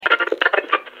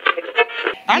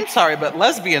I'm sorry, but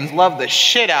lesbians love the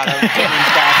shit out of women's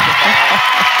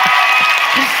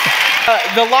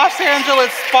basketball. The Los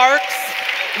Angeles Sparks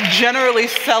generally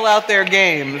sell out their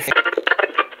games.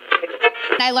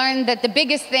 I learned that the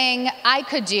biggest thing I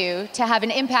could do to have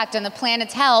an impact on the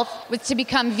planet's health was to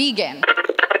become vegan.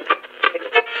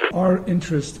 Our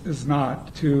interest is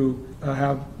not to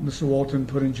have Mr. Walton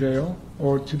put in jail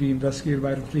or to be investigated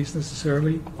by the police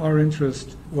necessarily. Our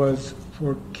interest was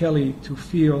for Kelly to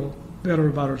feel better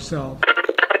about herself.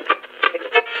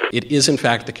 It is, in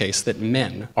fact, the case that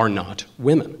men are not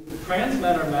women. Trans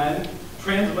men are men,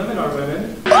 trans women are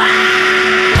women.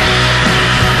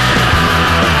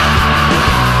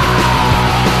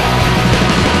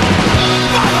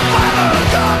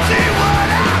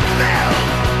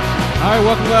 Hi,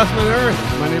 welcome to Last Man on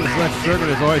Earth. My name is Lex Bergen.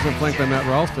 As always, I'm flanked by Matt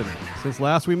Ralston. Since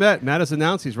last we met, Matt has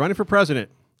announced he's running for president.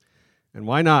 And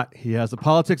why not? He has the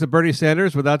politics of Bernie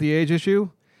Sanders without the age issue.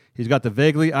 He's got the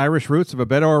vaguely Irish roots of a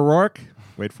Beto O'Rourke.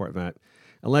 Wait for it, Matt.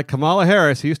 And like Kamala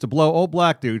Harris, he used to blow old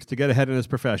black dudes to get ahead in his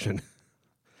profession.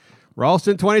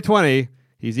 Ralston 2020,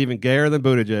 he's even gayer than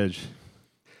Buttigieg.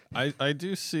 I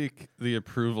do seek the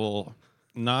approval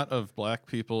not of black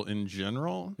people in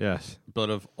general, Yes. but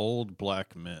of old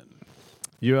black men.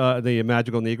 You, the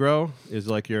magical Negro is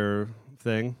like your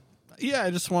thing? Yeah,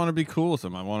 I just want to be cool with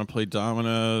them. I want to play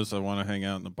dominoes. I want to hang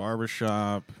out in the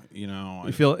barbershop. You know,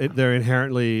 You feel they're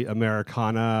inherently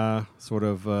Americana, sort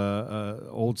of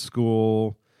old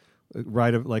school,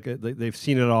 right? Of like they've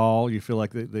seen it all. You feel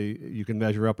like you can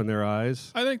measure up in their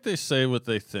eyes. I think they say what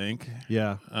they think.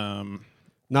 Yeah,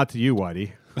 not to you,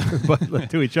 Whitey,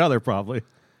 but to each other probably.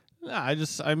 I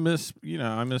miss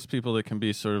people that can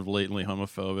be sort of latently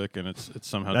homophobic, and it's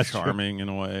somehow That's charming in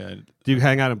a way. Do you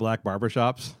hang out in black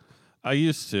barbershops? I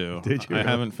used to. Did you? I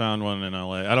haven't found one in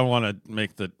LA. I don't want to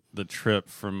make the trip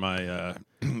from my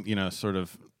sort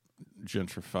of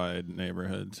gentrified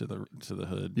neighborhood to the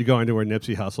hood. You going to where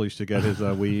Nipsey Hussle used to get his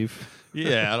weave?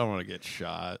 Yeah, I don't want to get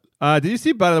shot. Did you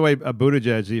see, by the way,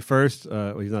 Buttigieg, the first,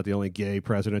 he's not the only gay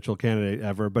presidential candidate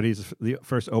ever, but he's the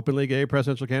first openly gay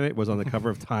presidential candidate, was on the cover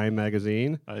of Time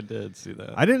magazine. I did see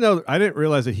that. I didn't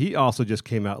realize that he also just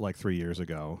came out like 3 years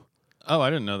ago. Oh,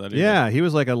 I didn't know that either. Yeah, he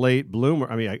was like a late bloomer.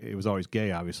 I mean, he was always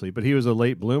gay, obviously, but he was a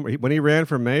late bloomer. When he ran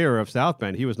for mayor of South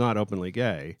Bend, he was not openly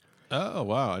gay. Oh,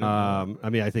 wow. I didn't know. I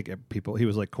mean, I think he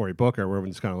was like Cory Booker, where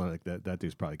everyone's kind of like, that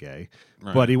dude's probably gay.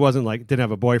 Right. But he wasn't like, didn't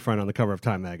have a boyfriend on the cover of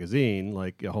Time magazine,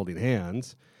 like holding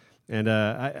hands. And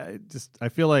I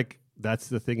feel like that's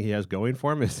the thing he has going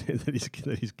for him is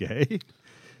that he's gay.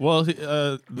 Well,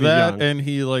 that young. and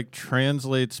he like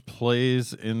translates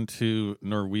plays into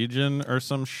Norwegian or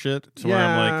some shit to where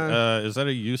Yeah. I'm like, is that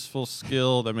a useful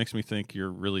skill? That makes me think you're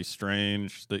really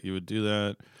strange that you would do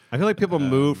that. I feel like people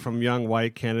move from young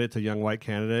white candidate to young white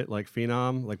candidate, like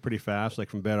phenom, like pretty fast, like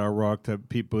from Beto O'Rourke to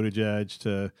Pete Buttigieg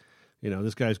to,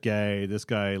 this guy's gay, this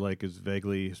guy like is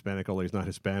vaguely Hispanic, although he's not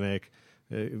Hispanic.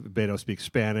 Beto speaks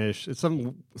Spanish. It's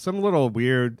some little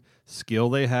weird skill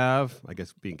they have. I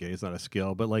guess being gay is not a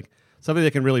skill, but like something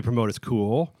they can really promote as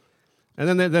cool.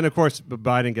 And then of course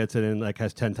Biden gets it and like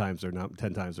has 10 times their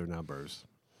numbers.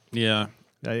 Yeah.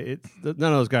 None of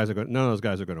those guys are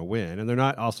going to win, and they're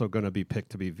not also going to be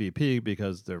picked to be VP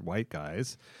because they're white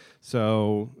guys.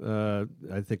 So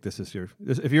I think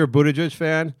if you're a Buttigieg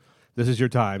fan, this is your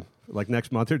time. Like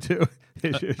next month or two.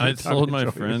 I told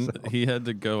my friend he had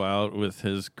to go out with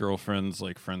his girlfriend's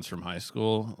like friends from high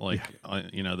school. Like,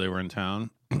 they were in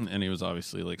town, and he was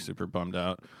obviously like super bummed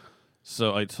out.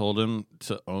 So I told him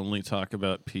to only talk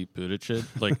about Pete Buttigieg,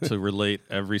 like to relate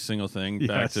every single thing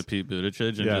back to Pete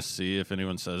Buttigieg and just see if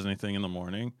anyone says anything in the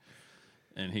morning.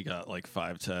 And he got like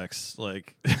 5 texts,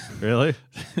 like really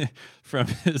from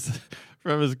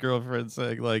his girlfriend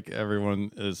saying like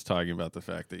everyone is talking about the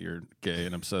fact that you're gay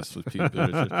and obsessed with Pete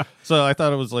Buttigieg. So I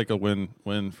thought it was like a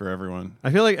win for everyone.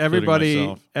 I feel like everybody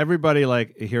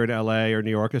like here in LA or New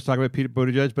York is talking about Pete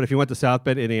Buttigieg, but if you went to South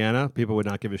Bend, Indiana, people would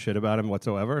not give a shit about him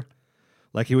whatsoever.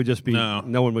 Like he would just be,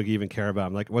 no one would even care about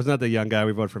him. Like, wasn't that the young guy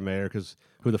we voted for mayor? Because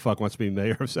who the fuck wants to be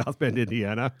mayor of South Bend,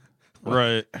 Indiana?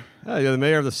 Right. You're the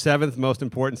mayor of the 7th most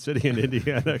important city in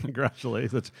Indiana.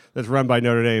 Congratulations. That's run by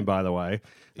Notre Dame, by the way.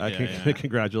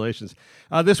 Congratulations.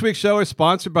 This week's show is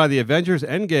sponsored by the Avengers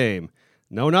Endgame.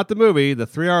 No, not the movie. The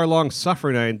 3-hour-long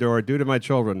suffering I endured due to my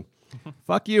children.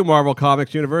 Fuck you, Marvel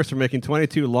Comics Universe, for making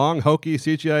 22 long, hokey,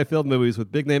 CGI-filled movies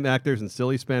with big-name actors in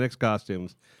silly Hispanics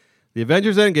costumes. The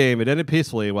Avengers Endgame, it ended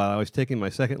peacefully while I was taking my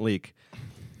second leak.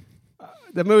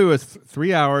 The movie was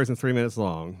 3 hours and 3 minutes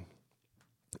long.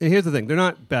 And here's the thing. They're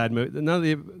not bad movies. None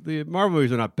of the Marvel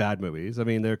movies are not bad movies. I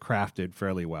mean, they're crafted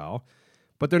fairly well.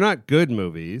 But they're not good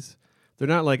movies. they're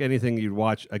not like anything you'd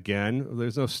watch again.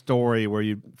 There's no story where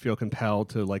you feel compelled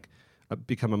to like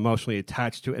become emotionally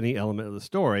attached to any element of the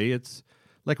story. It's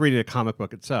like reading a comic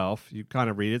book itself. You kind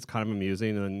of read it, it's kind of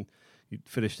amusing, and then you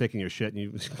finish taking your shit and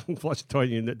you flush the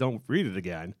toilet and you don't read it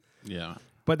again. Yeah.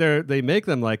 But they make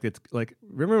them like it's like,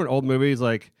 remember when old movies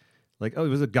like oh, it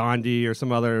was a Gandhi or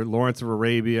some other Lawrence of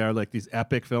Arabia, or like these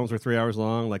epic films were 3 hours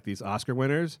long, like these Oscar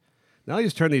winners. Now you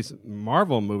just turn these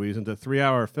Marvel movies into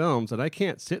 3-hour films, and I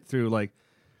can't sit through like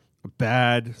a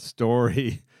bad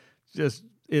story, just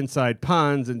inside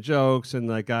puns and jokes, and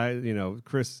like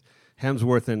Chris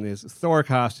Hemsworth in his Thor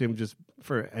costume just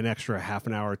for an extra half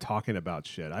an hour talking about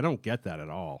shit. I don't get that at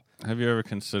all. Have you ever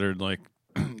considered like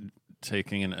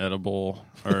taking an edible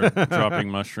or dropping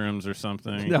mushrooms or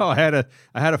something? No, I had a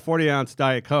 40-ounce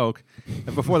Diet Coke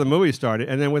before the movie started,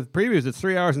 and then with previews, it's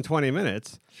 3 hours and 20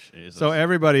 minutes. Jesus. So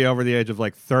everybody over the age of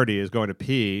like 30 is going to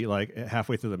pee like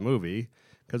halfway through the movie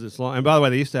because it's long. And by the way,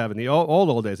 they used to have in the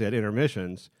old days they had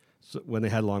intermissions when they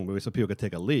had long movies, so people could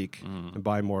take a leak and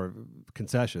buy more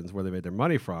concessions where they made their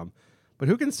money from. But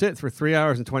who can sit for 3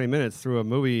 hours and 20 minutes through a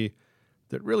movie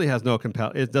that really has no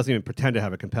it doesn't even pretend to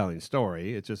have a compelling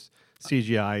story. It's just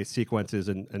CGI sequences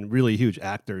and really huge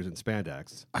actors and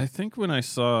spandex. I think when I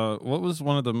saw, what was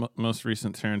one of the most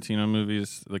recent Tarantino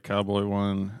movies, the cowboy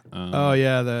one?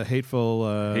 The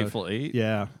Hateful Eight?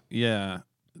 Yeah. Yeah.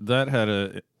 That had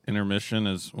a intermission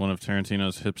as one of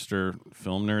Tarantino's hipster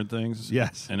film nerd things.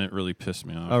 Yes. And it really pissed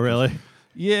me off. Oh, really?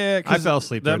 Yeah. I fell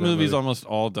asleep That during that movie's movie. almost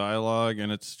all dialogue,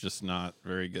 and it's just not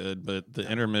very good. But the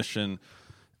intermission,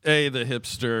 the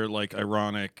hipster, like,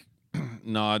 ironic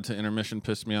nod to intermission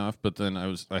pissed me off, but then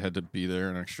I had to be there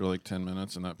an extra like 10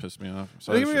 minutes, and that pissed me off.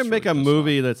 So I think we're gonna make a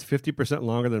movie that's 50%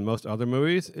 longer than most other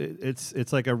movies.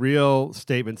 It's like a real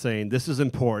statement saying this is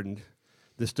important.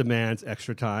 This demands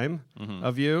extra time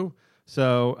of you.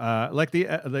 So like the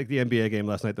NBA game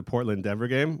last night, the Portland-Denver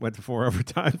game went to 4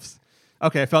 overtimes.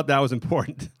 Okay, I felt that was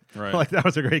important. Right. Like that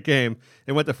was a great game.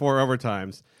 It went to 4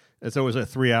 overtimes, and so it was a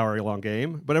 3-hour long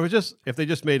game. But it was just if they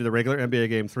just made the regular NBA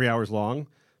game 3 hours long.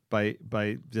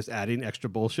 By just adding extra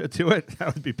bullshit to it,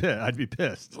 I'd be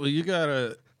pissed. Well, you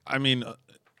gotta. I mean,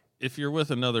 if you're with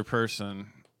another person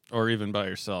or even by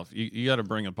yourself, you got to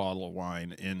bring a bottle of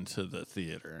wine into the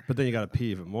theater. But then you got to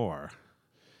pee even more.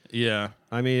 Yeah.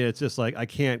 I mean, it's just like I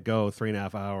can't go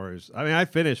 3.5 hours. I mean, I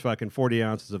finished fucking 40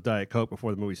 ounces of Diet Coke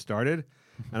before the movie started,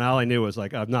 and all I knew was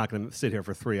like I'm not going to sit here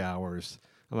for 3 hours.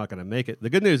 I'm not going to make it. The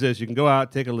good news is you can go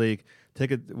out, take a leak,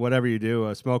 whatever you do,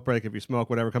 a smoke break if you smoke,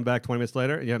 whatever, come back 20 minutes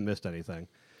later, and you haven't missed anything.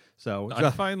 So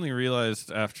I finally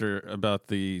realized after about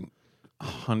the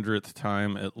 100th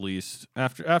time at least,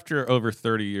 after over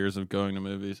 30 years of going to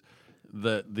movies,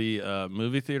 that the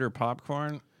movie theater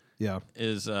popcorn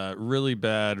is really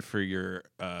bad for your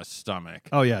stomach.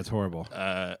 Oh, yeah, it's horrible.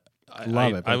 I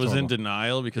love it. I was in horrible.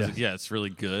 denial because it's really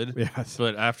good. Yes.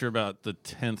 But after about the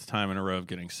 10th time in a row of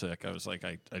getting sick, I was like,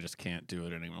 I just can't do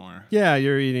it anymore. Yeah,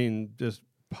 you're eating just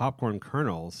popcorn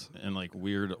kernels and like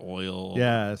weird oil.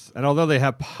 Yes, and although they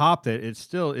have popped it, it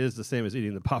still is the same as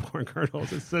eating the popcorn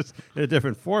kernels. It's just in a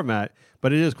different format,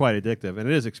 but it is quite addictive and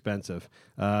it is expensive.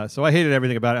 So I hated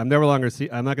everything about it. I'm not going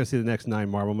to see the next 9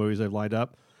 Marvel movies they've lined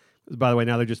up. By the way,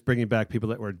 now they're just bringing back people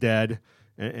that were dead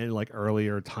and like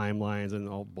earlier timelines and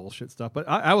all bullshit stuff. But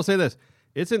I will say this: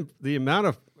 it's in the amount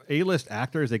of A-list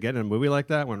actors they get in a movie like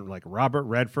that, when like Robert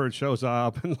Redford shows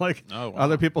up and like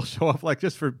other people show up like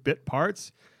just for bit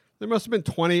parts. There must have been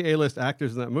 20 A-list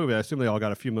actors in that movie. I assume they all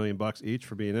got a few $1 million each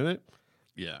for being in it.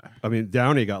 Yeah. I mean,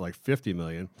 Downey got like $50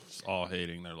 million. Just all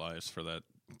hating their lives for that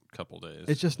couple days.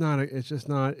 It's just not.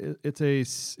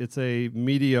 It's a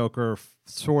mediocre,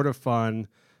 sort of fun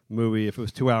movie. If it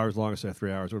was 2 hours long instead of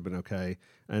 3 hours, it would have been okay.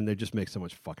 And they just make so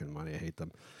much fucking money. I hate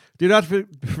them. Do not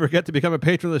forget to become a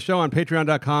patron of the show on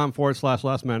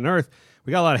patreon.com/Last Man on Earth.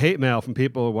 We got a lot of hate mail from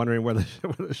people wondering where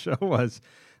the show was.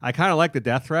 I kind of like the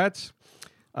death threats.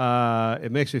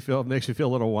 It makes me feel a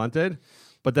little wanted.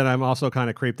 But then I'm also kind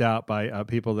of creeped out by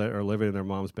people that are living in their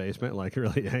mom's basement, like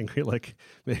really angry. Like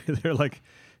maybe they're like,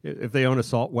 if they own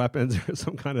assault weapons or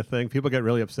some kind of thing. People get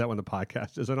really upset when the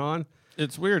podcast isn't on.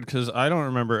 It's weird because I don't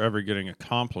remember ever getting a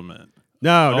compliment.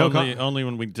 Only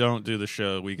when we don't do the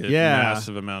show we get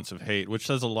massive amounts of hate, which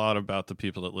says a lot about the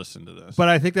people that listen to this. But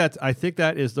I think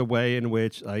that is the way in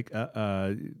which like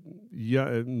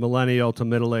millennial to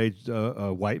middle-aged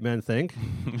white men think,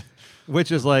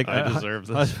 which is like I deserve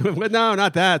this. No,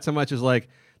 not that so much as like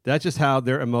that's just how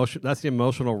their emotion. That's the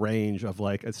emotional range of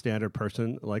like a standard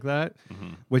person like that,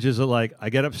 which is like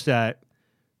I get upset.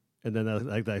 And then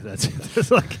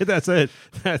that's it.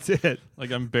 That's it.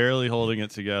 Like I'm barely holding it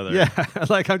together. Yeah,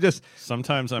 like I'm just.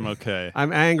 Sometimes I'm okay.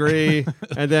 I'm angry,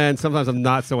 and then sometimes I'm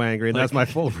not so angry, and that's my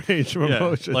full range of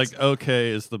emotions. Like okay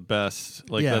is the best.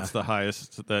 Like that's the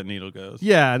highest that needle goes.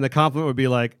 Yeah, and the compliment would be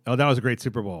like, "Oh, that was a great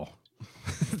Super Bowl."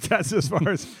 That's as far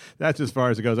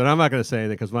as it goes, and I'm not going to say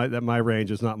anything because my range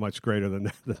is not much greater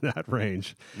than that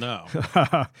range. No,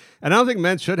 and I don't think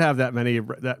men should have that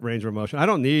range of emotion. I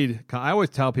don't need. I always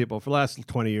tell people for the last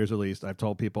 20 years at least, I've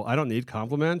told people I don't need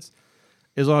compliments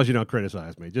as long as you don't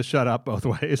criticize me. Just shut up both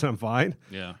ways. I'm fine.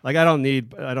 Yeah, like I don't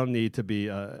need to be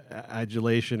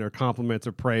adulation or compliments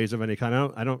or praise of any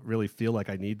kind. I don't really feel like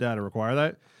I need that or require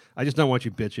that. I just don't want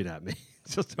you bitching at me.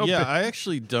 Just don't I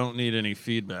actually don't need any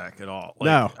feedback at all. Like,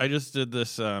 no. I just did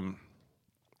this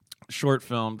short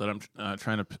film that I'm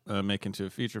trying to make into a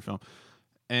feature film.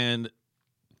 And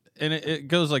it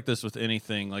goes like this with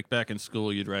anything. Like back in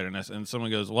school, you'd write an essay, and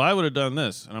someone goes, "Well, I would have done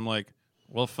this," and I'm like,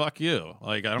 "Well, fuck you!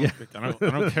 Like, I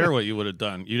don't care what you would have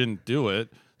done. You didn't do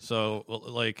it. So,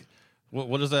 like,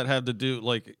 what does that have to do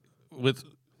like with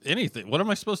anything? What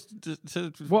am I supposed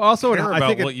to well, also care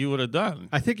about what you would have done?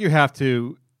 I think you have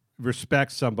to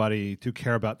respect somebody to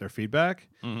care about their feedback.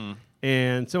 Mm-hmm.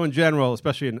 And so in general,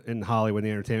 especially in Hollywood,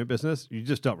 the entertainment business, you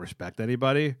just don't respect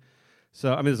anybody.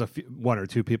 So, I mean, there's one or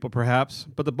two people perhaps,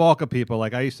 but the bulk of people,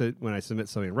 like I used to, when I submit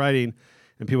something in writing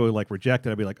and people would like reject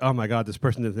it, I'd be like, oh my God, this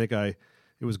person didn't think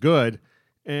it was good.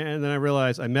 And then I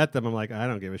realized I met them. I'm like, I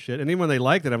don't give a shit. And even when they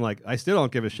liked it, I'm like, I still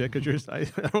don't give a shit because I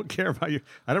don't care about you.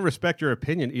 I don't respect your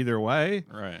opinion either way.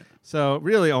 Right. So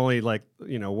really, only like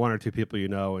one or two people in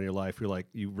your life who like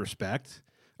you respect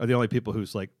are the only people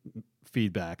whose like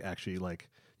feedback actually like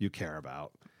you care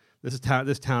about. This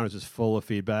town is just full of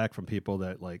feedback from people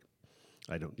that like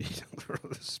I don't need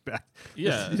respect.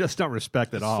 Yeah, you just don't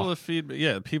respect at all. Full of feedback.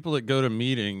 Yeah, people that go to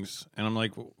meetings, and I'm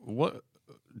like, what?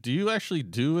 Do you actually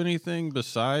do anything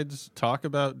besides talk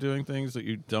about doing things that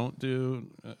you don't do?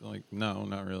 Like, no,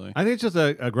 not really. I think it's just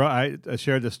I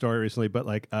shared this story recently, but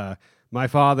like my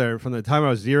father, from the time I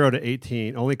was 0 to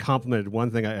 18, only complimented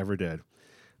one thing I ever did.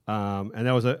 And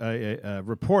that was a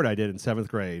report I did in 7th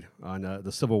grade on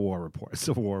the Civil War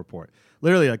report.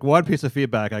 Literally, like one piece of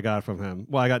feedback I got from him.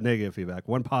 Well, I got negative feedback.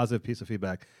 One positive piece of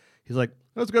feedback. He's like,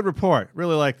 that was a good report.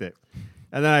 Really liked it.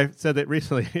 And then I said that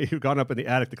recently he'd gone up in the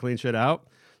attic to clean shit out.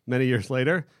 Many years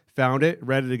later, found it,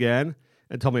 read it again,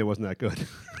 and told me it wasn't that good.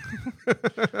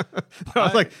 I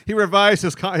was like, he revised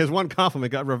his one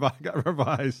compliment got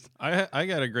revised. I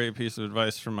got a great piece of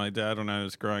advice from my dad when I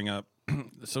was growing up.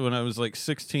 So when I was like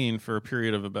 16, for a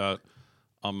period of about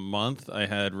a month, I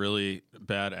had really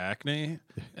bad acne,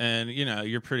 and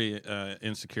you're pretty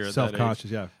insecure at self-conscious,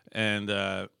 that age.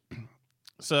 And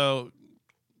so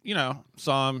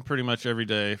saw him pretty much every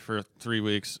day for 3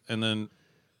 weeks, and then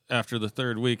after the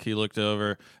 3rd week, he looked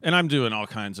over, and I'm doing all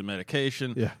kinds of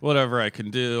medication, whatever I can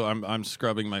do. I'm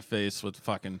scrubbing my face with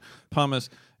fucking pumice,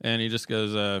 and he just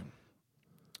goes,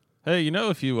 "Hey,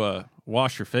 if you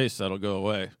wash your face, that'll go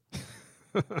away."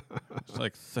 It's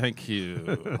like, thank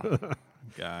you,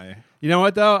 guy. You know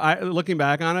what though? Looking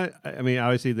back on it, I mean,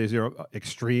 obviously there's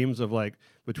extremes of like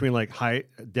between like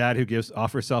dad who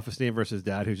offers self-esteem versus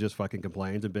dad who just fucking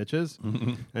complains and bitches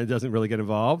and doesn't really get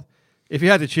involved. If you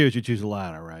had to choose, you choose the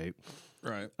latter, right?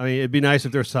 Right. I mean, it'd be nice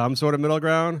if there's some sort of middle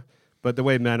ground, but the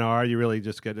way men are, you really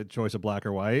just get a choice of black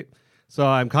or white. So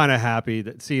I'm kind of happy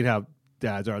that seeing how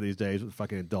dads are these days with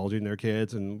fucking indulging their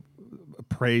kids and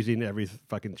praising every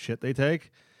fucking shit they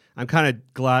take. I'm kind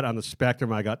of glad on the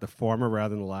spectrum I got the former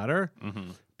rather than the latter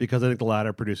because I think the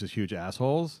latter produces huge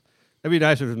assholes. It'd be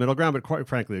nice if it was middle ground, but quite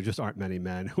frankly, there just aren't many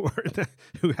men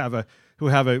who have a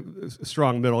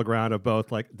strong middle ground of both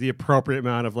like the appropriate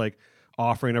amount of like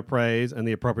offering a praise and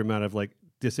the appropriate amount of like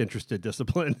disinterested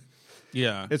discipline.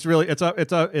 Yeah, it's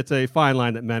a fine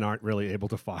line that men aren't really able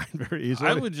to find very easily.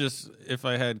 I would just, if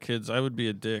I had kids, I would be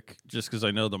a dick just because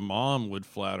I know the mom would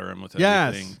flatter him with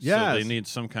everything. Yes. So they need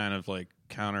some kind of like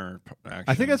counter action.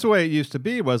 I think that's the way it used to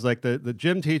be. Was like the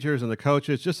gym teachers and the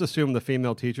coaches just assumed the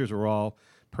female teachers were all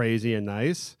praisey and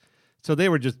nice, so they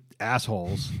were just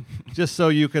assholes. Just so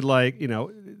you could like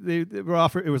they were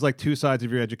offered. It was like two sides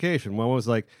of your education. One was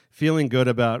like feeling good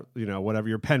about whatever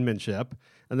your penmanship.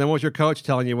 And then was your coach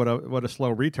telling you what a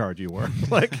slow retard you were?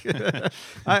 Like,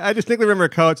 I distinctly remember a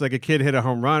coach, like a kid hit a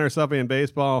home run or something in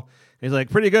baseball. He's like,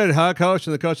 pretty good, huh, coach?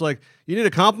 And the coach like, you need a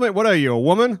compliment? What are you, a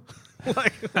woman?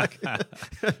 like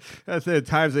that's it.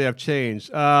 Times they have changed.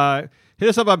 Hit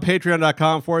us up on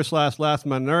patreon.com/Last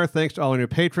Man on Earth. Thanks to all our new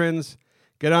patrons.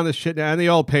 Get on this shit now. And the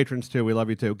old patrons, too. We love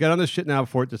you, too. Get on this shit now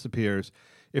before it disappears.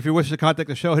 If you wish to contact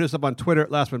the show, hit us up on Twitter at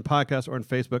Last Man Podcast or on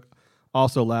Facebook,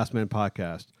 also Last Man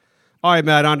Podcast. All right,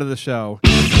 Matt, on to the show.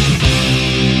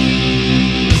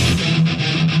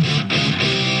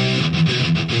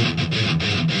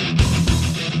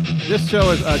 This show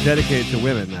is dedicated to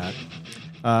women,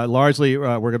 Matt. Largely,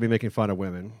 we're going to be making fun of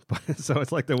women. So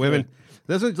it's like the women.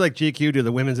 This is like GQ do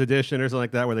the women's edition or something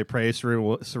like that, where they praise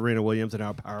Serena Williams and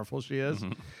how powerful she is.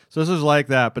 Mm-hmm. So this is like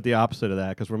that, but the opposite of that,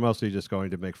 because we're mostly just going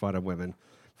to make fun of women.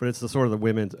 But it's the sort of the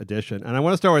women's edition. And I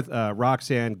want to start with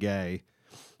Roxane Gay.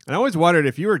 And I always wondered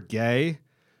if you were gay,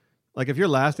 like if your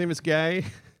last name is Gay,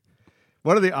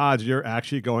 what are the odds you're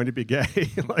actually going to be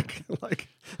gay?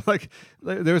 like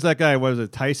there was that guy, what was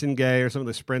it, Tyson Gay or something,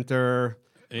 the sprinter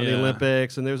on the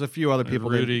Olympics, and there's a few other people.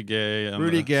 Rudy Gay.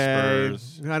 Rudy Gay.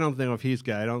 Spurs. I don't know if he's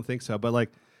gay. I don't think so. But like,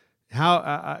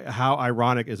 how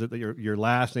ironic is it that your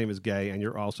last name is Gay and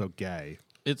you're also gay?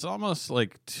 It's almost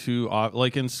like too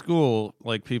like in school,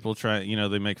 like people try,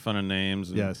 they make fun of names.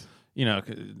 And, yes.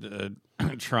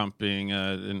 Trump being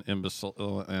an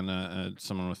imbecile and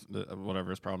someone with whatever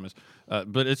his problem is,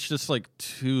 but it's just like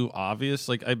too obvious.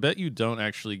 Like I bet you don't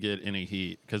actually get any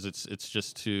heat because it's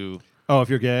just too. Oh, if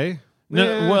you're gay?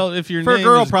 No, well, if your for name a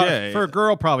girl, is gay, for a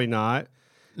girl, probably not.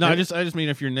 No, I just mean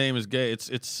if your name is gay,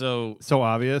 it's so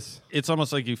obvious. It's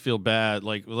almost like you feel bad.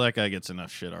 Like, well, that guy gets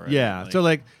enough shit already. Yeah. So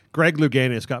like Greg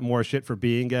Louganis got more shit for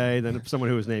being gay than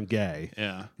someone who was named Gay.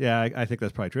 Yeah. Yeah, I think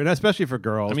that's probably true, and especially for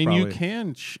girls. I mean, probably. you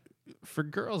can for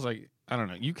girls. Like, I don't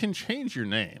know. You can change your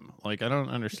name. Like, I don't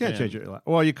understand. You can't change your.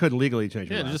 Well, you could legally change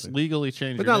your. Yeah, last just name. legally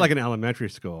change. But your not name. like in elementary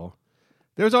school.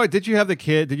 There was always. Did you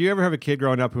ever have a kid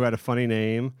growing up who had a funny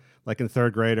name? Like in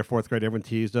 3rd grade or 4th grade, everyone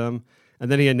teased him.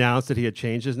 And then he announced that he had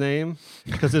changed his name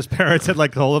because his parents had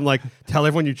like told him, like, tell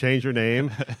everyone you changed your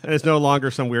name. And it's no longer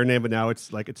some weird name, but now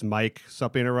it's Mike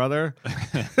something or other.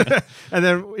 And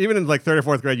then even in like 3rd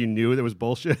or 4th grade, you knew that was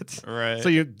bullshit. Right. So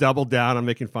you doubled down on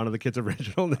making fun of the kid's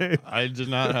original name. I did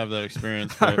not have that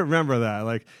experience. I remember that.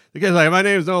 Like the kid's like, my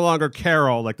name is no longer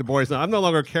Carol. Like the boy's not, I'm no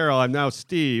longer Carol. I'm now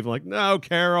Steve. I'm like, no,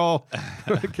 Carol.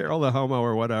 Carol the homo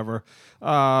or whatever.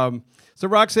 So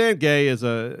Roxane Gay is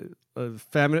a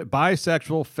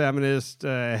bisexual, feminist,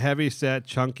 heavy-set,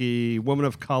 chunky, woman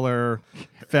of color,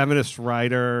 feminist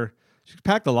writer. She's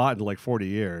packed a lot into like 40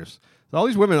 years. So all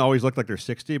these women always look like they're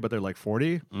 60, but they're like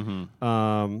 40.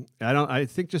 Mm-hmm. I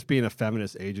think just being a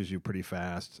feminist ages you pretty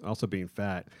fast. Also being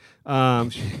fat.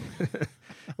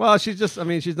 Well,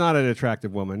 she's not an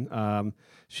attractive woman.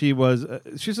 She's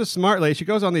a smart lady. She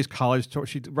goes on these college tours.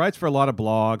 She writes for a lot of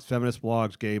blogs, feminist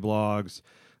blogs, gay blogs.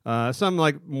 Some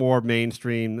like more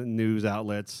mainstream news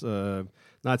outlets, not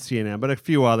CNN, but a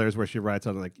few others where she writes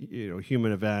on like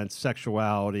human events,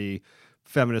 sexuality,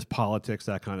 feminist politics,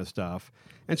 that kind of stuff.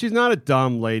 And she's not a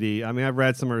dumb lady. I mean, I've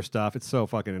read some of her stuff. It's so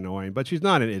fucking annoying, but she's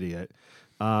not an idiot.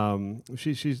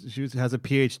 She has a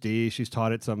PhD. She's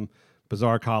taught at some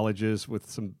bizarre colleges with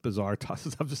some bizarre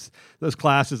those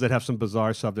classes that have some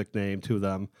bizarre subject name to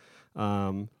them.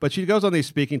 But she goes on these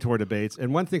speaking tour debates,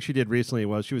 and one thing she did recently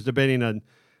was she was debating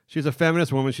she's a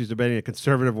feminist woman, she's debating a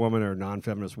conservative woman or a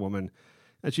non-feminist woman,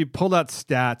 and she pulled out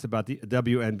stats about the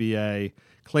WNBA,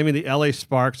 claiming the LA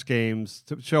Sparks games,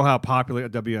 to show how popular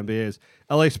WNBA is,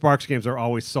 LA Sparks games are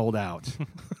always sold out.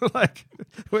 The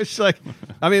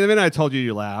minute I told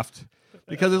you laughed,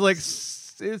 because it's like,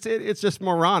 it's just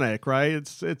moronic, right?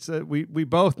 We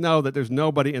both know that there's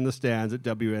nobody in the stands at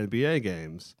WNBA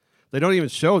games. They don't even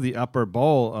show the upper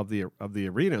bowl of the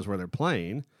arenas where they're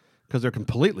playing because they're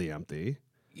completely empty.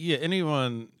 Yeah,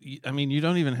 anyone. I mean, you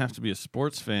don't even have to be a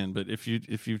sports fan, but if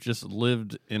you've just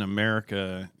lived in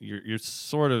America, you're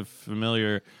sort of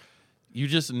familiar. You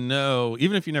just know,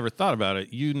 even if you never thought about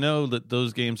it, you know that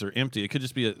those games are empty. It could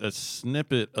just be a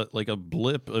snippet, like a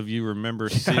blip of you remember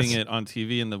seeing it on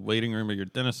TV in the waiting room of your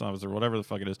dentist's office or whatever the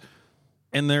fuck it is.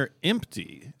 And they're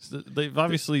empty. So they've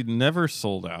obviously never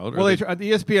sold out. Well, the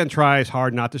ESPN tries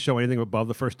hard not to show anything above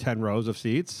the first 10 rows of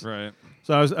seats. Right.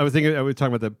 So I was talking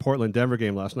about the Portland-Denver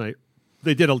game last night.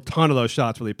 They did a ton of those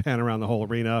shots where they pan around the whole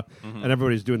arena, and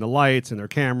everybody's doing the lights and their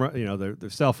camera, their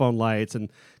cell phone lights,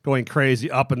 and going crazy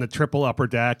up in the triple upper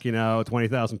deck.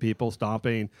 20,000 people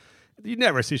stomping. You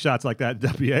never see shots like that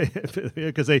in WA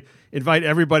because they invite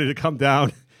everybody to come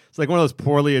down. It's like one of those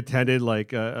poorly attended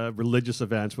religious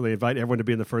events where they invite everyone to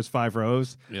be in the first 5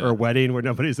 rows, or a wedding where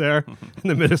nobody's there, and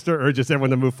the minister urges everyone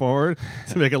to move forward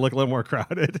to make it look a little more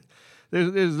crowded.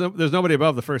 There's nobody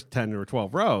above the first 10 or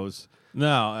 12 rows.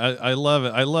 No, I love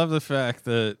it. I love the fact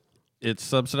that it's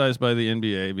subsidized by the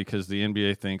NBA because the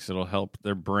NBA thinks it'll help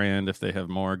their brand if they have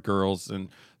more girls and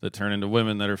that turn into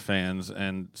women that are fans,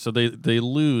 and so they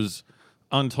lose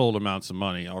untold amounts of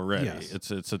money already.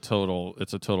 Yes. It's a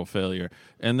total failure.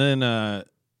 And then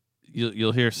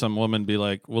you'll hear some woman be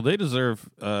like, well, they deserve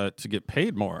to get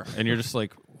paid more. And you're just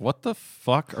like, what the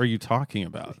fuck are you talking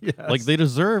about? Yes. Like, they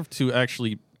deserve to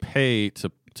actually pay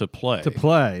to play. To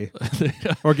play.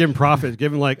 Or give them profit.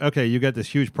 Give them like, okay, you get this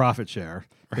huge profit share.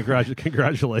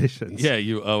 Congratulations. Yeah,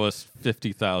 you owe us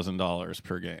 $50,000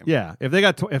 per game. Yeah, if they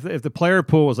got if the player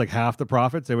pool was like half the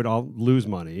profits, they would all lose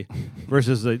money.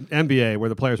 Versus the NBA, where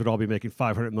the players would all be making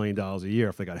 $500 million a year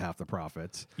if they got half the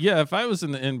profits. Yeah, if I was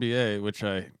in the NBA, which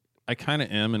I kind of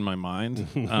am in my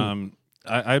mind,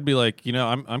 I'd be like,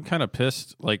 I'm kind of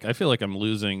pissed. Like, I feel like I'm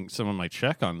losing some of my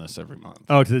check on this every month.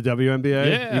 Oh, to the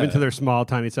WNBA, Yeah. even to their small,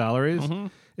 tiny salaries. Mm-hmm.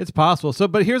 It's possible. So,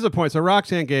 but here's the point. So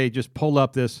Roxane Gay just pulled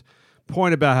up this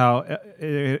point about how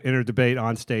in her debate,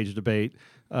 on stage debate,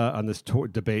 on this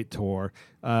debate tour.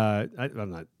 Don't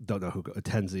know who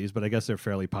attends these, but I guess they're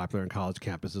fairly popular in college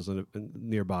campuses and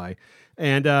nearby.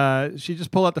 And she just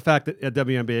pulled out the fact that at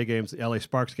WNBA games, the LA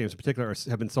Sparks games in particular,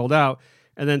 have been sold out.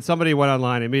 And then somebody went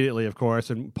online immediately, of course,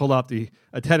 and pulled up the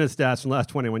attendance stats from the last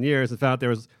 21 years and found out there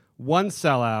was one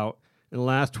sellout in the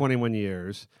last 21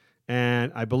 years.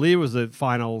 And I believe it was the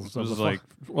finals. It was it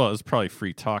was probably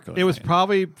free taco. It was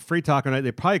probably free taco night.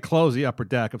 They probably closed the upper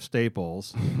deck of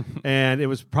Staples, and it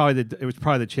was probably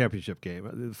the championship game,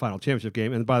 the final championship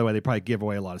game. And by the way, they probably give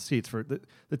away a lot of seats for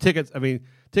the tickets. I mean,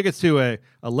 tickets to a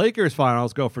Lakers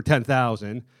finals go for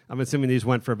 $10,000. I'm assuming these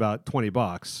went for about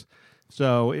 $20.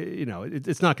 So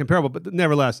it's not comparable, but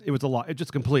nevertheless, it was a lie. It's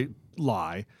just a complete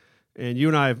lie. And you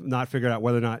and I have not figured out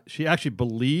whether or not she actually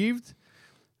believed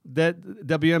that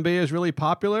WNBA is really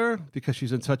popular because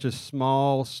she's in such a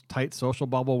small, tight social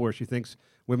bubble where she thinks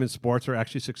women's sports are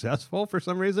actually successful for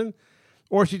some reason,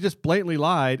 or she just blatantly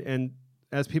lied, and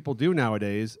as people do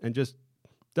nowadays, and just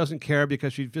doesn't care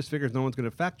because she just figures no one's going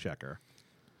to fact check her.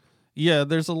 Yeah,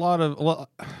 there's a lot of... Well,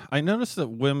 I noticed that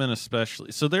women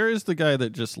especially... So there is the guy that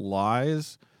just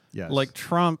lies. Yes. Like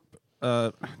Trump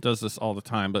does this all the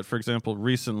time. But for example,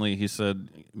 recently he said,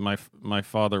 my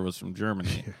father was from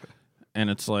Germany. And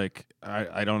it's like,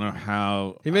 I don't know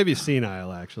how... He may be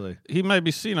senile, actually. He might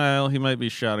be senile. He might be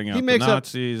shouting out the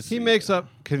Nazis. He makes up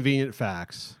convenient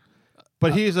facts.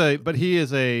 But he is a...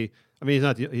 I mean,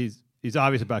 he's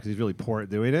obvious about it because he's really poor at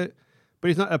doing it. But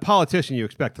he's not a politician you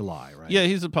expect to lie, right? Yeah,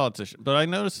 he's a politician. But I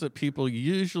noticed that people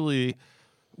usually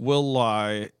will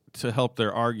lie to help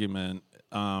their argument.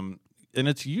 And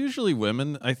it's usually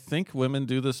women. I think women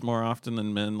do this more often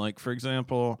than men. Like, for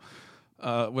example,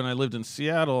 when I lived in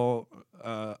Seattle,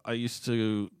 I used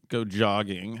to go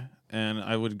jogging. And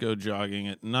I would go jogging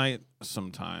at night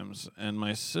sometimes. And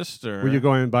my sister... Were you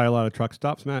going by a lot of truck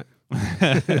stops, Matt?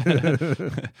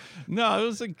 No, it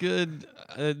was a good,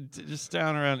 just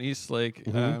down around East Lake.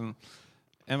 Mm-hmm.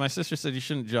 And my sister said, you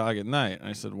shouldn't jog at night. And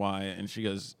I said, why? And she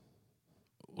goes,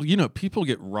 well, people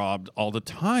get robbed all the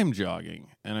time jogging.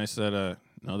 And I said,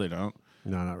 no, they don't.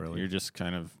 No, not really. You're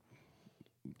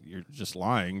just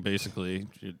lying, basically,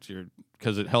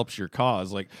 because it helps your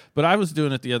cause. But I was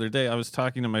doing it the other day. I was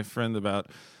talking to my friend about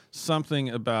something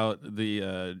about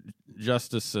the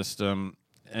justice system.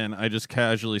 And I just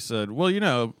casually said,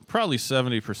 well, probably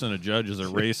 70% of judges are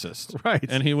racist. Right.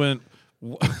 And he went,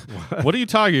 what are you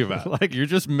talking about? Like, you're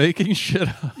just making shit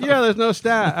up. Yeah, there's no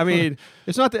stat. I mean,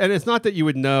 it's not that you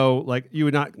would know, like, you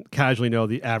would not casually know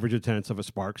the average attendance of a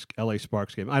LA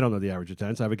Sparks game. I don't know the average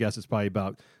attendance. I would guess it's probably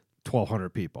about 1,200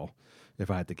 people, if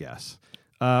I had to guess.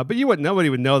 But nobody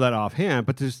would know that offhand.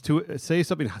 But just to say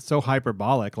something so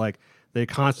hyperbolic, like they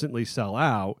constantly sell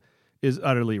out, is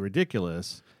utterly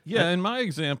ridiculous. Yeah, and my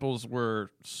examples were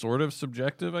sort of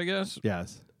subjective, I guess.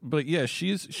 Yes. But yeah,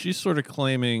 she's sort of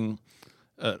claiming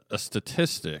a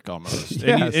statistic almost.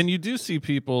 Yes. And you do see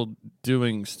people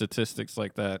doing statistics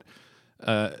like that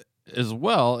as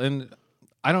well. And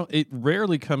it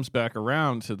rarely comes back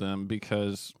around to them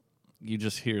because you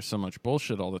just hear so much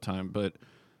bullshit all the time. But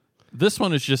this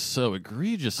one is just so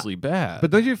egregiously bad. But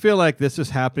don't you feel like this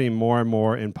is happening more and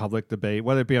more in public debate,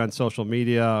 whether it be on social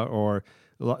media or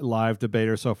live debate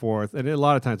or so forth? And a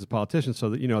lot of times it's politicians, so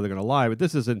that they're going to lie. But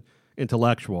this is an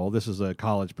intellectual. This is a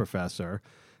college professor,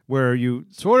 where you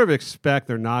sort of expect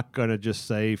they're not going to just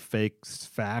say fake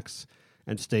facts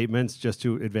and statements just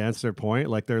to advance their point.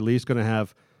 Like they're at least going to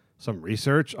have some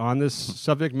research on this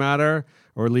subject matter,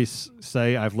 or at least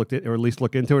say I've looked at, or at least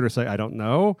look into it, or say I don't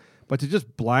know. But to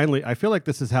just blindly, I feel like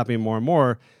this is happening more and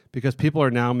more because people are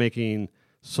now making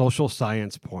social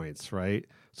science points, right?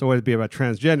 So whether it be about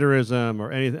transgenderism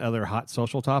or any other hot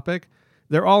social topic,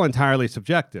 they're all entirely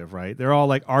subjective, right? They're all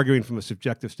like arguing from a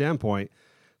subjective standpoint.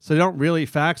 So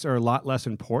facts are a lot less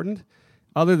important,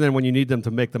 other than when you need them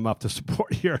to make them up to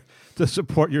support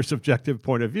your subjective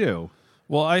point of view.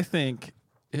 Well, I think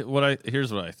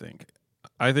here's what I think.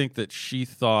 I think that she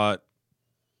thought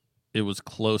it was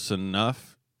close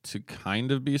enough to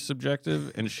kind of be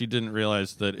subjective, and she didn't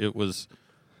realize that it was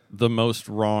the most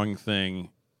wrong thing.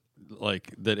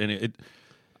 Like that, and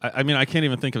I mean, I can't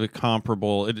even think of a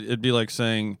comparable. It'd be like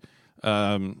saying,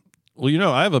 well,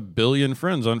 I have 1 billion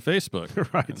friends on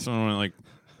Facebook. Right. And someone like,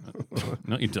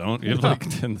 no, you don't. You have like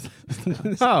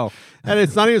 10,000. No. And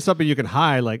it's not even something you can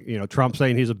hide, like, Trump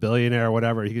saying he's a billionaire or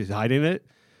whatever. He's hiding it.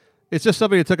 It's just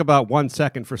something that took about 1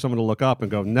 second for someone to look up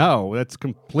and go, no, that's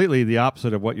completely the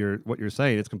opposite of what you're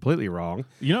saying. It's completely wrong.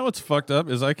 You know what's fucked up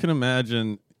is I can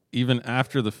imagine even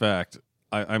after the fact,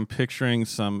 I'm picturing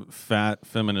some fat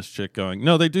feminist chick going,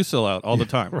 no, they do sell out all the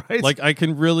time. Right? Like I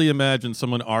can really imagine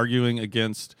someone arguing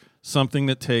against something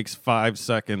that takes 5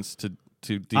 seconds to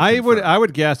deconfirm. I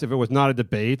would guess if it was not a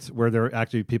debate where there are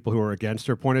actually people who are against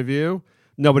her point of view,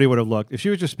 nobody would have looked. If she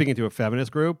was just speaking to a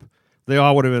feminist group, they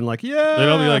all would have been like, yeah. They'd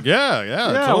all be like,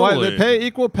 yeah, totally. They pay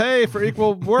equal pay for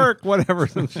equal work, whatever,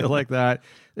 some shit like that.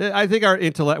 I think our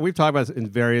intellect, we've talked about this in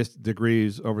various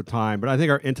degrees over time, but I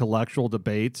think our intellectual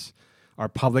debates, our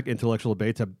public intellectual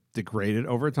debates have degraded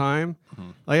over time. Mm-hmm.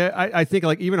 Like I think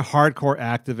like even hardcore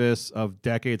activists of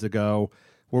decades ago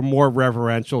were more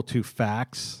reverential to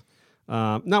facts.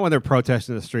 Not when they're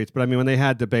protesting in the streets, but I mean when they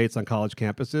had debates on college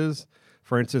campuses,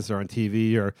 for instance, or on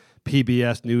TV or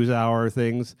PBS NewsHour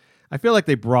things. I feel like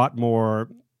they brought more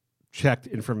checked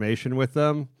information with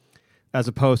them as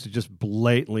opposed to just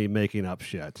blatantly making up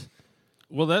shit.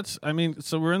 Well,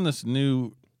 so we're in this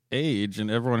new age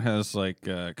and everyone has like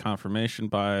confirmation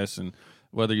bias, and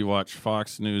whether you watch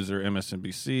Fox News or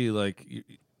MSNBC, like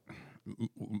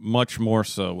much more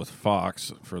so with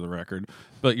Fox for the record,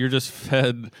 but you're just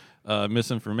fed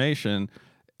misinformation.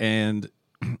 And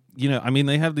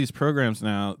they have these programs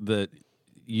now that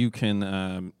you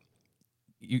can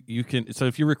you can, so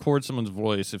if you record someone's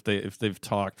voice, if they've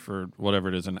talked for whatever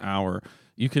it is, an hour,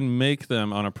 you can make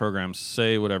them on a program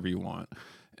say whatever you want.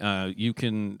 You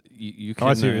can.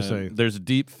 I see what you're saying. There's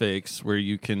deep fakes where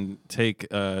you can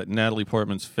take Natalie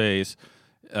Portman's face,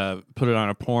 put it on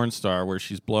a porn star where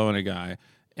she's blowing a guy,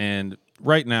 and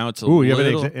right now it's a little. You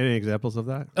have any examples of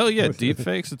that? Oh yeah, deep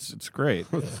fakes. It's great.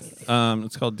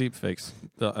 It's called deep fakes.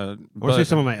 I want to say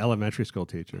some of my elementary school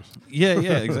teachers. Yeah,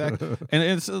 exactly. And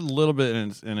it's a little bit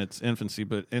in its infancy,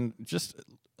 but in just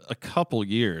a couple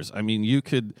years, I mean, you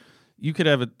could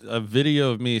have a video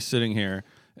of me sitting here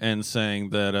and saying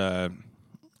that,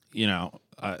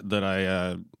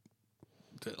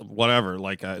 whatever.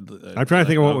 Like I'm trying to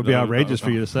think of what would be outrageous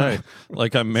for you to say.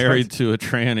 Like I'm married to a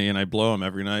tranny and I blow him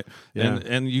every night,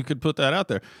 and you could put that out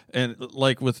there. And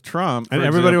like with Trump, and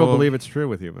everybody will believe it's true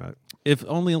with you, Matt. If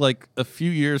only like a few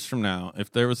years from now,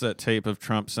 if there was that tape of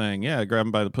Trump saying, "Yeah, grab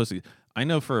him by the pussy," I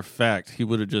know for a fact he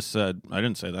would have just said, "I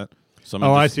didn't say that."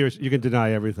 I see. You can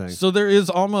deny everything. So there is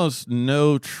almost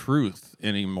no truth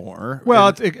anymore.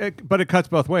 Well, but it cuts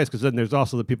both ways, because then there's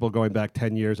also the people going back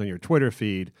 10 years on your Twitter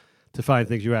feed to find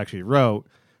things you actually wrote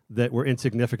that were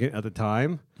insignificant at the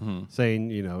time,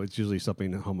 saying, it's usually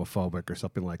something homophobic or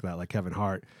something like that, like Kevin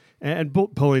Hart, and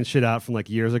pulling shit out from like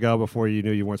years ago before you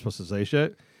knew you weren't supposed to say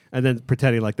shit, and then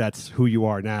pretending like that's who you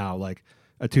are now, like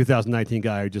a 2019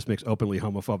 guy who just makes openly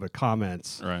homophobic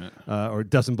comments, right? Or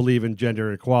doesn't believe in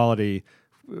gender equality.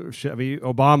 I mean,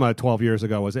 Obama 12 years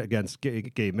ago was against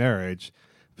gay marriage,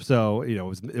 so it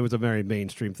was a very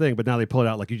mainstream thing. But now they pull it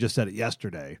out like you just said it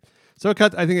yesterday. So I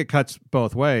think it cuts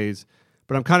both ways.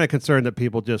 But I'm kind of concerned that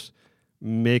people just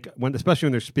especially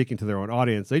when they're speaking to their own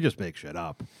audience, they just make shit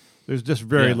up. There's just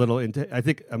very little. I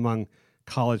think among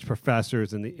college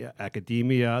professors and the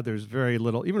academia, there's very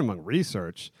little. Even among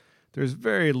research, there's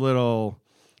very little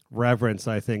reverence,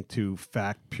 I think, to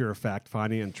pure fact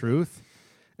finding and truth,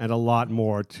 and a lot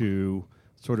more to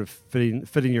sort of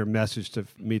fitting your message to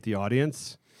meet the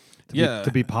audience, to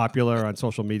be popular on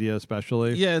social media,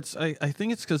 especially. Yeah, I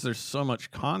think it's because there's so much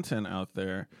content out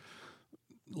there.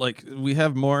 Like we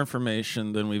have more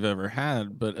information than we've ever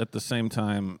had, but at the same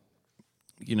time,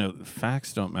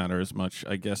 facts don't matter as much,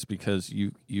 I guess, because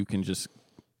you can just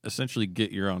essentially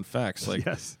get your own facts. Like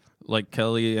yes. Like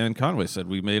Kelly and Conway said,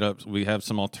 we have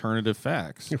some alternative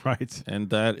facts. Right. And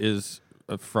that is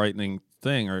a frightening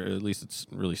thing, or at least it's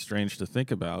really strange to think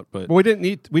about. But we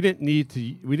didn't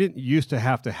used to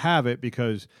have it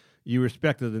because you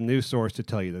respected the news source to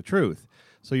tell you the truth.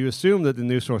 So you assumed that the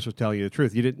news source was telling you the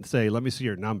truth. You didn't say, let me see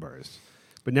your numbers.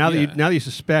 But now that you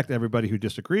suspect everybody who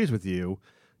disagrees with you,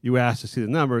 you ask to see the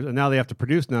numbers, and now they have to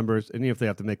produce numbers, and even if they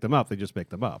have to make them up, they just make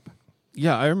them up.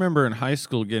 Yeah, I remember in high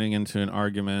school getting into an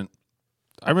argument.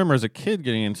 I remember as a kid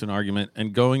getting into an argument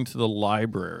and going to the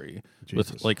library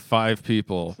with like 5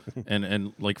 people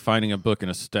and like finding a book in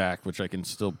a stack, which I can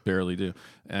still barely do.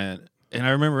 And I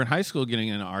remember in high school getting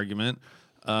in an argument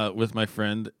with my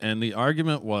friend, and the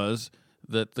argument was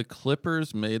that the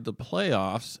Clippers made the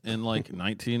playoffs in like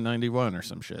 1991 or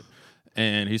some shit.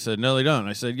 And he said, no, they don't. And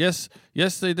I said, yes,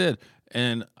 they did.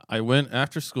 And I went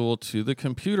after school to the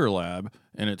computer lab,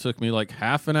 and it took me like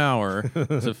half an hour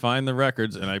to find the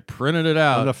records, and I printed it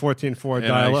out. On the 14.4 and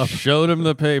dial-up. I showed him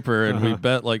the paper, and we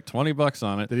bet like $20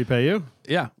 on it. Did he pay you?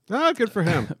 Yeah. Oh, good for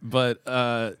him.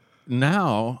 But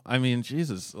now, I mean,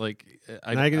 Jesus, like...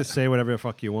 Now you can just say whatever the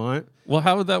fuck you want. Well,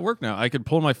 how would that work now? I could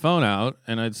pull my phone out,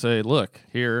 and I'd say, look,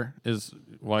 here is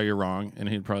why you're wrong, and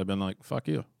he'd probably been like, fuck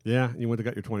you. Yeah, you would have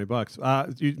got your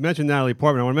 $20. You mentioned Natalie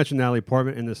Portman. I want to mention Natalie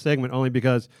Portman in this segment only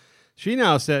because she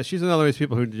now says she's another of these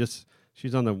people who just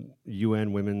she's on the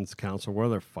UN Women's Council, where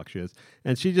the fuck she is,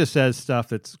 and she just says stuff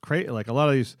that's crazy. Like a lot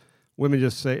of these women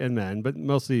just say, and men, but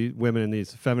mostly women in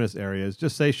these feminist areas,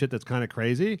 just say shit that's kind of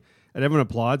crazy, and everyone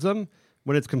applauds them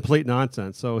when it's complete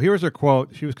nonsense. So here's her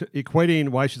quote. She was equating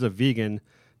why she's a vegan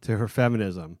to her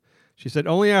feminism. She said,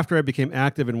 only after I became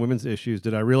active in women's issues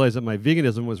did I realize that my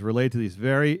veganism was related to these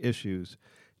very issues.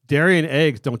 Dairy and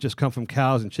eggs don't just come from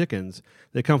cows and chickens.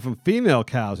 They come from female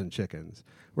cows and chickens.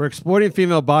 We're exploiting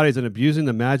female bodies and abusing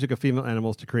the magic of female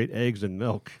animals to create eggs and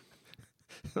milk.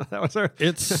 That was her.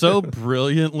 It's so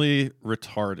brilliantly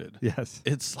retarded. Yes.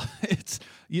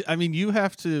 I mean, you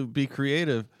have to be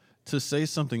creative to say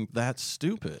something that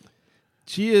stupid.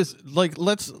 She is like,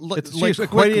 she's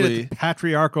equating it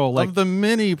patriarchal, like of the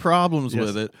many problems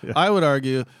with it. Yeah. I would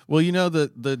argue, well, you know,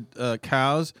 the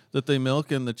cows that they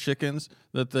milk and the chickens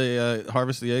that they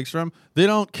harvest the eggs from, they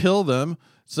don't kill them.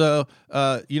 So,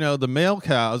 the male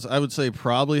cows, I would say,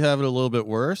 probably have it a little bit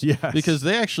worse. Yes. Because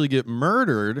they actually get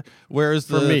murdered, whereas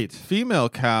for the meat. Female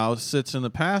cow sits in the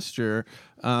pasture.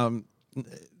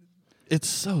 It's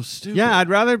so stupid. Yeah,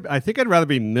 I think I'd rather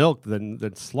be milked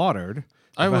than slaughtered.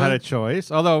 If I had a choice,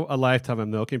 although a lifetime of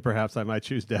milking, perhaps I might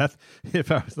choose death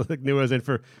if I was knew I was in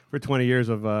for 20 years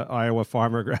of Iowa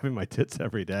farmer grabbing my tits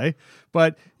every day.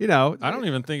 But I don't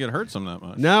even think it hurts them that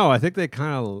much. No, I think they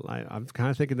I'm kind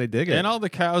of thinking they dig it. And all the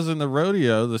cows in the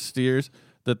rodeo, the steers,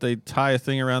 that they tie a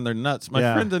thing around their nuts. My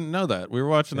friend didn't know that. We were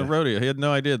watching the rodeo. He had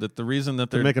no idea that the reason that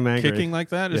they're kicking like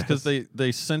that is because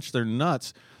they cinch their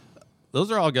nuts. Those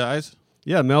are all guys.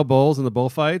 Yeah, male bulls in the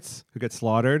bullfights who get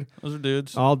slaughtered. Those are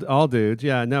dudes. All dudes.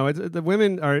 Yeah, no, the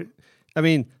women are. I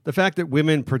mean, the fact that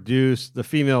women produce the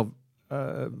female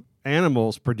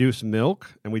animals produce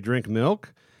milk and we drink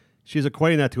milk. She's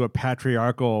equating that to a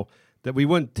patriarchal that we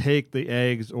wouldn't take the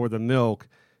eggs or the milk.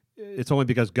 It's only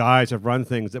because guys have run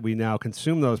things that we now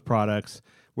consume those products.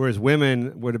 Whereas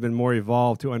women would have been more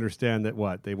evolved to understand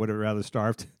that they would have rather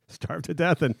starved to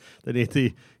death than eat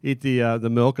the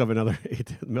milk of a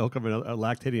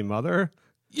lactating mother.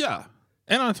 Yeah,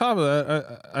 and on top of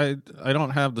that, I don't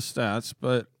have the stats,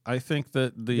 but I think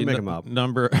that the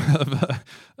number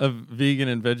of vegan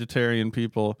and vegetarian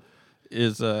people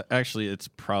is actually it's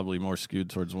probably more skewed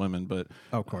towards women. But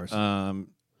of course,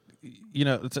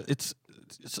 it's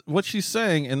what she's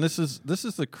saying, and this is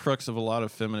the crux of a lot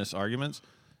of feminist arguments.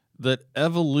 That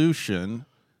evolution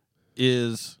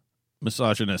is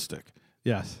misogynistic.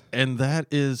 Yes. And that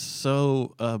is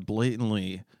so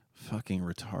blatantly fucking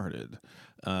retarded.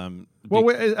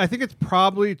 I think it's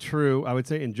probably true, I would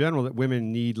say in general, that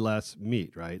women need less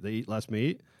meat, right? They eat less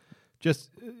meat. Just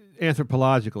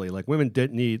anthropologically, like women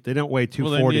they don't weigh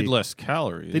 240. Well, they need less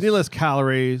calories. They need less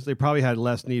calories. They probably had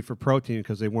less need for protein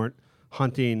because they weren't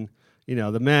hunting.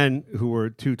 The men who were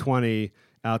 220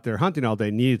 out there hunting all day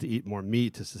needed to eat more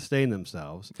meat to sustain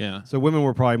themselves. Yeah. So women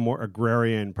were probably more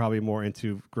agrarian, probably more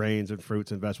into grains and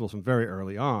fruits and vegetables from very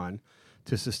early on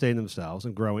to sustain themselves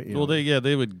and grow.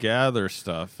 They would gather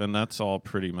stuff, and that's all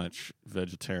pretty much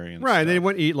vegetarian. Right. Stuff. They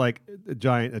wouldn't eat like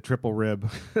a triple rib,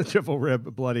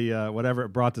 bloody whatever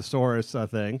brontosaurus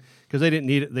thing because they didn't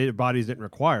need it. Their bodies didn't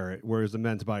require it, whereas the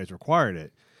men's bodies required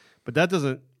it. But that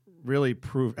doesn't really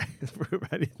prove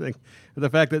anything. The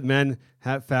fact that men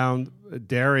have found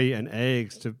dairy and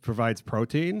eggs to provide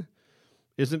protein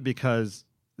isn't because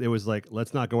it was like,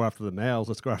 let's not go after the males,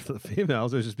 let's go after the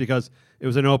females. It was just because it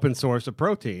was an open source of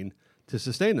protein to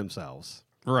sustain themselves.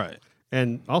 Right.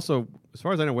 And also, as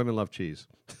far as I know, women love cheese.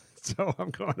 So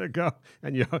I'm going to go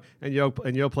and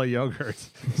you'll play yogurt.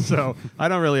 So I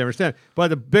don't really understand. But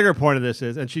the bigger point of this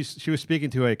is, and she was speaking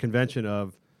to a convention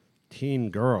of teen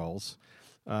girls,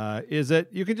 is that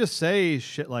you can just say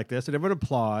shit like this and everyone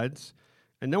applauds.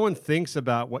 and no one thinks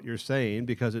about what you're saying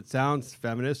because it sounds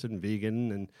feminist and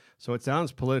vegan, and so it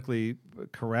sounds politically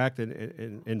correct and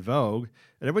in vogue,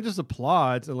 and everyone just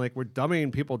applauds, and like we're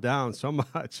dumbing people down so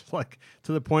much, like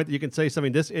to the point that you can say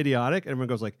something this idiotic, and everyone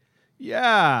goes like,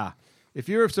 yeah, if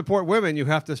you support women, you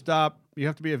have to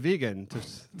be a vegan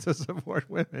to support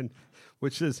women,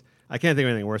 which is, I can't think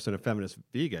of anything worse than a feminist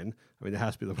vegan. I mean, it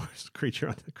has to be the worst creature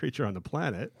on the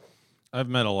planet. I've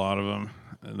met a lot of them.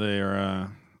 They are,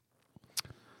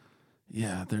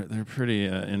 they're pretty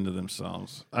into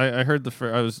themselves. I heard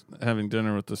I was having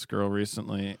dinner with this girl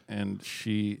recently, and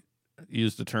she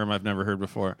used a term I've never heard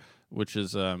before, which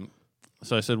is, so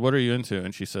I said, "What are you into?"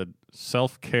 And she said,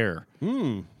 "Self-care."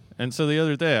 And so the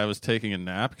other day I was taking a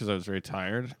nap because I was very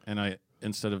tired, and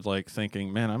instead of like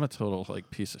thinking, man, I'm a total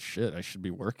like piece of shit, I should be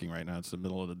working right now, it's the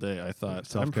middle of the day, I thought,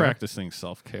 self-care. I'm practicing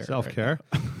self-care. Self-care?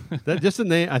 Right that, just the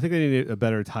name, I think they need a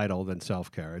better title than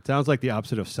self-care. It sounds like the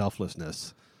opposite of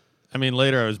selflessness. I mean,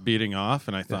 later I was beating off,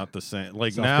 and I thought the same.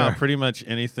 Like self-care. Now, pretty much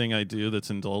anything I do that's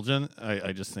indulgent,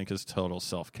 I just think is total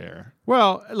self-care.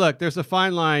 Well, look, there's a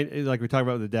fine line, like we talked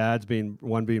about with the dads,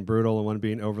 one being brutal and one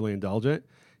being overly indulgent.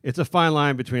 It's a fine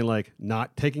line between like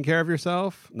not taking care of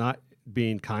yourself, not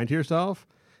being kind to yourself,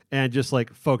 and just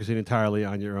like focusing entirely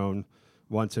on your own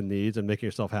wants and needs and making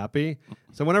yourself happy.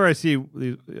 So whenever I see,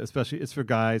 especially it's for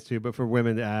guys too, but for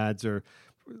women, ads or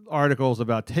articles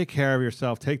about take care of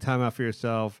yourself, take time out for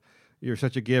yourself, you're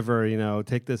such a giver,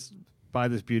 buy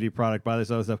this beauty product, buy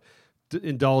this other stuff,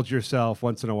 indulge yourself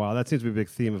once in a while. That seems to be a big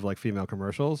theme of like female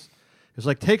commercials. It's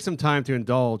like, take some time to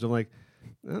indulge. I'm like,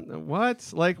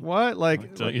 what? Like what?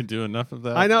 Like, don't you do enough of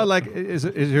that? I know. Like, is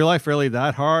your life really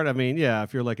that hard? I mean, yeah.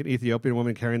 If you're like an Ethiopian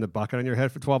woman carrying the bucket on your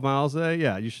head for 12 miles a day,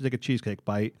 yeah, you should take a cheesecake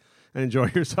bite and enjoy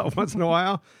yourself once in a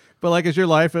while. But like, is your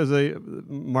life as a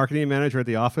marketing manager at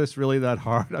the office really that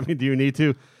hard? I mean, do you need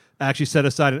to actually set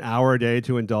aside an hour a day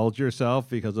to indulge yourself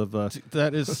because of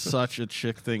that is such a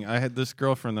chick thing. I had this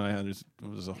girlfriend that I had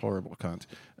was a horrible cunt.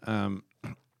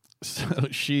 So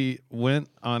she went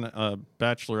on a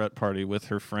bachelorette party with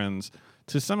her friends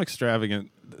to some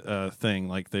extravagant thing,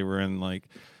 like they were in like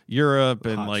Europe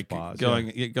and like spas,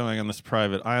 going on this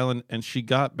private island. And she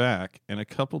got back, and a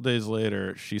couple days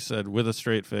later, she said with a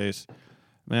straight face,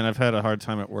 "Man, I've had a hard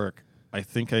time at work. I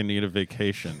think I need a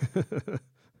vacation."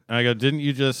 And I go, "Didn't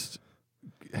you just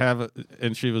have a,"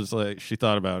 and she was like, she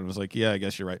thought about it and was like, "Yeah, I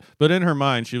guess you're right." But in her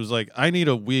mind, she was like, "I need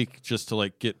a week just to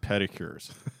like get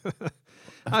pedicures."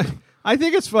 I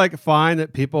think it's like fine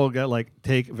that people get like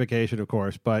take vacation, of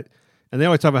course, and they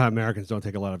always talk about how Americans don't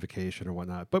take a lot of vacation or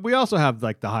whatnot. But we also have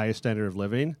like the highest standard of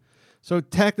living, so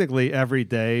technically every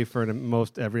day for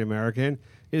most every American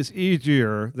is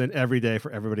easier than every day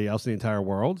for everybody else in the entire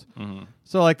world. Mm-hmm.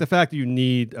 So like the fact that you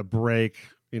need a break,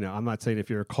 I'm not saying if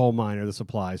you're a coal miner this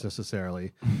applies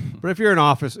necessarily, but if you're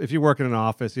if you work in an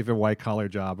office, if you have a white collar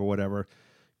job or whatever.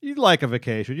 You'd like a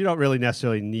vacation. You don't really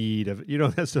necessarily need a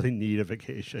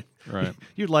vacation. Right.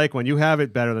 You'd like one. You have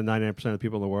it better than 99% of the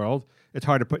people in the world. It's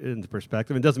hard to put it into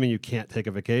perspective. It doesn't mean you can't take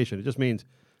a vacation. It just means,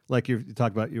 like you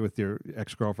talked about with your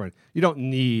ex-girlfriend, you don't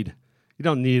need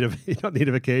a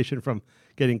vacation from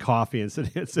getting coffee and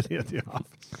sitting at the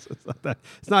office. It's not that.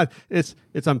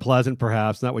 It's unpleasant,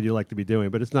 perhaps, not what you like to be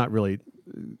doing, but it's not really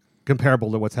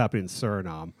comparable to what's happening in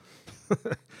Suriname.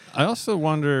 I also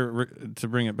wonder, to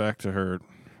bring it back to her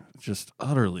just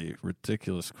utterly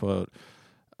ridiculous quote.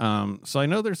 So I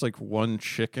know there's like one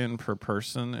chicken per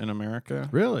person in America.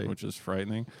 Really? Which is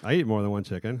frightening. I eat more than one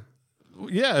chicken.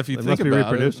 Yeah, if you think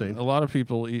about it, a lot of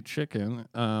people eat chicken.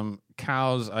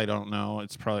 Cows, I don't know.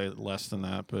 It's probably less than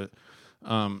that. But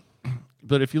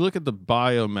if you look at the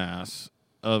biomass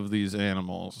of these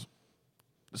animals,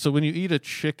 so when you eat a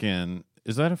chicken,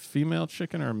 is that a female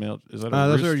chicken or a male? Is that a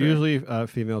those rooster? are usually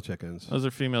female chickens. Those are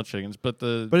female chickens, but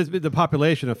the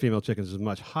population of female chickens is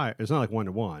much higher. It's not like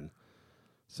 1-to-1.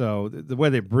 So the way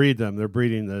they breed them, they're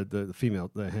breeding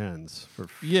the hens for.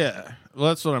 Yeah, well,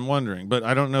 that's what I'm wondering. But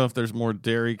I don't know if there's more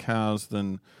dairy cows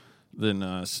than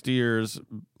steers.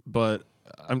 But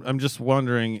I'm just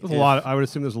wondering. There's a lot. I would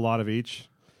assume there's a lot of each.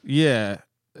 Yeah,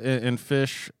 and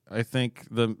fish. I think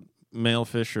the male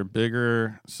fish are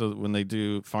bigger, so when they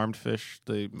do farmed fish,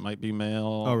 they might be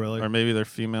male. Oh, really? Or maybe they're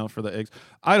female for the eggs.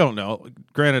 I don't know.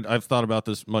 Granted, I've thought about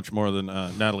this much more than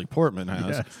Natalie Portman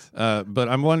has. Yes. But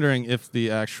I'm wondering if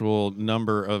the actual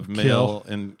number of male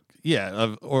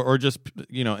or just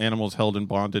animals held in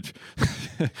bondage.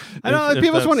 I know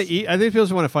people just want to eat. I think people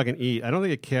just want to fucking eat. I don't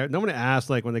think it cares. No one asks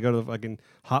like when they go to the fucking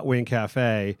Hot Wing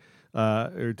Cafe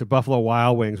or to Buffalo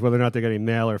Wild Wings whether or not they're getting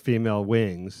male or female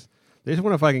wings. They just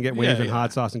want if I can get wings and yeah.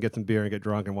 hot sauce and get some beer and get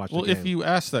drunk and watch the game. If you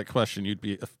asked that question, you'd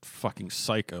be a fucking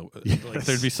psycho. Yes. Like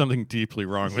there'd be something deeply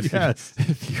wrong with Yes. you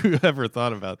if you ever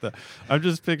thought about that. I'm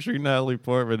just picturing Natalie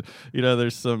Portman.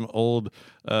 There's some old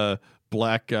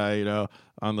black guy,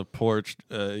 on the porch.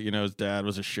 His dad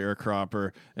was a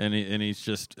sharecropper, and he's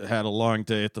just had a long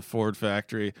day at the Ford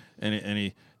factory,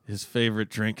 and his favorite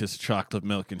drink is chocolate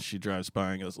milk, and she drives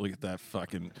by and goes, "Look at that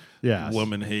fucking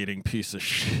woman-hating piece of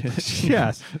shit."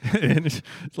 Yes. And it's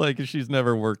like she's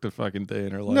never worked a fucking day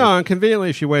in her life. No, and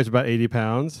conveniently she weighs about 80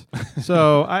 pounds.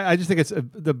 So I just think it's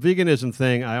the veganism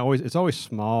thing. It's always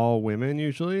small women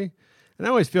usually. And I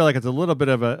always feel like it's a little bit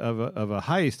of a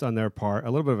heist on their part,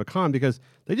 a little bit of a con, because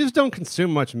they just don't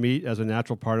consume much meat as a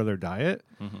natural part of their diet.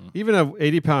 Mm-hmm. Even a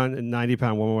 80-pound and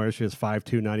 90-pound woman, whether she has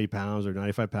 5'2", 90 pounds or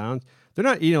 95 pounds, they're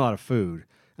not eating a lot of food.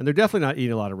 And they're definitely not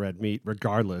eating a lot of red meat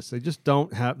regardless. They just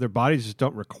don't have, their bodies just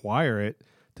don't require it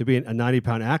to be a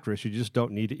 90-pound actress. You just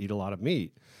don't need to eat a lot of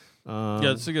meat. Yeah,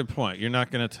 that's a good point. You're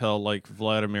not going to tell like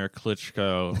Vladimir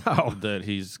Klitschko that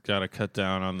he's got to cut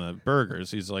down on the burgers.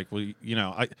 He's like, well,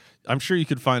 I'm sure you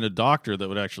could find a doctor that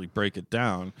would actually break it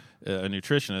down. A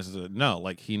nutritionist that no,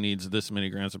 like he needs this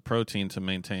many grams of protein to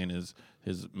maintain his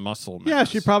muscle mass. Yeah,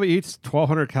 she probably eats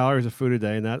 1,200 calories of food a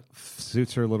day, and that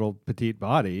suits her little petite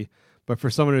body. But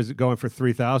for someone who's going for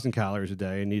 3,000 calories a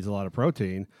day and needs a lot of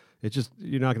protein, it's just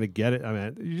you're not going to get it. I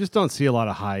mean, you just don't see a lot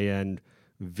of high-end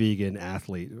vegan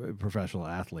professional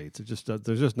athletes.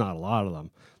 There's just not a lot of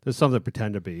them. There's some that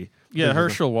pretend to be. Yeah,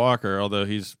 Herschel Walker, although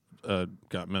he's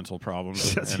got mental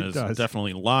problems yes, and is does.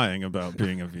 Definitely lying about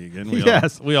being a vegan.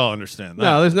 We all understand that.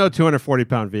 No, there's no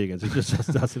 240-pound vegans. It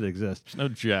just doesn't exist. There's no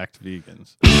jacked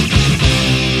vegans.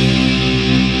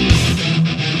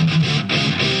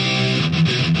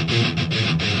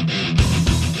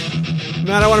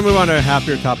 Matt, I want to move on to a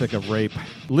happier topic of rape.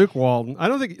 Luke Walton. I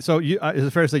don't think so. Is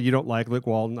it fair to say you don't like Luke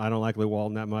Walton? I don't like Luke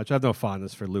Walton that much. I have no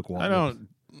fondness for Luke Walton. I don't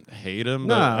hate him.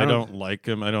 No, but I don't like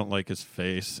him. I don't like his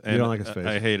face. And you don't like his face.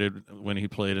 I hated when he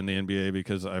played in the NBA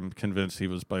because I'm convinced he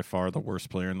was by far the worst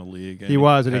player in the league. He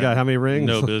was, and he got how many rings?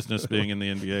 No business being in the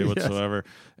NBA Yes. whatsoever.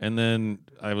 And then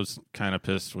I was kind of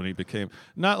pissed when he became,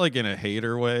 not like in a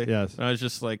hater way. Yes. I was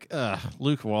just like,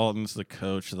 Luke Walton's the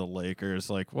coach of the Lakers.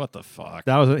 Like, what the fuck?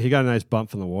 He got a nice bump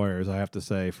from the Warriors, I have to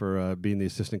say, for being the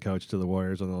assistant coach to the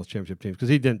Warriors on those championship teams, because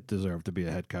he didn't deserve to be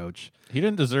a head coach. He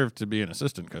didn't deserve to be an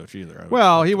assistant coach either.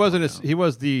 Well, he wasn't. He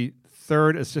was the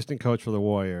third assistant coach for the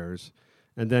Warriors,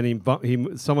 and then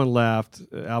someone left.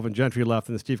 Alvin Gentry left,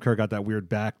 and then Steve Kerr got that weird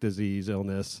back disease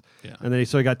illness. Yeah. And then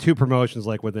he got two promotions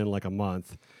within a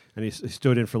month, and he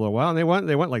stood in for a little while, and they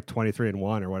went like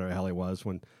 23-1 or whatever the hell he was,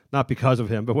 not because of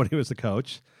him, but when he was the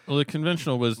coach. Well, the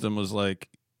conventional wisdom was like,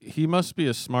 he must be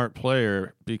a smart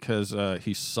player because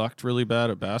he sucked really bad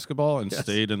at basketball and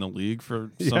stayed in the league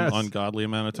for some ungodly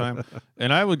amount of time.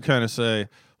 And I would kind of say,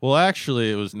 well,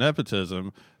 actually, it was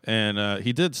nepotism, and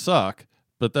he did suck,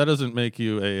 but that doesn't make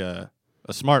you a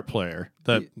smart player.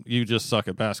 You just suck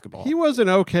at basketball. He was an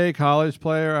okay college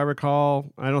player, I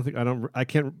recall. I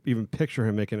can't even picture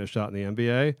him making a shot in the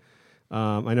NBA.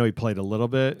 I know he played a little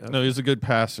bit. No, he's a good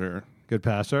passer. Good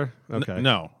passer? Okay.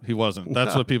 No, he wasn't.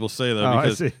 That's what people say, though,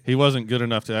 because he wasn't good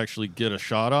enough to actually get a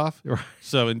shot off. Right.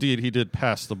 So, indeed, he did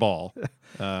pass the ball.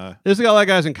 There's a lot of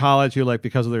guys in college who,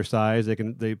 because of their size,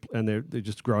 they're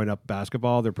just growing up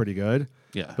basketball, they're pretty good.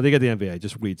 Yeah. But they get the NBA,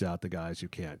 just weeds out the guys who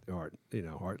can't, or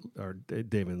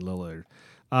David Lillard.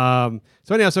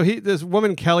 So anyhow, this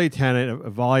woman, Kelly Tennant,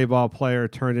 a volleyball player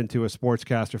turned into a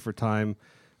sportscaster for Time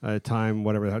Warner,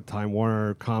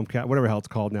 Comcast, whatever the hell it's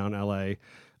called now in LA.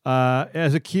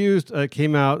 As accused,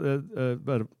 came out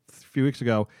about a few weeks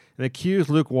ago and accused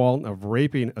Luke Walton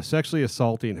of sexually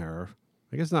assaulting her.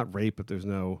 I guess not rape, but there's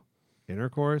no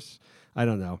intercourse. I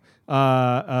don't know.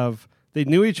 They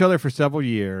knew each other for several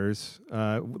years.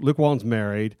 Luke Walton's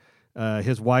married.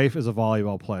 His wife is a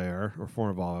volleyball player or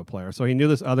former volleyball player. So he knew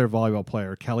this other volleyball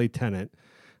player, Kelly Tennant,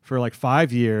 for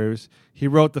 5 years. He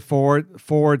wrote the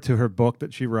forward to her book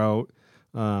that she wrote.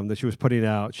 That she was putting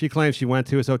out. She claims she went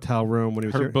to his hotel room when he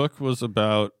was Her book was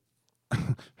about.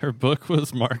 Her book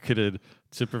was marketed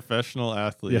to professional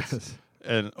athletes, yes,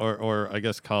 and or I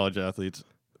guess college athletes.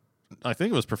 I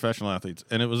think it was professional athletes,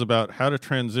 and it was about how to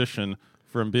transition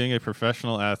from being a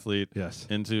professional athlete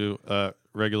into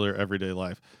regular everyday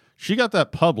life. She got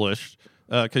that published.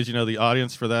 Because the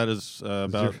audience for that is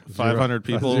about 500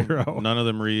 people. None of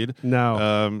them read.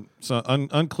 No. So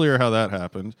unclear how that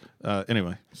happened.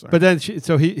 Anyway, sorry. But then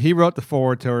he wrote the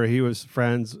forward to her. He was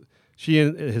friends. She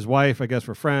and his wife, I guess,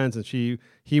 were friends, and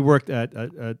he worked at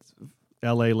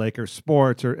L.A. Lakers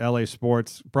sports or L.A.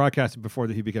 sports broadcasting before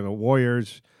that he became a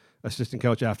Warriors assistant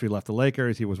coach after he left the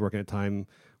Lakers. He was working at Time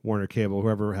Warner Cable,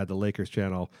 whoever had the Lakers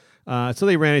channel. So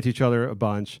they ran into each other a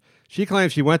bunch. She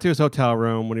claims she went to his hotel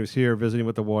room when he was here visiting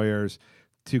with the Warriors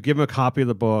to give him a copy of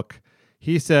the book.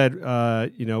 He said, why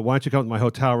don't you come to my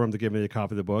hotel room to give me a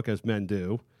copy of the book, as men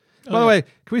do. By the way,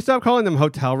 can we stop calling them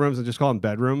hotel rooms and just call them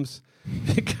bedrooms?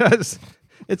 Because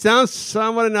it sounds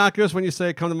somewhat innocuous when you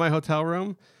say, come to my hotel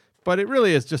room, but it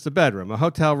really is just a bedroom. A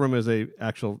hotel room is it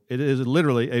is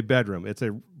literally a bedroom. It's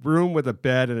a room with a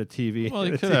bed and a TV. Well,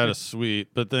 you could have had a suite,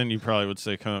 but then you probably would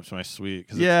say, come up to my suite,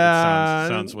 because it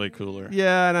sounds way cooler.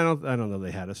 Yeah, and I don't know they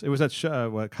had us. It was at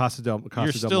Casa del Mar.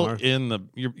 You're still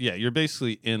you're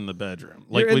basically in the bedroom.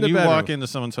 Like when you walk into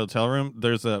someone's hotel room,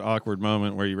 there's that awkward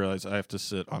moment where you realize I have to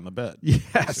sit on the bed.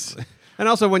 Yes. And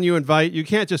also when you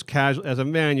can't just casually, as a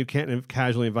man, you can't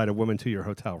casually invite a woman to your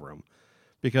hotel room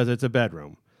because it's a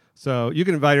bedroom. So you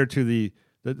can invite her to the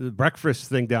breakfast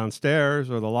thing downstairs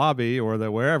or the lobby or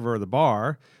wherever, or the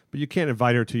bar, but you can't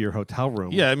invite her to your hotel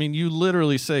room. Yeah, I mean, you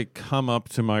literally say, come up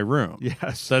to my room.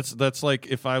 Yes. That's like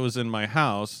if I was in my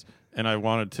house and I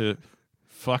wanted to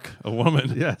fuck a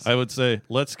woman, yes, I would say,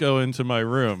 let's go into my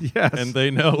room. Yes. And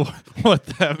they know what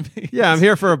that means. Yeah, I'm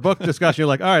here for a book discussion. You're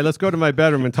like, all right, let's go to my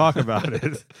bedroom and talk about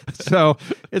it. So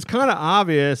it's kind of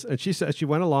obvious. And she said she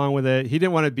went along with it. He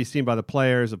didn't want to be seen by the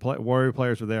players. The Warrior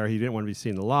players were there. He didn't want to be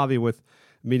seen in the lobby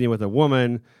meeting with a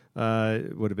woman.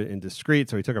 It would have been indiscreet.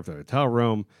 So he took her to the hotel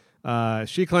room.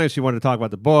 She claims she wanted to talk about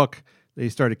the book. He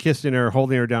started kissing her,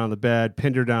 holding her down on the bed,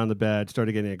 pinned her down on the bed,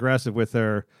 started getting aggressive with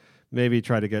her. Maybe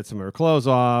tried to get some of her clothes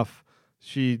off.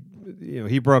 He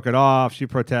broke it off. She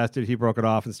protested. He broke it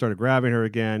off and started grabbing her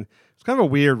again. It's kind of a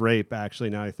weird rape, actually,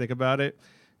 now I think about it.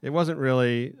 It wasn't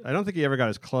really, I don't think he ever got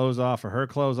his clothes off or her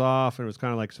clothes off. And it was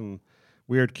kind of like some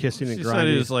weird kissing and grinding. She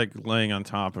said he was like laying on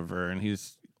top of her and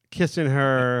he's kissing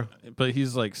her. But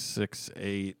he's like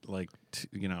 6'8", like,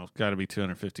 got to be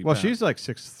 250 Well, pounds. she's like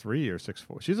 6'3" or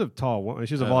 6'4". She's a tall woman.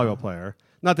 She's a volleyball player.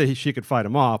 Not that she could fight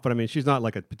him off, but I mean, she's not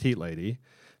like a petite lady.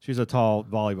 She's a tall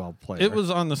volleyball player. It was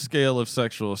on the scale of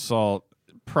sexual assault,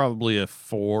 probably a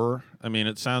 4. I mean,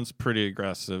 it sounds pretty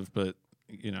aggressive, but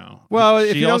Well,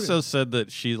 she also said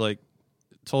that she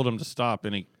told him to stop,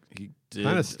 and he did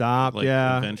kind of stop.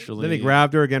 Yeah. Eventually, then he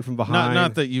grabbed her again from behind.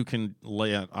 Not that you can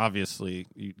lay out. Obviously,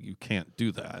 you can't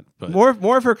do that. But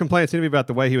more of her complaints seem to be about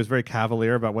the way he was very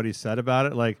cavalier about what he said about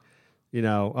it. Like,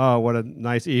 oh, what a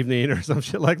nice evening or some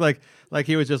shit. Like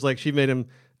he was just like, she made him.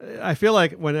 I feel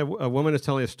like when a woman is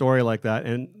telling a story like that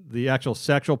and the actual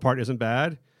sexual part isn't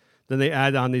bad, then they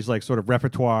add on these like sort of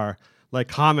repertoire like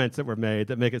comments that were made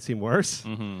that make it seem worse.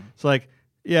 Mm-hmm. It's like,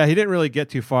 yeah, he didn't really get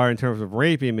too far in terms of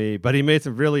raping me, but he made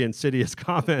some really insidious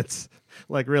comments,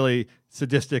 like really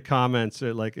sadistic comments,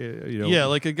 Yeah, like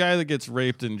a guy that gets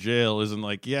raped in jail isn't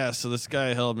like, yeah, so this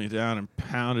guy held me down and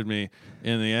pounded me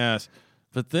in the ass.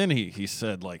 But then he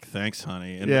said, like, thanks,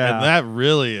 honey. And that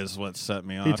really is what set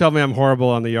me off. He told me I'm horrible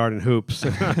on the yard and hoops.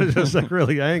 I was just like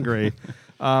really angry.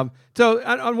 So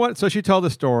she told the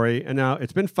story, and now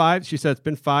it's been 5. She said it's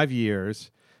been 5 years.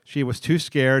 She was too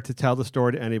scared to tell the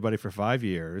story to anybody for 5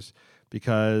 years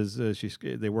because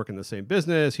they work in the same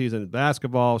business. He's in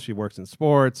basketball. She works in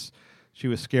sports. She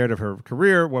was scared of her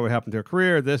career, what would happen to her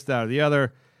career, this, that, or the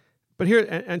other. But here,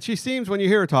 and she seems, when you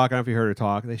hear her talk, I don't know if you heard her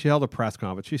talk, she held a press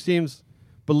conference. She seems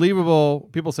believable.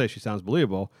 People say she sounds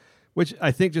believable, which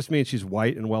I think just means she's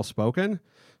white and well-spoken,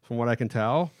 from what I can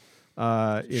tell.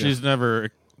 She's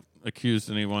never accused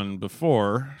anyone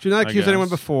before. She's not accused anyone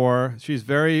before. She's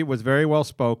was very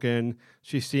well-spoken.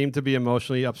 She seemed to be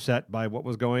emotionally upset by what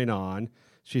was going on.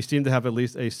 She seemed to have at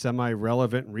least a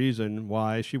semi-relevant reason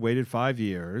why she waited 5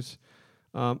 years.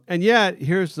 And yet,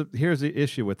 here's the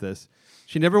issue with this.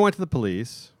 She never went to the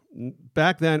police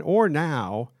back then or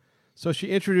now. So she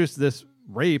introduced this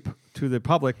rape to the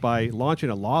public by launching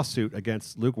a lawsuit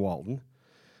against Luke Walton.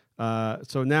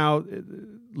 So now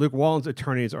Luke Walton's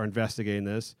attorneys are investigating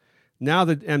this. Now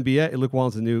the NBA, Luke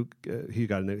Walton's he's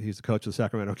the coach of the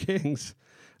Sacramento Kings,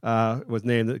 was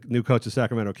named the new coach of the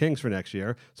Sacramento Kings for next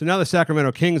year. So now the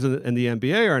Sacramento Kings and the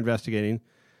NBA are investigating,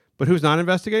 but who's not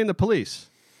investigating? The police.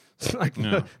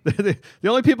 The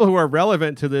only people who are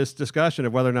relevant to this discussion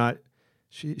of whether or not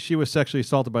she was sexually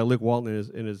assaulted by Luke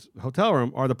Walton in his hotel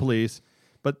room are the police,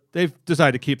 but they've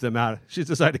decided to keep them out. She's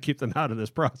decided to keep them out of this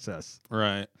process.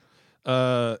 Right.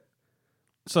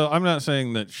 So I'm not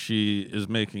saying that she is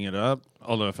making it up,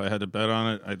 although if I had to bet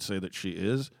on it, I'd say that she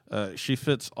is. She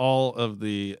fits all of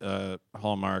the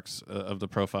hallmarks of the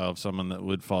profile of someone that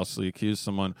would falsely accuse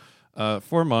someone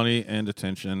for money and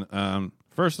attention.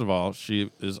 First of all, she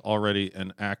is already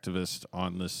an activist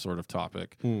on this sort of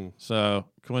topic. So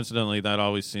coincidentally, that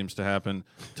always seems to happen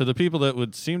to the people that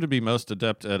would seem to be most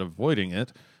adept at avoiding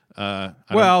it.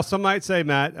 Well, some might say,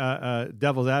 Matt,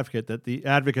 devil's advocate, that the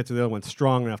advocates are the only ones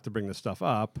strong enough to bring this stuff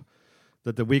up,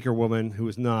 that the weaker woman who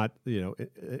is not,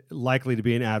 likely to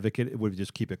be an advocate would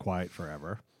just keep it quiet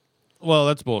forever. Well,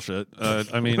 that's bullshit.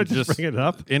 I mean, just bring it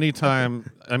up.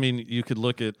 Anytime. I mean, you could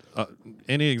look at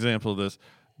any example of this,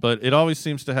 but it always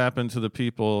seems to happen to the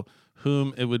people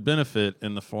whom it would benefit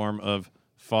in the form of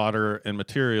fodder and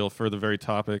material for the very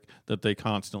topic that they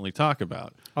constantly talk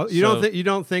about. Oh, you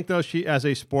don't think though, she, as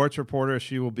a sports reporter,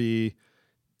 she will be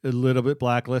a little bit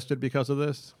blacklisted because of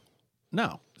this?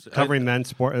 No, covering men's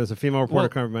sport as a female reporter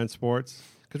covering men's sports.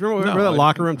 Because remember that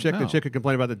locker room chick, the chick who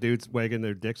complained about the dudes wagging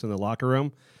their dicks in the locker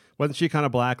room. Wasn't she kind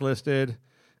of blacklisted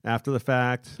after the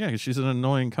fact? Yeah, because she's an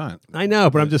annoying cunt. I know,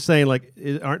 but I'm just saying, like,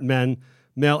 aren't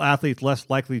male athletes less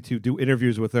likely to do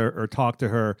interviews with her or talk to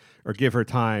her or give her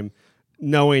time,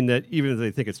 knowing that even if they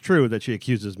think it's true that she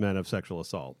accuses men of sexual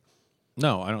assault?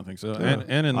 No, I don't think so. Yeah.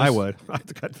 And in this, I would. I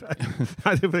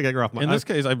think I get her off my. In this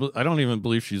case, I don't even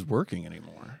believe she's working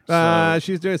anymore. So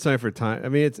she's doing something for time. I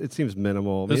mean, it seems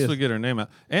minimal. This would get her name out.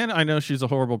 And I know she's a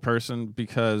horrible person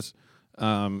because,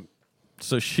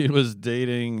 so she was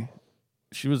dating.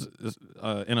 She was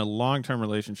in a long-term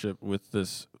relationship with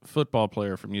this football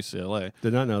player from UCLA.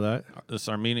 Did not know that. This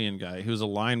Armenian guy. He was a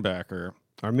linebacker.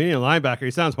 Armenian linebacker.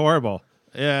 He sounds horrible.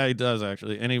 Yeah, he does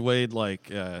actually. And he weighed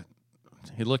like.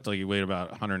 He looked like he weighed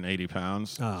about 180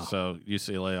 pounds. Oh. So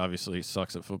UCLA obviously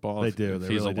sucks at football. They do. If they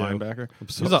he's really a linebacker.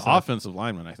 So he's an offensive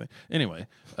lineman, I think. Anyway,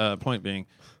 point being,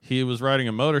 he was riding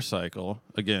a motorcycle.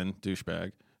 Again,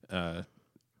 douchebag.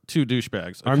 Two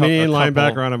douchebags. Armenian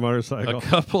linebacker on a motorcycle. A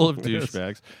couple of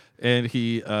douchebags. And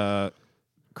he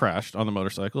crashed on the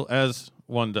motorcycle, as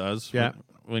one does. Yeah.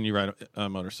 When you ride a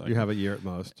motorcycle. You have a year at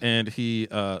most. And he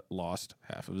lost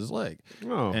half of his leg.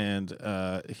 Oh. And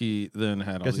he then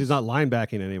had all Guess he's not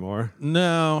linebacking anymore.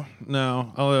 No.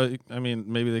 Although, I mean,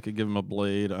 maybe they could give him a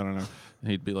blade. I don't know.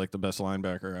 He'd be like the best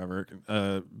linebacker ever.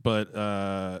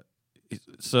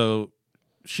 So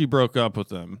she broke up with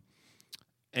him.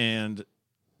 And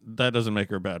that doesn't make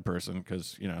her a bad person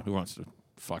because, who wants to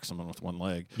fuck someone with one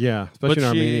leg? Yeah, especially an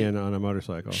Armenian on a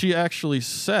motorcycle. She actually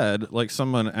said, like,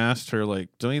 someone asked her, like,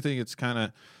 don't you think it's kind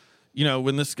of,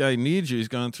 when this guy needs you, he's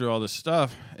going through all this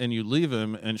stuff, and you leave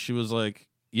him, and she was like,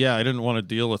 yeah, I didn't want to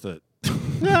deal with it.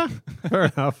 Yeah, fair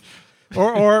enough.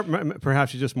 Or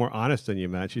perhaps she's just more honest than you,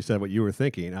 Matt. She said what you were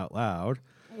thinking out loud.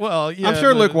 Well, yeah. I'm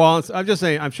sure Luke Wallen. I'm just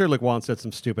saying. I'm sure Luke Wallen said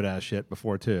some stupid ass shit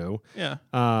before too. Yeah.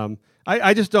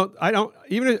 I just don't. I don't.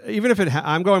 Even if it.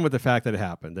 I'm going with the fact that it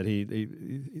happened. That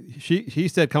he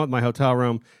said, "Come with my hotel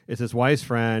room." It's his wife's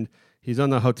friend. He's on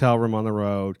the hotel room on the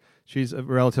road. She's a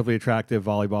relatively attractive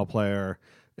volleyball player,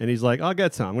 and he's like, "I'll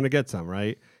get some. I'm going to get some,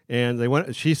 right?" And they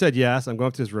went. She said yes. I'm going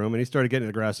up to his room, and he started getting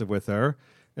aggressive with her.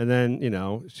 And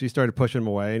then she started pushing him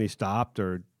away, and he stopped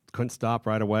or couldn't stop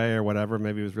right away or whatever.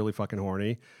 Maybe he was really fucking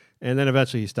horny. And then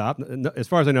eventually he stopped. As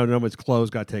far as I know, nobody's clothes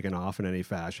got taken off in any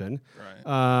fashion.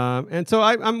 Right. And so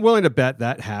I'm willing to bet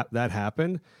that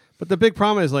happened. But the big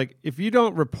problem is, like, if you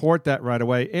don't report that right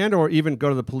away and or even go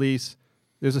to the police,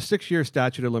 there's a 6-year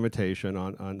statute of limitation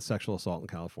on sexual assault in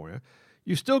California.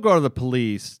 You still go to the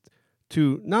police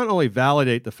to not only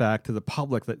validate the fact to the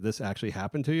public that this actually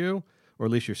happened to you, or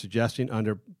at least you're suggesting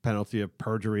under penalty of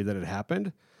perjury that it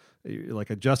happened. Like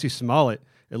a Jussie Smollett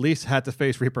at least had to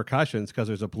face repercussions because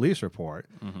there's a police report.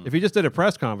 Mm-hmm. If he just did a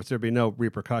press conference, there'd be no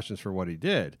repercussions for what he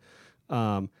did.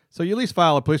 So you at least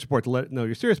file a police report to let it know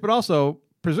you're serious, but also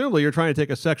presumably you're trying to take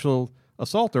a sexual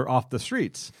assaulter off the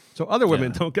streets so other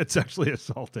women don't get sexually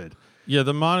assaulted. Yeah,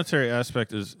 the monetary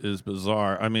aspect is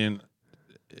bizarre. I mean,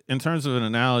 in terms of an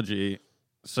analogy,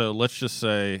 so let's just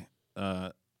say,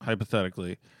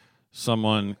 hypothetically,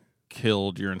 someone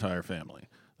killed your entire family.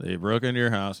 They broke into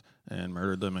your house and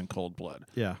murdered them in cold blood.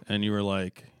 Yeah. And you were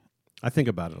like... I think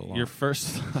about it a lot. Your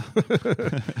first...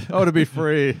 to be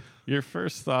free. Your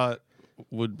first thought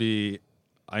would be,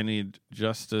 I need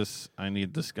justice. I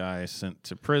need this guy sent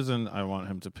to prison. I want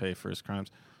him to pay for his crimes.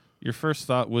 Your first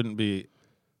thought wouldn't be,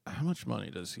 how much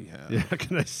money does he have? Yeah,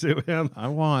 can I sue him? I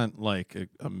want like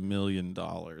 $1 million.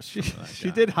 She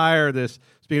did hire this.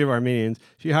 Speaking of Armenians,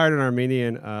 she hired an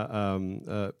Armenian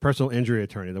personal injury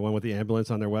attorney, the one with the ambulance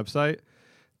on their website,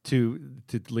 to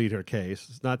lead her case.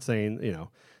 It's not saying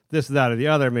this, that, or the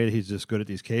other. Maybe he's just good at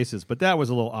these cases, but that was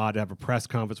a little odd to have a press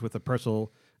conference with an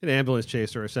ambulance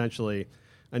chaser, essentially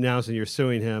announcing you're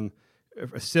suing him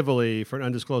civilly for an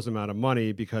undisclosed amount of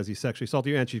money because he sexually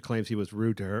assaulted you, and she claims he was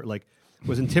rude to her. Like,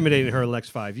 was intimidating her the next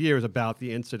 5 years about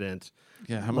the incident.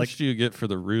 Yeah, how much do you get for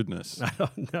the rudeness? I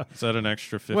don't know. Is that an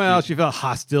extra 50? Well, she felt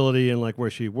hostility in like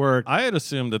where she worked. I had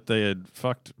assumed that they had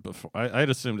fucked before. I had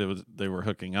assumed they were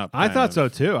hooking up. I thought so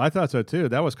too.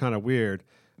 That was kind of weird.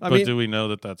 But do we know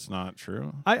that that's not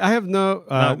true? I have no.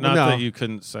 Not no. that you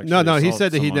couldn't sexually. No. He assault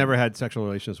said that he someone. never had sexual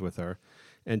relations with her,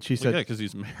 and she said, "Yeah, because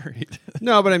he's married."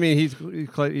 No, but I mean, he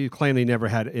claimed he never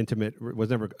had was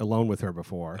never alone with her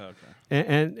before. Okay.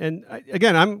 And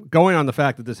again, I'm going on the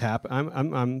fact that this happened.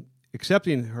 I'm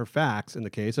accepting her facts in the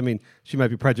case. I mean, she might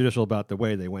be prejudicial about the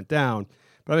way they went down,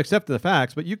 but I'm accepting the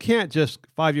facts. But you can't just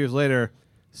 5 years later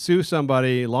sue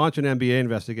somebody, launch an NBA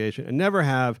investigation, and never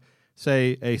have,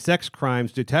 say, a sex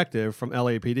crimes detective from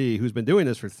LAPD who's been doing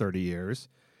this for 30 years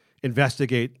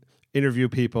investigate, interview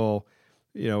people,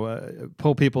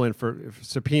 pull people in for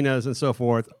subpoenas and so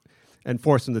forth, and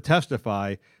force them to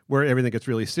testify, where everything gets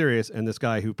really serious. And this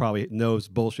guy who probably knows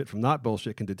bullshit from not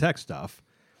bullshit can detect stuff.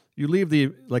 You leave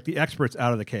the experts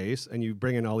out of the case, and you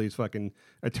bring in all these fucking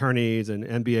attorneys and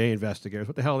NBA investigators.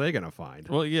 What the hell are they going to find?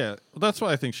 Well, yeah, that's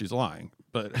why I think she's lying.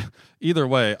 But either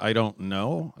way, I don't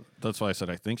know. That's why I said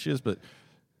I think she is. But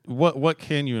what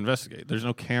can you investigate? There's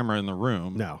no camera in the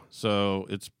room. No. So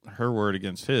it's her word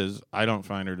against his. I don't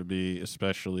find her to be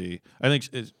especially. I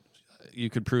think you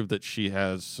could prove that she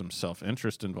has some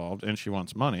self-interest involved and she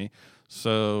wants money.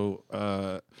 So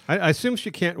I assume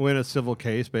she can't win a civil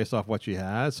case based off what she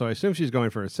has. So I assume she's going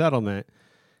for a settlement.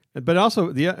 But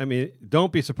also,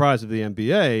 don't be surprised if the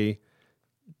NBA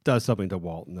does something to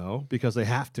Walton, though, because they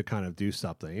have to kind of do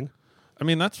something. I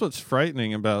mean, that's what's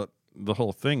frightening about the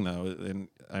whole thing, though. And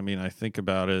I mean, I think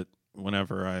about it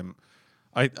whenever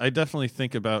I definitely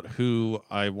think about who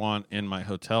I want in my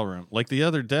hotel room. Like the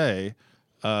other day,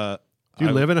 do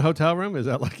you live in a hotel room? Is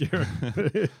that like your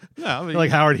no, I mean,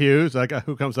 like Howard Hughes, like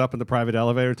who comes up in the private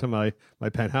elevator to my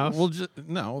penthouse? Well,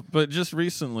 no, but just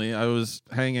recently I was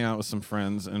hanging out with some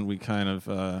friends and we kind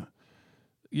of,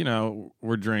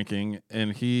 were drinking,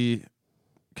 and he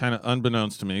kind of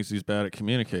unbeknownst to me, because he's bad at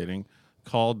communicating,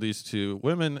 called these two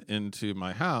women into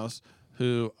my house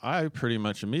who I pretty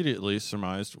much immediately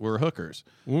surmised were hookers.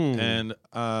 And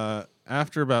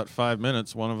after about 5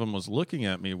 minutes, one of them was looking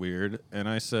at me weird, and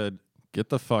I said, "Get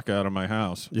the fuck out of my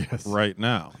house right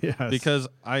now." Yes. Because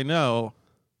I know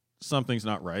something's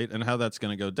not right and how that's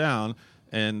going to go down.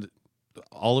 And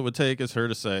all it would take is her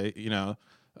to say,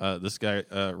 this guy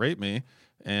raped me.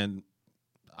 And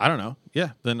I don't know.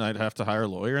 Yeah, then I'd have to hire a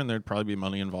lawyer, and there'd probably be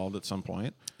money involved at some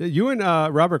point. You and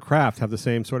Robert Kraft have the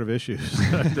same sort of issues.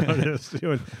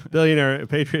 You and billionaire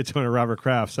Patriots owner Robert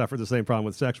Kraft suffered the same problem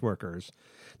with sex workers.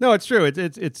 No, it's true.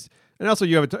 It's and also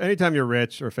you have anytime you're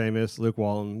rich or famous. Luke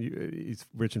Walton, he's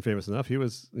rich and famous enough. He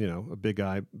was a big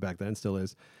guy back then, still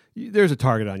is. There's a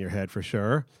target on your head for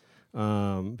sure.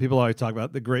 People always talk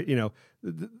about the great.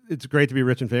 It's great to be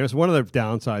rich and famous. One of the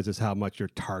downsides is how much you're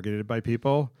targeted by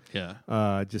people.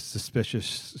 Yeah. Just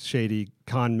suspicious, shady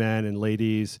con men and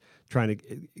ladies trying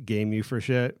to game you for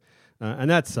shit. And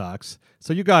that sucks.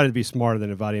 So you got to be smarter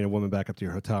than inviting a woman back up to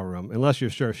your hotel room, unless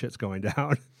you're sure shit's going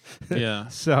down. Yeah.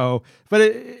 So, but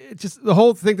it just, the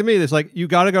whole thing to me is like, you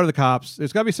got to go to the cops.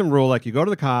 There's got to be some rule, like you go to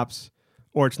the cops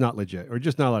or it's not legit, or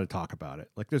just not allowed to talk about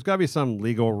it. Like there's got to be some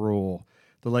legal rule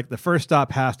that like the first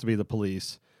stop has to be the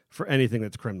police for anything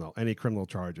that's criminal, any criminal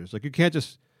charges. Like you can't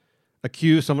just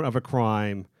accuse someone of a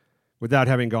crime without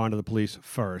having gone to the police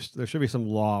first. There should be some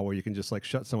law where you can just like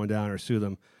shut someone down or sue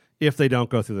them if they don't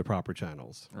go through the proper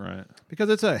channels. Right. Because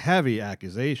it's a heavy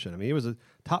accusation. I mean, it was a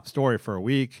top story for a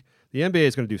week. The NBA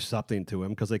is going to do something to him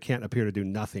because they can't appear to do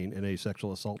nothing in a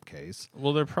sexual assault case.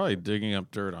 Well, they're probably digging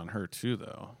up dirt on her too,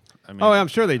 though. I mean, I'm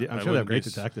sure they do. I'm sure they have great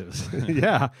detectives.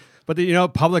 Yeah. But,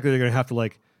 publicly they're going to have to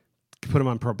like put him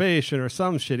on probation or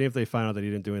some shit if they find out that he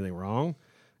didn't do anything wrong.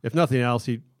 If nothing else,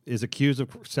 he is accused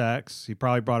of sex. He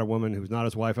probably brought a woman who's not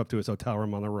his wife up to his hotel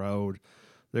room on the road.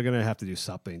 They're going to have to do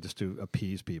something just to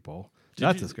appease people.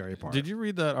 That's the scary part. Did you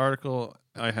read that article?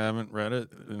 I haven't read it,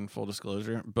 in full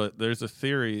disclosure, but there's a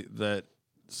theory that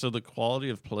the quality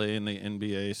of play in the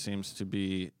NBA seems to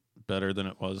be better than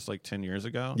it was like 10 years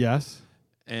ago. Yes.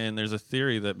 And there's a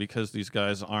theory that because these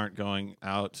guys aren't going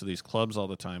out to these clubs all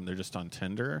the time, they're just on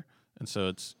Tinder. And so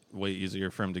it's way easier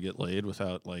for them to get laid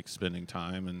without like spending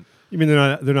time. And you mean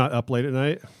they're not up late at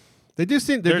night? They do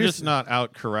seem they're just not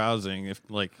out carousing.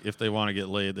 If they want to get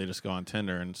laid, they just go on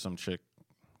Tinder and some chick.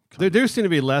 There do seem to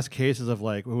be less cases of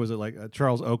like, who was it, like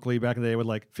Charles Oakley back in the day with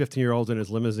like 15-year-olds in his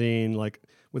limousine, like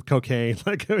with cocaine.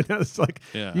 Like it's like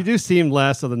you do seem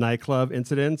less of the nightclub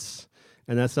incidents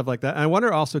and that stuff like that. And I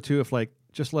wonder also too if like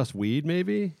just less weed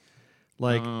maybe.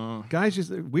 Like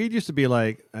guys weed used to be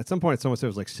like at some point someone said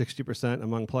it was like 60%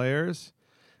 among players,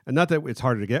 and not that it's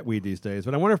harder to get weed these days,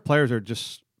 but I wonder if players are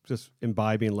just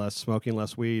imbibing less, smoking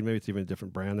less weed. Maybe it's even a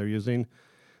different brand they're using,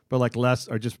 but like less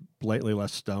are just blatantly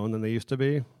less stoned than they used to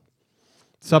be.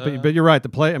 But you're right.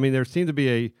 There seemed to be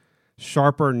a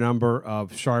sharper number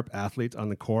of sharp athletes on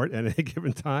the court at any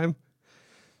given time.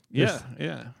 Yeah.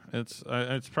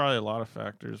 It's probably a lot of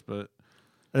factors, but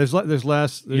there's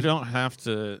less. You don't have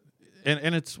to.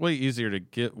 And it's way easier to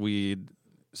get weed.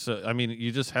 So, I mean,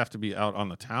 you just have to be out on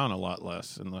the town a lot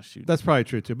less unless you... That's probably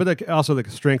true, too. But also the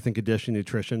strength and conditioning,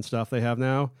 nutrition stuff they have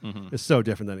now is so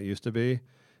different than it used to be.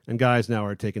 And guys now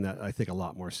are taking that, I think, a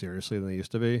lot more seriously than they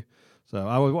used to be. So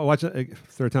I was watching,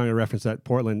 third time I referenced that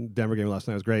Portland-Denver game last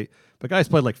night. It was great. But guys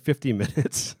played like 50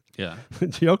 minutes. Yeah.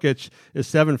 Jokic is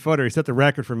 7-footer. He set the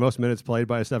record for most minutes played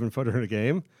by a 7-footer in a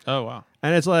game. Oh, wow.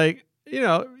 And it's like...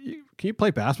 can you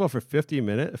play basketball for a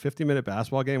 50-minute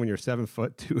basketball game when you're 7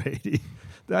 foot 280?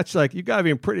 That's like you got to be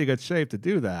in pretty good shape to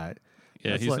do that.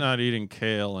 Yeah, he's not eating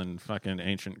kale and fucking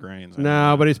ancient grains.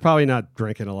 No, but he's probably not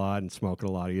drinking a lot and smoking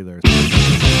a lot either.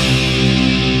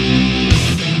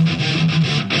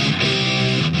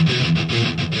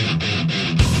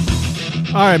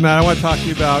 All right, Matt, I want to talk to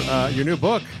you about your new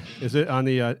book. Is it on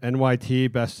the NYT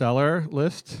bestseller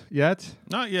list yet?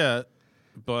 Not yet,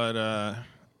 but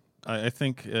I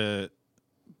think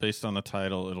based on the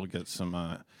title, it'll get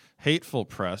some hateful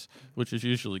press, which is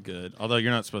usually good, although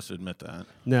you're not supposed to admit that.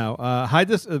 No.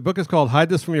 The book is called Hide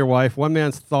This From Your Wife, One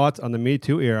Man's Thoughts on the Me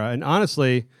Too Era. And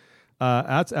honestly,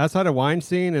 outside of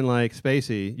Weinstein and like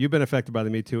Spacey, you've been affected by the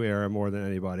Me Too era more than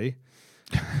anybody.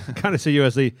 Kind of see you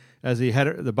as the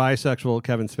bisexual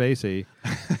Kevin Spacey.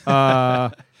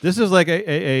 This is like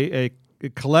a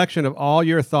collection of all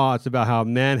your thoughts about how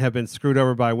men have been screwed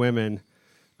over by women,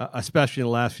 especially in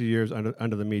the last few years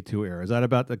under the Me Too era. Is that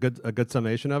about a good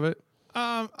summation of it?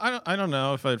 I don't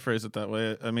know if I'd phrase it that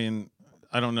way. I mean,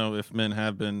 I don't know if men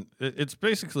have been. It's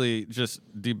basically just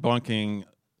debunking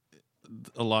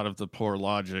a lot of the poor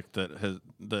logic that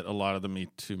a lot of the Me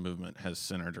Too movement has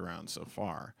centered around so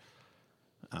far.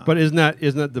 But isn't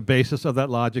that the basis of that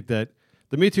logic that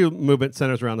the Me Too movement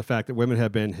centers around the fact that women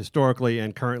have been historically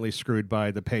and currently screwed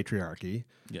by the patriarchy,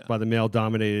 by the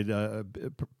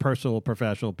male-dominated personal,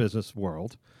 professional, business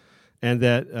world, and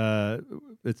that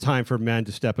it's time for men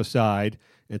to step aside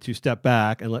and to step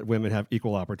back and let women have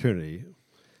equal opportunity.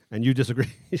 And you disagree.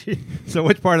 So,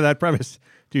 which part of that premise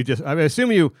do you just? I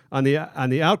assume you on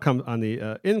the outcome on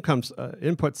the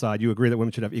input side, you agree that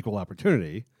women should have equal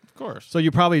opportunity. Of course. So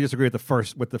you probably disagree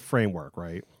with the framework,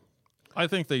 right? I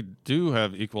think they do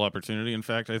have equal opportunity. In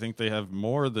fact, I think they have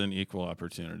more than equal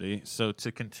opportunity. So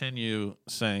to continue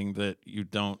saying that you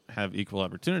don't have equal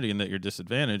opportunity and that you're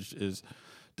disadvantaged is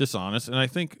dishonest. And I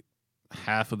think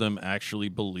half of them actually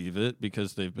believe it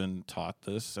because they've been taught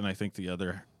this. And I think the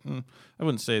other, I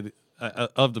wouldn't say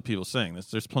of the people saying this,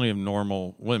 there's plenty of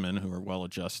normal women who are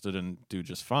well-adjusted and do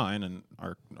just fine and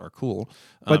are cool.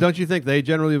 But don't you think they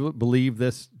generally believe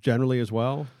this generally as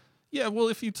well? Yeah, well,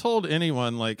 if you told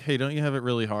anyone, like, hey, don't you have it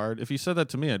really hard? If you said that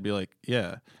to me, I'd be like,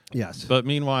 yeah. Yes. But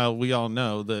meanwhile, we all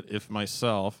know that if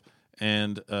myself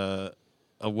and a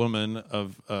woman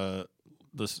of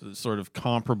this sort of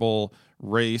comparable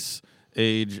race,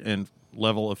 age, and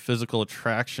level of physical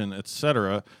attraction,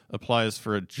 etc., applies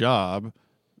for a job,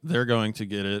 they're going to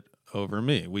get it over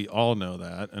me. We all know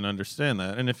that and understand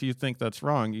that. And if you think that's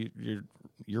wrong,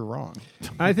 you're wrong.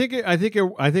 I agree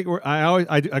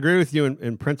with you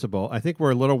in principle. I think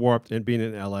we're a little warped in being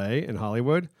in LA and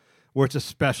Hollywood, where it's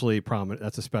especially prominent.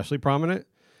 That's especially prominent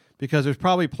because there's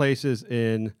probably places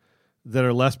that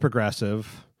are less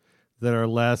progressive, that are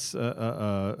less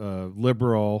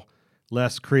liberal,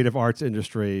 less creative arts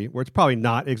industry, where it's probably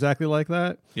not exactly like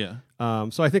that. Yeah.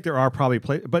 So I think there are probably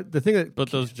places, but the thing that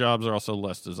those jobs are also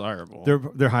less desirable.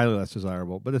 They're highly less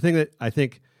desirable. But the thing that I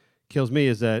think kills me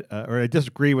is that, or I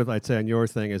disagree with, I'd say on your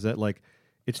thing, is that like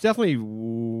it's definitely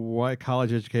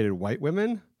college-educated white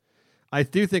women. I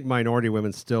do think minority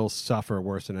women still suffer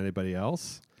worse than anybody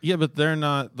else. Yeah, but they're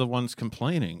not the ones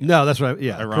complaining. No, that's right.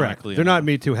 Yeah, correct. Ironically They're not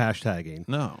Me Too hashtagging.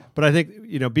 No. But I think,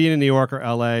 being in New York or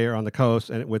LA or on the coast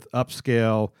and with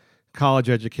upscale,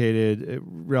 college-educated,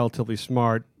 relatively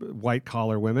smart,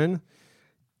 white-collar women,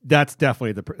 that's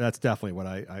definitely what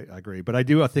I agree. But I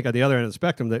do think on the other end of the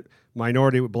spectrum that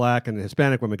minority, black, and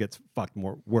Hispanic women gets fucked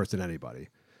worse than anybody,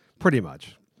 pretty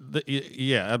much.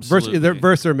 Yeah, absolutely.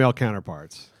 Versus their male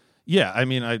counterparts. Yeah, I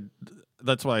mean,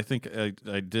 that's why I think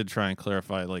I did try and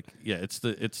clarify. Like, yeah, it's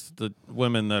the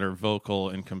women that are vocal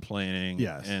and complaining,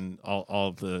 yes, and all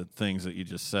of the things that you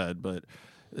just said. But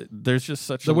there's just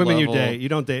such the a women level. you date. You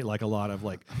don't date like a lot of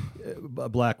like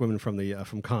black women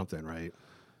from Compton, right?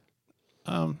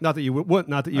 Not that you would,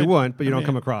 not that you wouldn't, but you don't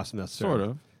come across them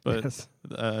necessarily. Sort of,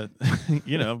 but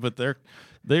Yes. but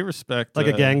they respect Like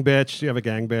a gang bitch. Do you have a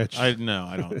gang bitch? I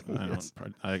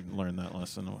don't. I learned that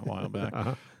lesson a while back.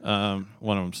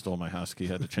 One of them stole my house key.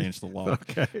 Had to change the lock.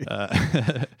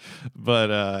 Okay.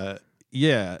 But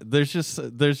there's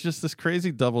just this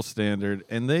crazy double standard,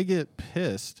 and they get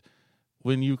pissed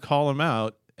when you call them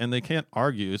out, and they can't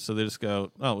argue, so they just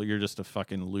go, "Oh, well, you're just a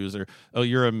fucking loser. Oh,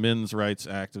 you're a men's rights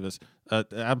activist."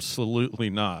 Absolutely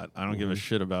not. I don't give a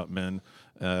shit about men.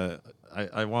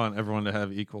 I want everyone to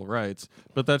have equal rights,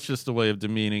 but that's just a way of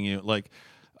demeaning you. Like,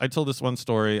 I told this one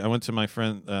story. I went to my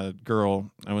friend,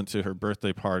 girl. I went to her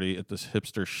birthday party at this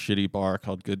hipster shitty bar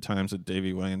called Good Times at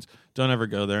Davy Wayne's. Don't ever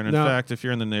go there. And in fact, if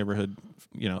you're in the neighborhood,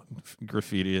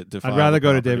 graffiti it. I'd rather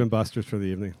go to Dave & Buster's for the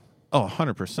evening. Oh,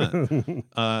 100%.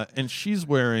 And she's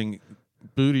wearing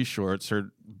booty shorts.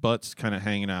 Her butt's kind of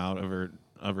hanging out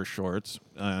of her shorts,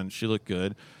 and she looked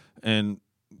good. And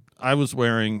I was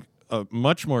wearing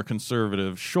much more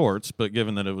conservative shorts, but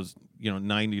given that it was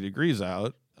 90 degrees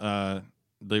out,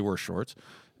 they were shorts.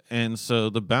 And so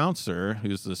the bouncer,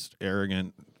 who's this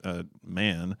arrogant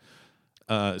man,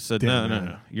 said,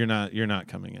 no, you're not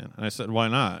coming in. And I said, why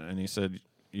not? And he said,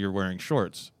 you're wearing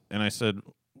shorts. And I said,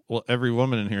 well, every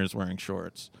woman in here is wearing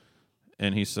shorts.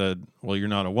 And he said, well, you're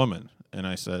not a woman. And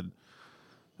I said,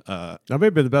 that may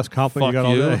be the best compliment you got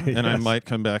all day. And I might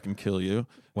come back and kill you.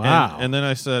 Wow. And then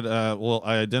I said, well,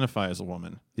 I identify as a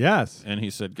woman. Yes. And he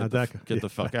said, get the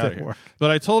fuck out of here. Work.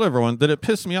 But I told everyone that it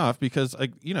pissed me off because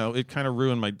it kind of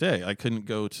ruined my day. I couldn't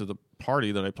go to the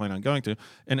party that I planned on going to.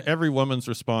 And every woman's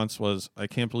response was, I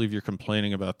can't believe you're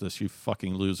complaining about this, you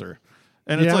fucking loser.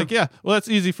 And it's like, well, that's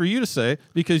easy for you to say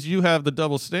because you have the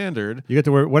double standard. You get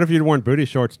to wear. What if you'd worn booty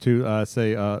shorts to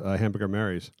say Hamburger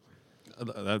Mary's?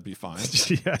 That'd be fine.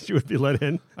 Yes, you would be let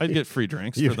in. I'd get free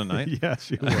drinks for the night. Yes,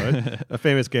 you would. A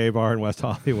famous gay bar in West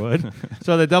Hollywood.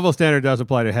 So the double standard does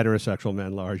apply to heterosexual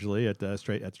men largely at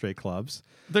straight clubs.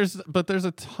 There's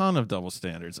a ton of double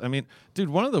standards. I mean, dude,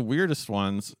 one of the weirdest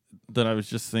ones that I was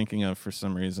just thinking of for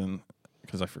some reason,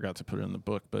 because I forgot to put it in the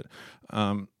book, but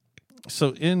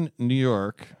so in New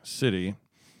York City,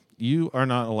 you are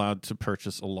not allowed to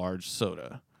purchase a large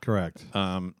soda. Correct.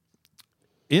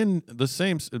 In the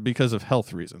same, because of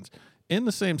health reasons, in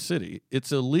the same city,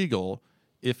 it's illegal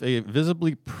if a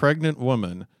visibly pregnant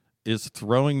woman is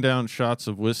throwing down shots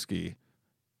of whiskey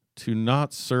to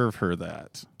not serve her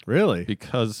that. Really?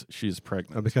 Because she's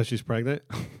pregnant. Oh, because she's pregnant?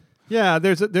 Yeah,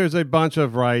 there's a bunch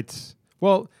of rights.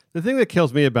 Well, the thing that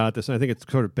kills me about this, and I think it's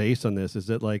sort of based on this, is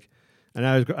that and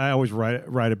I always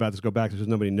write about this, go back to this because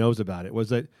nobody knows about it, was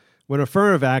that when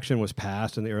affirmative action was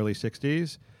passed in the early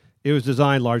 60s, it was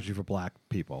designed largely for black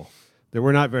people. There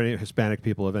were not very Hispanic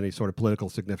people of any sort of political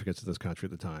significance in this country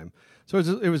at the time. So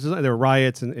it was there were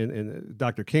riots, and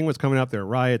Dr. King was coming up. There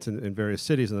were riots in various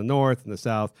cities in the North and the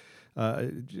South,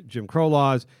 Jim Crow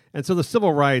laws. And so the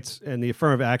civil rights and the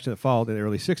affirmative action that followed in the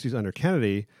early 60s under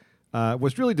Kennedy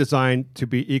was really designed to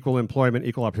be equal employment,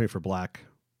 equal opportunity for black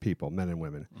people, men and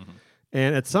women. Mm-hmm.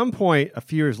 And at some point, a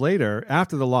few years later,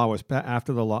 after the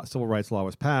civil rights law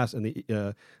was passed and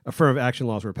the affirmative action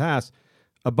laws were passed,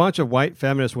 a bunch of white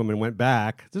feminist women went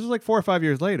back. This was like 4 or 5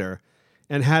 years later,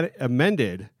 and had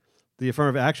amended the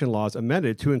affirmative action laws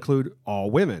to include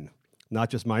all women, not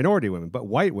just minority women, but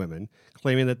white women,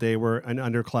 claiming that they were an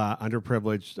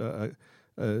underprivileged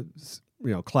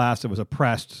class that was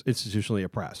oppressed, institutionally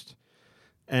oppressed.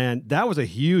 And that was a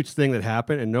huge thing that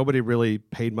happened, and nobody really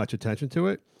paid much attention to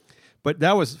it. But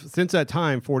that was, since that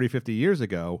time, 40, 50 years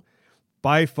ago,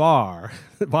 by far,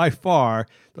 the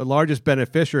largest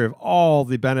beneficiary of all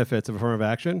the benefits of affirmative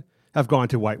action have gone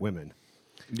to white women.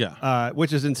 Yeah.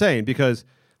 Which is insane because,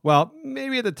 well,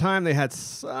 maybe at the time they had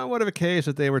somewhat of a case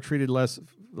that they were treated less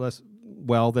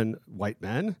well than white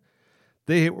men.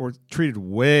 They were treated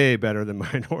way better than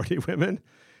minority women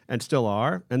and still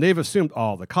are. And they've assumed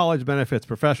all the college benefits,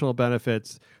 professional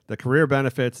benefits, the career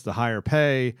benefits, the higher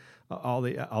pay, all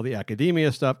the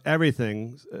academia stuff,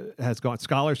 everything has gone.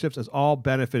 Scholarships has all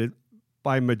benefited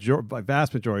by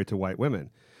vast majority to white women.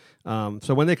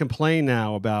 So when they complain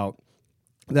now about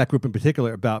that group in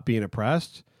particular about being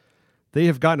oppressed, they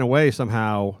have gotten away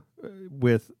somehow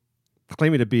with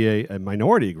claiming to be a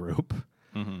minority group,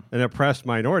 an oppressed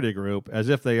minority group, as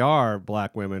if they are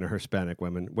black women or Hispanic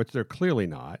women, which they're clearly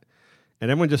not.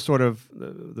 And everyone just sort of,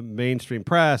 the mainstream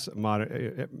press,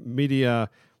 media,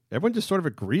 everyone just sort of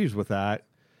agrees with that,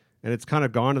 and it's kind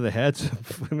of gone to the heads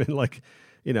of women,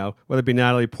 whether it be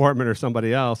Natalie Portman or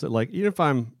somebody else, that even if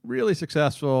I'm really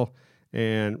successful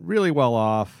and really well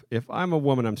off. If I'm a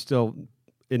woman, I'm still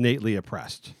innately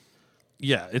oppressed.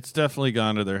 Yeah, it's definitely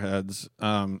gone to their heads.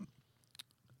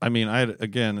 I mean, I had,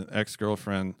 again, an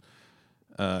ex-girlfriend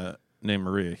named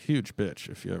Maria, huge bitch,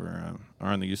 if you ever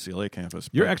are on the UCLA campus.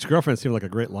 Your ex-girlfriend seemed like a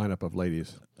great lineup of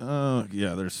ladies.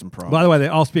 Yeah, there's some problems. By the way, they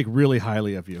all speak really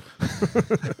highly of you.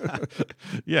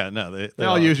 Yeah, no, they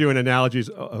all use you in analogies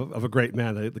of a great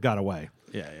man that got away.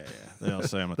 Yeah. They all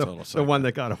say I'm a total the one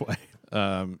that got away.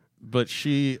 But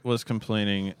she was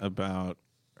complaining about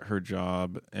her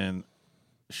job, and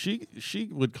she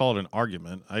would call it an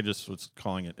argument. I just was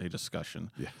calling it a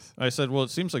discussion. Yes. I said, well, it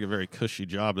seems like a very cushy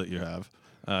job that you have.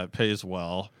 It pays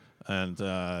well, and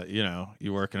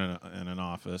you work in an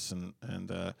office,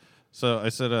 and so I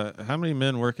said, how many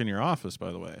men work in your office,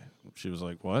 by the way? She was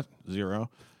like, what?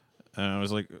 0. And I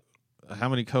was like, how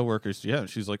many coworkers do you have?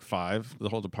 She's like 5. The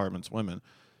whole department's women.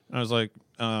 And I was like,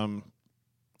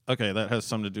 okay, that has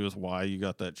something to do with why you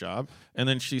got that job. And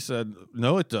then she said,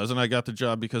 no, it doesn't. I got the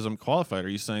job because I'm qualified. Are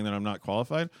you saying that I'm not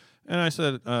qualified? And I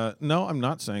said, no, I'm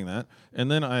not saying that. And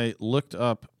then I looked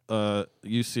up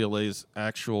UCLA's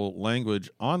actual language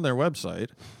on their website,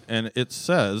 and it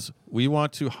says, we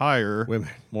want to hire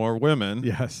more women.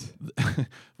 Yes.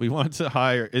 We want to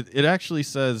hire, it actually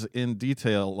says in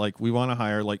detail, like, we want to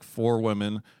hire like 4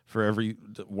 women for every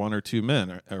 1 or 2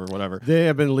 men or whatever. They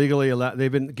have been legally allowed,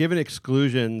 they've been given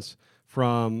exclusions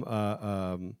from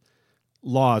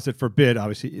laws that forbid,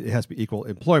 obviously, it has to be equal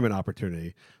employment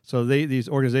opportunity. So these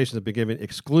organizations have been given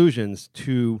exclusions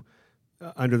to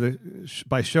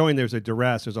by showing there's a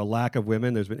duress, there's a lack of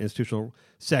women, there's been institutional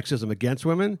sexism against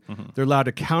women. Mm-hmm. They're allowed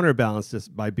to counterbalance this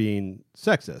by being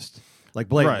sexist, like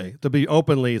blatantly, to be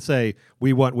openly say,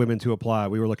 we want women to apply,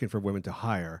 we were looking for women to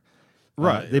hire.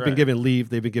 Right. They've been given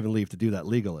leave. They've been given leave to do that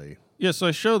legally. Yeah, so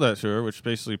I showed that to her, which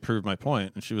basically proved my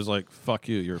point, and she was like, "Fuck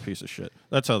you, you're a piece of shit."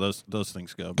 That's how those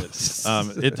things go.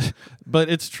 But but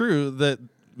it's true that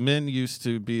men used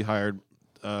to be hired,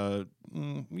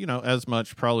 as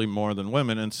much, probably more than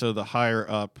women, and so the higher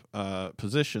up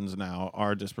positions now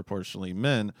are disproportionately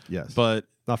men. Yes, but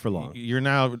not for long. You're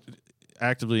now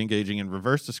actively engaging in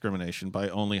reverse discrimination by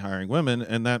only hiring women,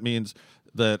 and that means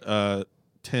that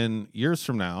 10 years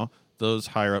from now, those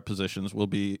higher up positions will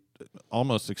be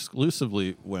almost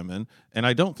exclusively women. And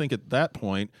I don't think at that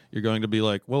point you're going to be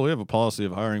like, well, we have a policy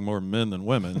of hiring more men than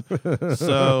women.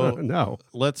 So no,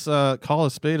 let's call a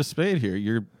spade here.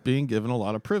 You're being given a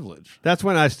lot of privilege. That's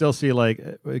when I still see like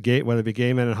whether it be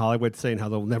gay men in Hollywood saying how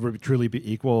they'll never truly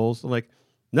be equals. I'm like,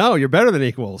 no, you're better than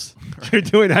equals. You're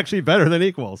doing actually better than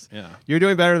equals. Yeah. You're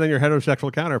doing better than your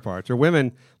heterosexual counterparts. Or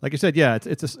women, like you said, yeah,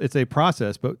 it's a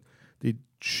process, but the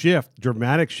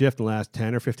dramatic shift in the last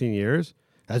 10 or 15 years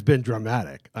has been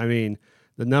dramatic. I mean,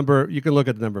 you can look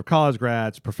at the number of college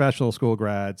grads, professional school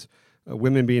grads,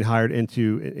 women being hired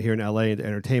here in LA into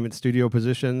entertainment studio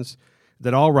positions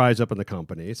that all rise up in the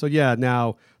company. So yeah,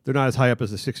 now they're not as high up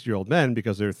as the 60-year-old men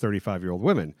because they're 35-year-old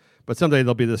women. But someday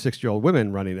they'll be the 60-year-old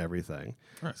women running everything.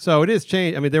 Right. So it is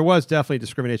changed. I mean, there was definitely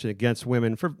discrimination against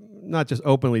women for not just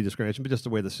openly discrimination, but just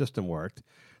the way the system worked.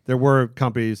 There were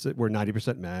companies that were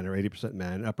 90% men or 80%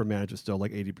 men, upper management still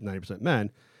like 90%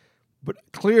 men. But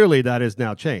clearly that has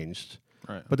now changed.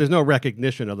 Right. But there's no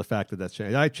recognition of the fact that that's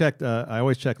changed. I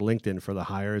always check LinkedIn for the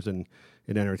hires in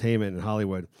entertainment in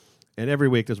Hollywood. And every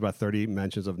week there's about 30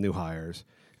 mentions of new hires.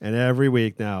 And every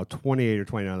week now, 28 or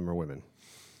 29 of them are women.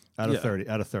 Out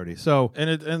of 30. So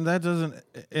and that doesn't.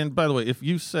 And by the way, if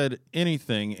you said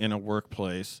anything in a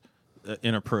workplace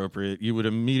inappropriate, you would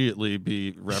immediately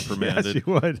be reprimanded. Yes,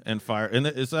 you would. And fired. And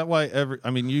is that why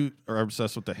you are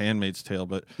obsessed with The Handmaid's Tale?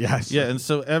 But yes, yeah. And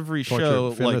so every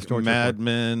show, like Mad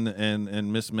Men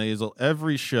and Miss Maisel,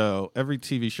 every show, every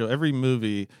TV show, every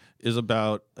movie is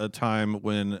about a time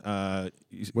when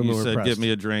you said, "Get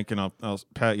me a drink and I'll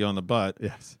pat you on the butt."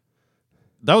 Yes.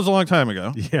 That was a long time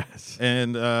ago. Yes.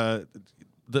 And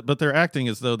but they're acting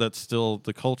as though that's still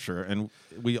the culture, and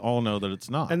we all know that it's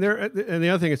not. And the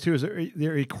other thing is too is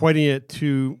they're equating it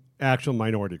to actual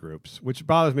minority groups, which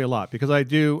bothers me a lot because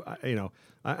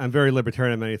I'm very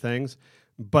libertarian in many things,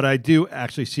 but I do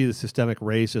actually see the systemic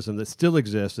racism that still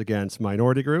exists against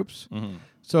minority groups. Mm-hmm.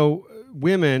 So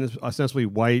women, ostensibly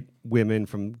white women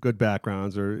from good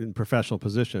backgrounds or in professional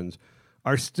positions,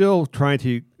 are still trying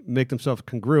to make themselves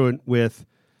congruent with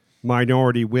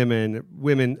minority women,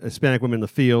 Hispanic women in the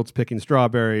fields picking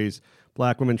strawberries,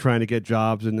 black women trying to get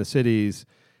jobs in the cities,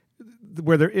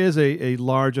 where there is a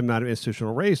large amount of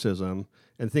institutional racism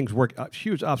and things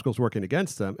huge obstacles working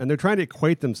against them, and they're trying to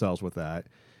equate themselves with that.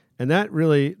 And that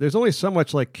really, there's only so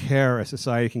much like care a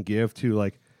society can give to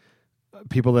like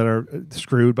people that are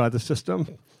screwed by the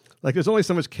system. Like, there's only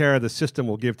so much care the system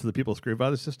will give to the people screwed by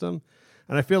the system.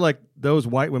 And I feel like those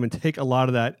white women take a lot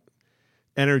of that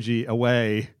energy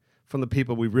away from the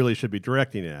people we really should be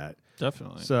directing it at.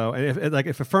 Definitely. So, and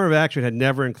if affirmative action had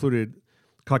never included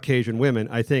Caucasian women,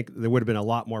 I think there would have been a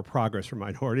lot more progress for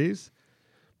minorities.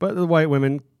 But the white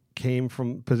women came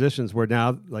from positions where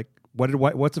now, like, who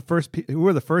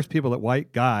were the first people that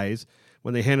white guys,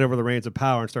 when they handed over the reins of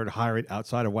power and started hiring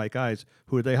outside of white guys,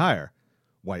 who did they hire?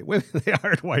 White women. They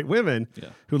hired white women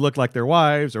who looked like their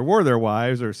wives or were their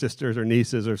wives or sisters or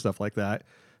nieces or stuff like that.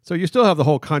 So you still have the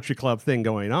whole country club thing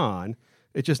going on.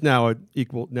 It's just now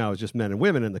it's just men and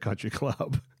women in the country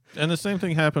club. And the same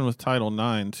thing happened with Title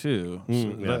IX too.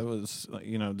 That was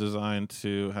designed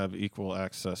to have equal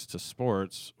access to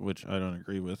sports, which I don't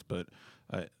agree with, but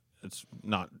it's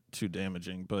not too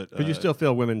damaging. But you still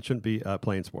feel women shouldn't be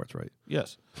playing sports, right?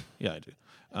 Yes, yeah, I do.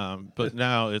 But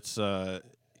now it's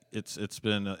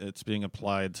being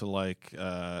applied to like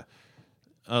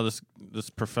this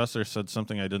professor said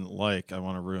something I didn't like. I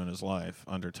want to ruin his life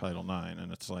under Title IX,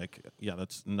 and it's like, yeah,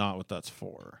 that's not what that's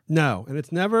for. No, and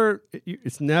it's never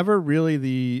really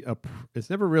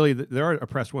there are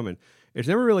oppressed women. It's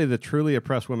never really the truly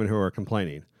oppressed women who are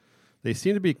complaining. They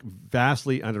seem to be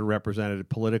vastly underrepresented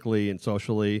politically and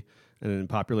socially and in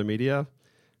popular media.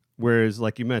 Whereas,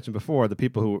 like you mentioned before, the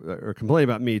people who are complaining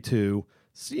about Me Too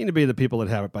seem to be the people that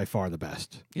have it by far the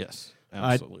best. Yes,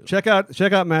 absolutely. Check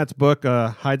out Matt's book,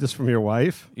 Hide This From Your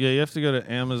Wife. Yeah, you have to go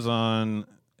to Amazon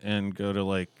and go to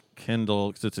like Kindle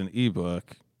because it's an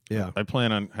ebook. Yeah, I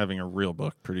plan on having a real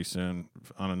book pretty soon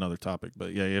on another topic,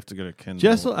 but yeah, you have to go to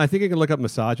Kindle. I think you can look up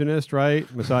misogynist, right?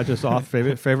 Misogynist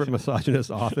favorite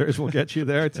misogynist authors will get you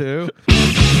there too.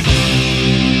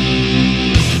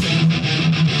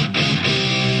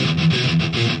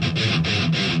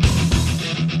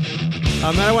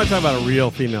 Man, I want to talk about a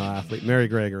real female athlete, Mary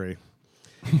Gregory.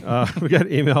 We got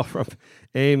an email from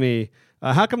Amy.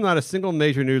 How come not a single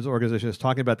major news organization is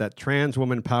talking about that trans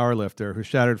woman powerlifter who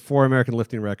shattered 4 American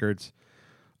lifting records,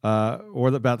 or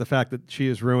about the fact that she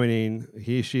is ruining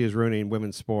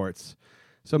women's sports?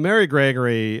 So Mary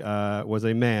Gregory was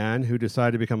a man who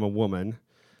decided to become a woman.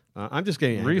 I'm just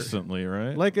getting angry. Recently,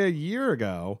 right? Like a year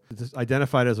ago, just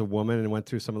identified as a woman and went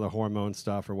through some of the hormone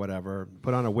stuff or whatever,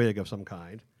 put on a wig of some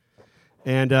kind,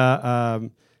 and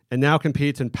now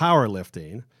competes in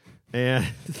powerlifting, and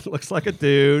looks like a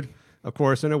dude. Of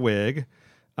course, in a wig,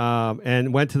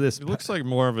 and went to this. It looks like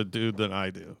more of a dude than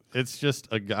I do. It's just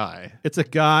a guy. It's a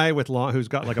guy with who's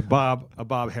got like a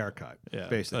bob haircut. Yeah,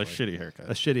 basically a shitty haircut.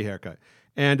 A shitty haircut.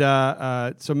 And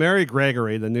so Mary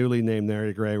Gregory, the newly named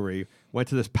Mary Gregory, went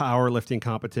to this powerlifting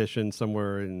competition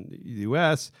somewhere in the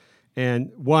U.S.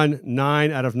 and won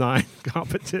 9 out of 9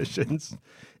 competitions.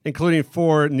 Including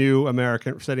 4 new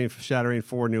American, shattering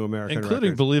 4 new American including,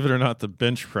 records. Believe it or not, the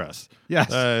bench press.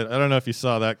 Yes. I don't know if you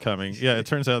saw that coming. Yeah, it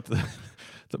turns out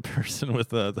the person with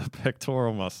the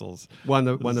pectoral muscles won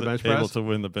the bench press. Able to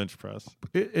win the bench press.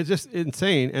 It's just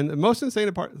insane. And the most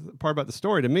insane part about the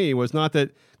story to me was not that,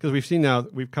 because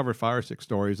we've covered 5 or 6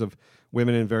 stories of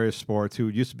women in various sports who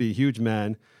used to be huge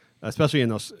men, especially in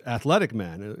those athletic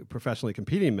men, professionally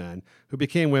competing men, who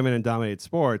became women and dominated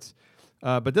sports.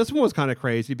 But this one was kind of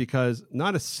crazy because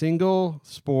not a single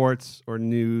sports or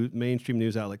mainstream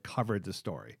news outlet covered the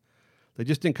story. They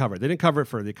just didn't cover it. They didn't cover it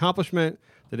for the accomplishment.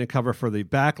 They didn't cover it for the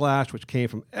backlash, which came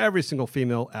from every single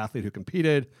female athlete who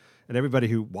competed and everybody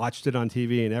who watched it on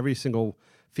TV and every single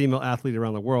female athlete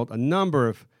around the world. A number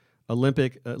of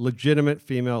legitimate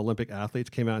female Olympic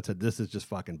athletes came out and said, this is just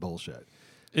fucking bullshit.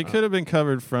 It could have been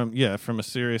covered from a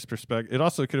serious perspective. It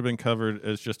also could have been covered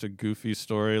as just a goofy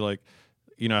story, like,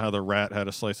 you know how the rat had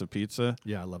a slice of pizza?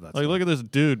 Yeah, I love that. Like, look at this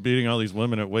dude beating all these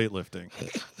women at weightlifting.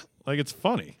 Like, it's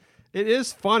funny. It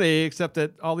is funny, except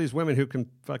that all these women who can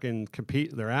fucking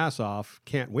compete their ass off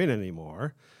can't win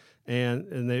anymore.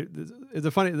 And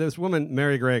this woman,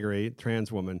 Mary Gregory,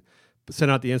 trans woman, sent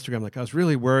out the Instagram like, I was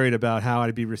really worried about how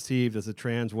I'd be received as a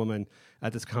trans woman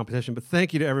at this competition, but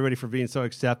thank you to everybody for being so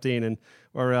accepting and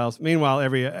or else. Meanwhile,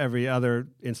 every other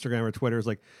Instagram or Twitter is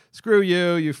like, screw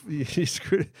you, you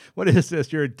screwed. What is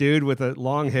this? You're a dude with a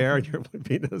long hair and you're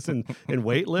beating us in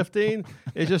weightlifting?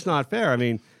 It's just not fair. I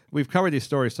mean, we've covered these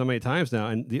stories so many times now,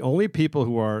 and the only people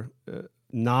who are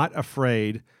not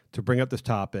afraid to bring up this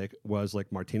topic was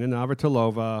like Martina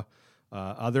Navratilova,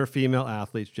 other female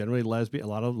athletes, generally lesbian, a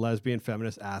lot of lesbian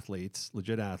feminist athletes,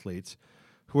 legit athletes,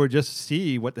 who are just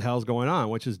see what the hell's going on,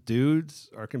 which is dudes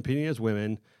are competing as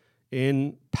women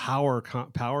in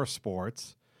power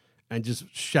sports and just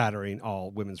shattering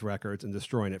all women's records and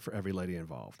destroying it for every lady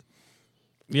involved.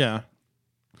 Yeah.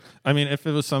 I mean, if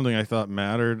it was something I thought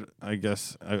mattered, I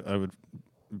guess I would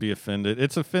be offended.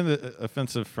 It's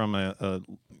offensive from a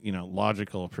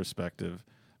logical perspective,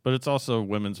 but it's also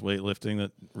women's weightlifting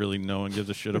that really no one gives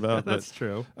a shit about. That's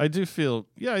true. I do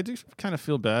kind of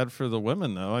feel bad for the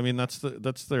women though. I mean, that's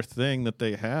their thing that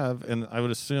they have, and I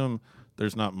would assume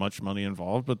there's not much money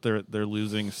involved, but they're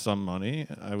losing some money,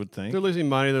 I would think. They're losing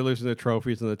money. They're losing their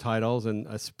trophies and the titles, and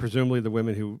presumably the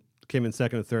women who came in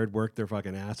second and third worked their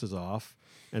fucking asses off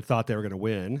and thought they were going to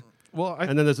win. Well,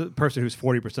 and then there's a person who's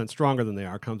 40% stronger than they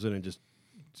are, comes in and just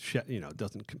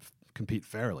doesn't compete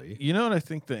fairly. You know what I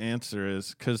think the answer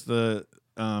is? Because that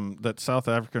South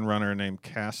African runner named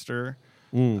Caster,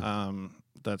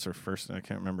 that's her first name. I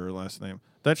can't remember her last name.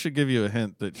 That should give you a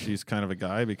hint that she's kind of a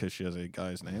guy because she has a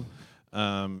guy's name.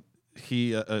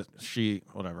 She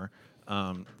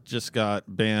just got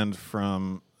banned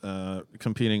from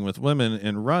competing with women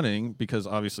in running because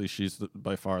obviously she's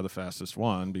by far the fastest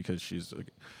one because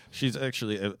she's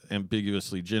actually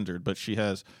ambiguously gendered, but she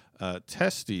has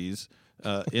testes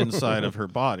inside of her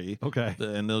body. Okay.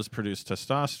 And those produce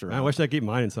testosterone. I wish I keep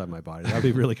mine inside my body. That'd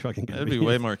be really fucking convenient. That'd be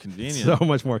way more convenient. So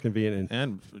much more convenient.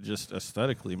 And just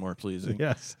aesthetically more pleasing.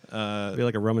 Yes. Be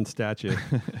like a Roman statue.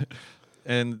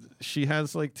 And she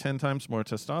has like 10 times more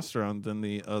testosterone than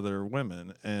the other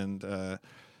women. And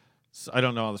so I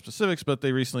don't know all the specifics, but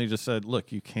they recently just said,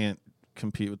 look, you can't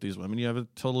compete with these women. You have a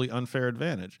totally unfair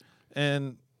advantage.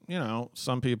 And,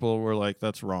 some people were like,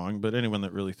 that's wrong. But anyone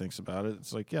that really thinks about it,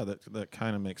 it's like, yeah, that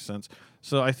kind of makes sense.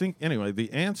 So I think, anyway, the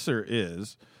answer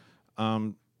is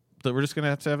that we're just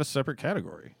going to have a separate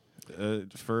category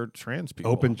for trans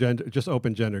people. Open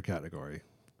gender category.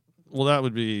 Well, that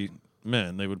would be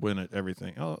men. They would win at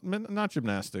everything. Oh, men, not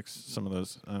gymnastics, some of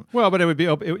those. Well, but it would be,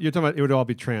 you're talking about it would all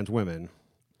be trans women.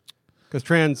 Because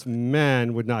trans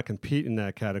men would not compete in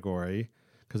that category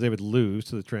because they would lose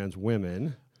to the trans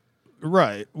women.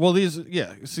 Right. Well, these are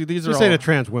You're saying a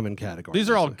trans women category. These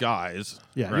are all guys.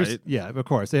 Yeah. Right. Yeah. Of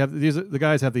course, they have the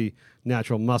guys have the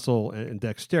natural muscle and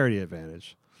dexterity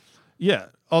advantage. Yeah.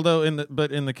 Although in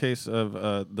the case of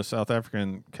the South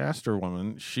African Caster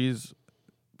woman, she's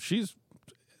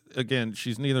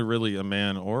neither really a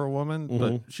man or a woman,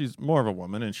 but she's more of a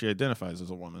woman, and she identifies as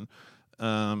a woman.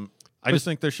 I just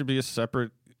think there should be a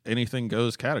separate anything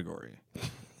goes category,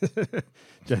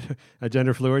 a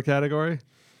gender fluid category.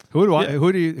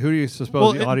 Who do you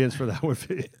suppose the audience for that would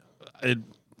be?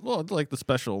 Like the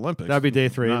Special Olympics. That'd be day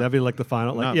 3. That'd be like the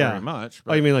final. Not very much.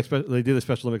 Oh, you mean like they do the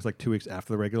Special Olympics like 2 weeks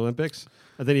after the regular Olympics,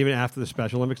 and then even after the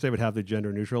Special Olympics, they would have the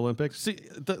gender neutral Olympics. See,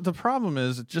 the problem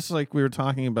is just like we were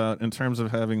talking about in terms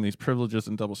of having these privileges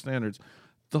and double standards.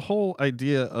 The whole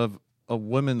idea of a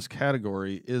women's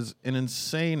category is an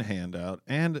insane handout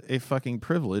and a fucking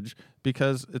privilege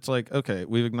because it's like, okay,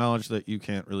 we've acknowledged that you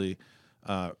can't really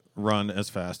run as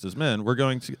fast as men. We're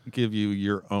going to give you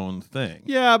your own thing.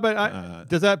 Yeah, but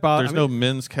does that bother? There's no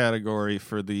men's category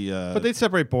for the. But they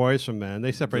separate boys from men.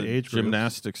 They separate age groups.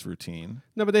 Gymnastics routine.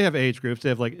 No, but they have age groups. They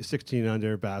have like 16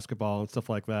 under basketball and stuff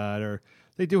like that. Or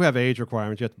they do have age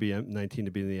requirements. You have to be 19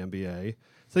 to be in the NBA.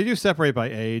 So they do separate by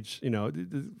age.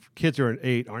 The kids who are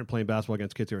 8 aren't playing basketball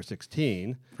against kids who are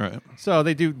 16. Right. So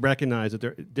they do recognize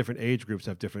that different age groups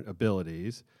have different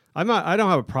abilities. I don't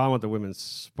have a problem with the women's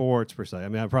sports per se. I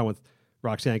mean, I have a problem with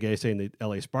Roxane Gay saying the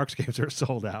LA Sparks games are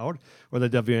sold out or the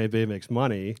WNBA makes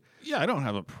money. Yeah, I don't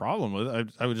have a problem with it.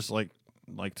 I would just like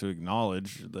to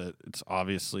acknowledge that it's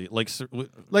obviously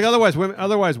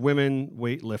otherwise women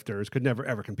weightlifters could never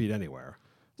ever compete anywhere.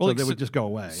 Well, so they would just go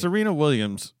away. Serena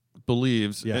Williams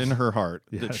believes in her heart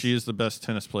that she is the best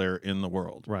tennis player in the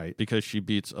world, right? Because she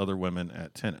beats other women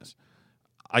at tennis.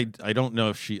 I don't know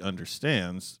if she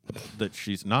understands that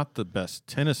she's not the best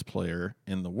tennis player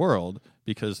in the world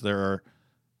because there are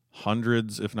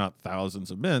hundreds, if not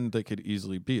thousands, of men that could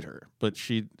easily beat her. But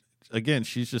she's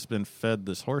just been fed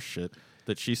this horse shit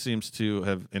that she seems to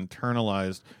have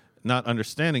internalized, not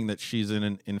understanding that she's in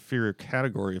an inferior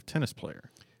category of tennis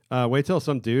player. Wait till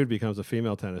some dude becomes a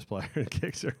female tennis player and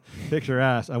kicks her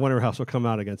ass. I wonder how she'll come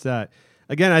out against that.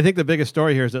 Again, I think the biggest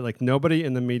story here is that nobody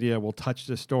in the media will touch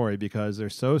this story because they're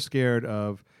so scared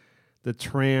of the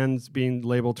trans being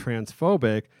labeled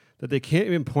transphobic that they can't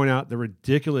even point out the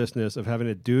ridiculousness of having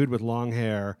a dude with long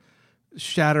hair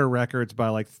shatter records by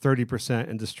 30%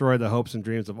 and destroy the hopes and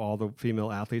dreams of all the female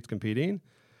athletes competing.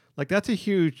 That's a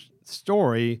huge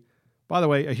story. By the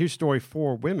way, a huge story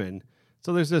for women.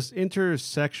 So there's this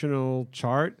intersectional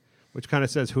chart which kind of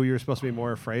says who you're supposed to be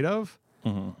more afraid of.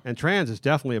 Mm-hmm. And trans is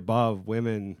definitely above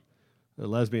women,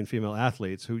 lesbian female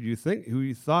athletes who you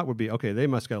thought would be okay. They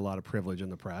must get a lot of privilege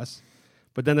in the press,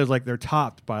 but then there's they're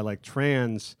topped by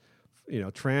trans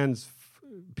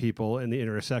people in the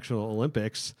intersectional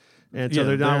Olympics, and so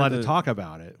they're not allowed to talk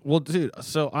about it. Well, dude,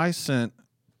 so I sent,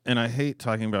 and I hate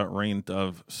talking about Rain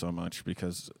Dove so much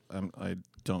because I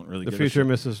don't really the give future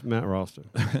a shit. Mrs. Matt Ralston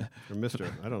or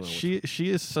Mr. I don't know. She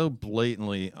is so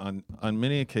blatantly on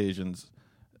many occasions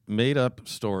made up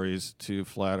stories to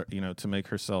flatter, to make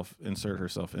herself insert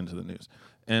herself into the news.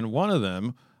 And one of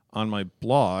them on my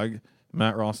blog,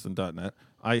 mattralston.net,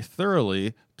 I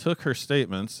thoroughly took her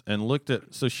statements and looked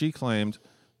at. So she claimed,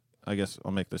 I guess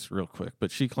I'll make this real quick,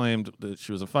 but she claimed that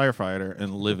she was a firefighter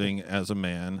and living as a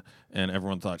man, and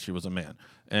everyone thought she was a man.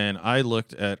 And I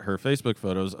looked at her Facebook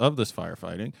photos of this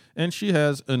firefighting, and she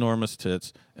has enormous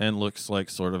tits and looks like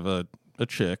sort of a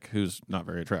chick who's not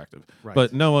very attractive. Right.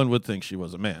 But no one would think she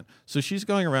was a man. So she's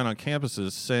going around on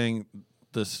campuses saying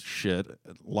this shit,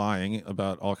 lying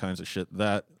about all kinds of shit.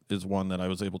 That is one that I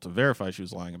was able to verify she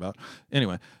was lying about.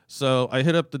 Anyway, so I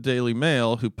hit up the Daily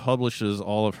Mail, who publishes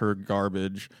all of her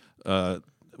garbage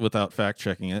without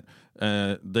fact-checking it.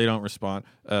 They don't respond.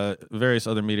 Various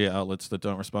other media outlets that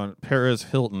don't respond. Perez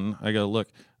Hilton, I go, look,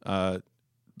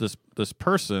 this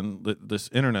person, this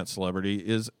internet celebrity,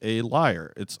 is a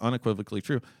liar. It's unequivocally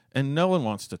true. And no one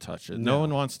wants to touch it. No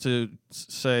one wants to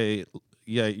say,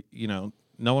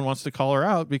 no one wants to call her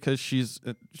out because she is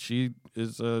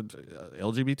a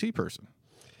LGBT person.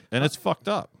 And it's fucked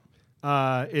up.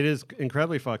 It is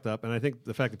incredibly fucked up, and I think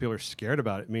the fact that people are scared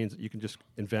about it means that you can just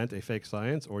invent a fake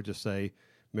science or just say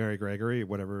Mary Gregory,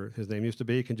 whatever his name used to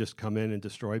be, can just come in and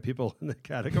destroy people in the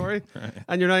category, right.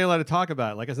 And you're not even allowed to talk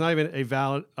about it. Like, it's not even a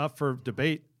valid, up for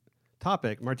debate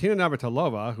topic. Martina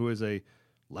Navratilova, who is a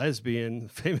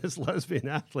famous lesbian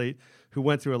athlete who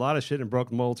went through a lot of shit and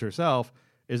broke molds herself,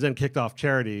 is then kicked off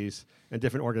charities and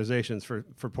different organizations for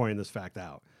pointing this fact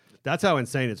out. That's how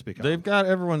insane it's become. They've got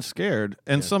everyone scared.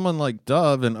 And someone like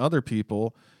Dove and other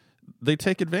people, they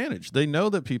take advantage. They know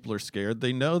that people are scared.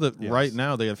 They know that right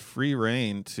now they have free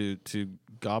reign to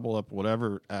gobble up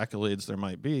whatever accolades there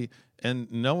might be.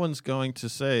 And no one's going to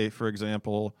say, for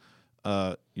example,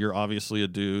 you're obviously a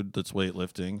dude that's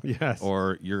weightlifting. Yes.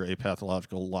 Or you're a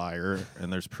pathological liar,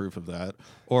 and there's proof of that.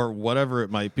 Or whatever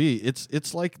it might be.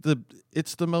 It's like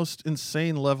it's the most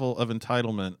insane level of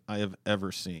entitlement I have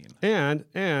ever seen.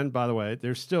 And by the way,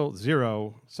 there's still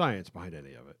zero science behind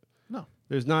any of it. No.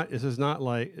 There's not. This is not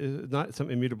like not some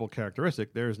immutable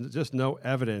characteristic. There's just no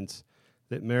evidence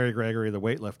that Mary Gregory, the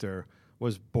weightlifter,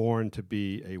 was born to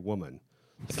be a woman.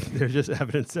 There's just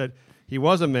evidence that he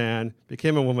was a man,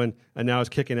 became a woman, and now is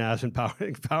kicking ass and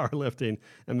powerlifting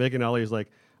and making all these like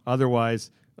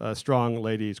otherwise strong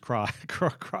ladies cry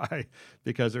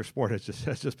because their sport has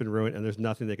just been ruined, and there's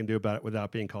nothing they can do about it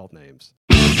without being called names.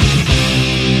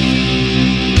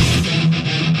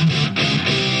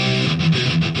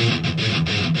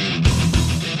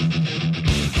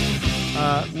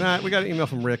 Matt, we got an email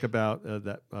from Rick about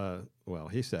that. Well,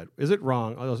 he said, is it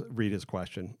wrong? I'll just read his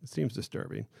question. It seems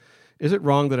disturbing. Is it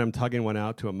wrong that I'm tugging one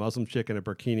out to a Muslim chick in a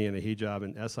burkini and a hijab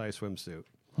and SI swimsuit?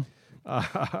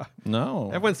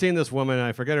 No. Everyone's seen this woman.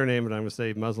 I forget her name, but I'm going to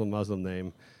say Muslim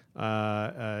name.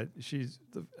 She's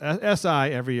the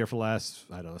SI every year for the last,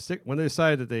 I don't know, when they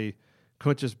decided that they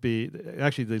couldn't just be,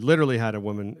 actually, they literally had a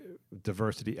woman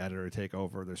diversity editor take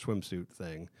over their swimsuit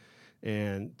thing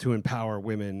and to empower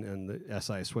women and the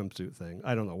SI swimsuit thing.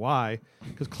 I don't know why,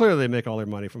 because clearly they make all their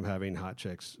money from having hot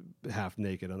chicks half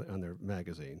naked on their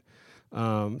magazine.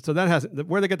 So that hasn't,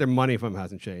 where they get their money from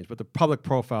hasn't changed, but the public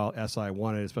profile SI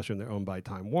wanted, especially when they're owned by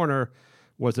Time Warner,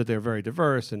 was that they're very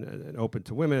diverse and open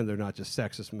to women. They're not just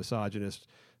sexist, misogynist,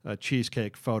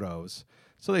 cheesecake photos.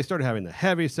 So they started having the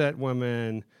heavyset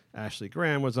women. Ashley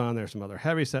Graham was on there, some other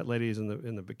heavyset ladies in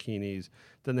the bikinis.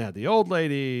 Then they had the old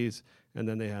ladies, and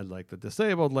then they had like the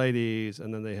disabled ladies,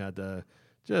 and then they had the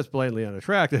just blatantly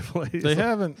unattractive ladies. They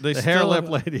haven't. They the still hair lip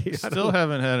lady. Still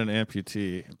haven't had an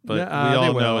amputee, but we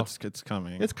all know it's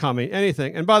coming. It's coming.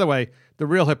 Anything. And by the way, the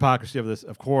real hypocrisy of this,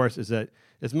 of course, is that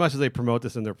as much as they promote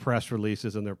this in their press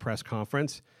releases and their press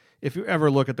conference, if you ever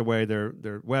look at the way their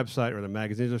website or their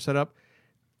magazines are set up,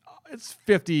 it's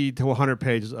 50 to 100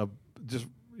 pages of just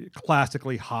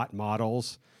classically hot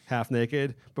models, half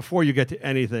naked, before you get to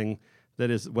anything that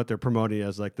is what they're promoting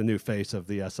as like the new face of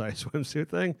the SI swimsuit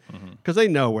thing, because they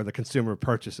know where the consumer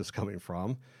purchase is coming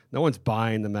from. No one's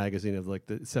buying the magazine of like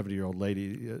the 70-year-old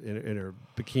lady in her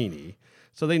bikini,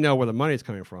 so they know where the money's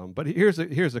coming from. But here's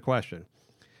the question.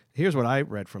 Here's what I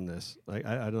read from this. I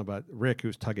don't know about Rick,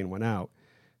 who's tugging one out,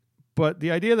 but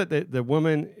the idea that the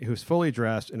woman who's fully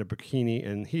dressed in a bikini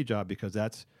and hijab, because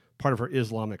that's part of her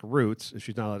Islamic roots,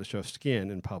 she's not allowed to show skin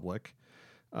in public,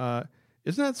 isn't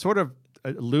that sort of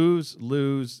a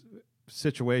lose-lose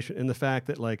situation in the fact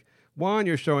that, like, one,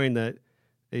 you're showing that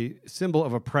a symbol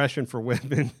of oppression for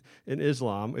women in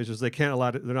Islam. Is just they're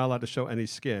not allowed to show any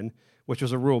skin, which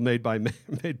was a rule made by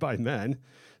men,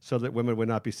 so that women would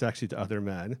not be sexy to other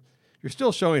men. You're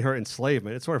still showing her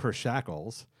enslavement. It's sort of her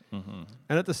shackles. Mm-hmm.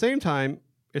 And at the same time,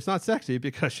 it's not sexy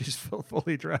because she's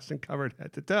fully dressed and covered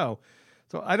head to toe.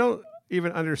 So I don't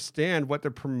even understand what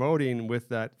they're promoting with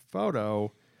that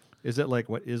photo. Is it like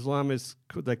what Islam is,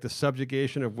 like the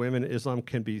subjugation of women? Islam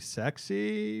can be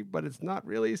sexy, but it's not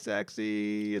really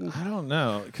sexy. And I don't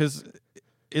know, because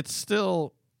it's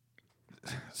still.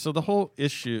 So the whole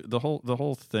issue, the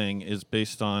whole thing is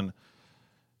based on,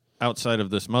 outside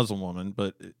of this Muslim woman,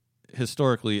 but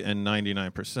historically, and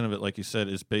 99% of it, like you said,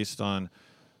 is based on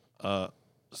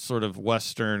sort of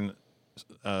Western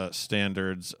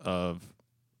standards of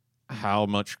how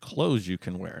much clothes you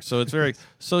can wear. So it's very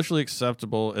socially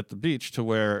acceptable at the beach to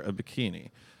wear a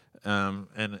bikini,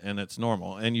 and it's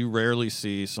normal. And you rarely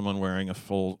see someone wearing a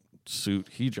full suit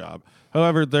hijab.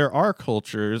 However, there are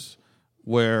cultures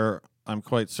where I'm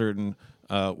quite certain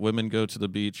women go to the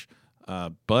beach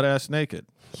butt-ass naked,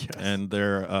 yes. And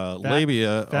their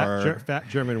labia are fat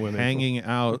German women hanging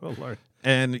out, oh,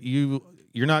 and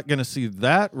you're not going to see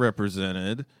that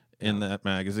represented in that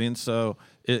magazine. So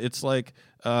it's like,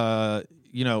 we're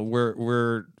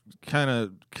kind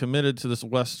of committed to this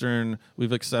Western.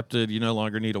 We've accepted you no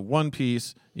longer need a one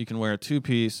piece. You can wear a two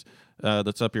piece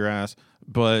that's up your ass.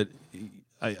 But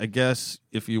I guess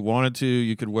if you wanted to,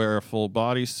 you could wear a full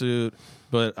bodysuit.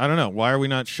 But I don't know. Why are we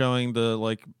not showing the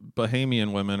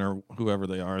Bahamian women or whoever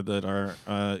they are that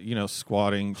are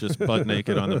squatting just butt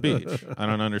naked on the beach? I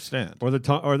don't understand. Or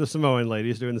the Samoan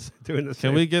ladies doing the same.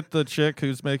 Can we get the chick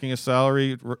who's making a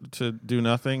salary to do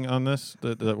nothing on this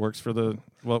that works for the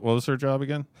what was her job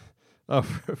again? Oh,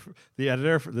 the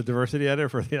editor, the diversity editor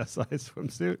for the SI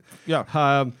swimsuit. Yeah.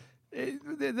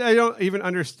 I don't even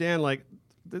understand. Like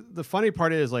the funny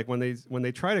part is when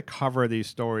they try to cover these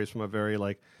stories from a very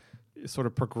sort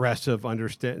of progressive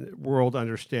world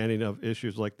understanding of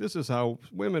issues, like this is how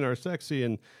women are sexy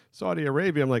in Saudi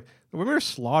Arabia. I'm like, the women are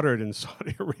slaughtered in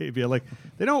Saudi Arabia. Like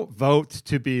they don't vote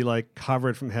to be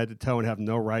covered from head to toe and have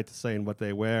no right to say what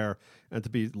they wear and to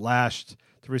be lashed,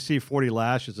 to receive 40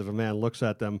 lashes if a man looks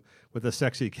at them with a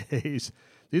sexy gaze.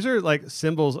 These are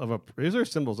symbols of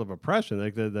oppression.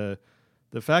 Like the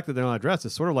fact that they're not dressed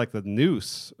is sort of like the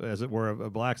noose, as it were,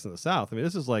 of blacks in the South. I mean,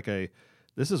 this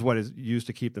is what is used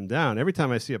to keep them down. Every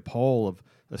time I see a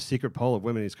secret poll of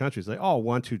women in these countries, they all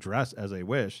want to dress as they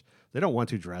wish. They don't want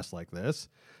to dress like this.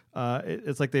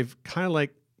 It's like they've kind of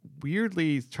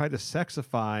weirdly tried to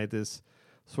sexify this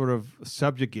sort of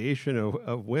subjugation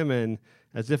of women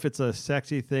as if it's a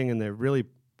sexy thing, and they're really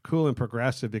cool and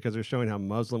progressive because they're showing how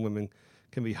Muslim women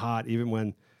can be hot even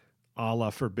when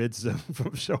Allah forbids them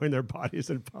from showing their bodies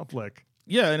in public.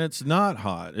 Yeah, and it's not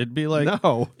hot. It'd be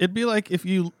like if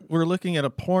you were looking at a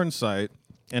porn site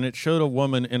and it showed a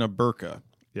woman in a burqa.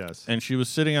 Yes. And she was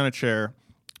sitting on a chair,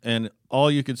 and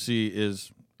all you could see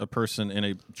is a person in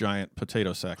a giant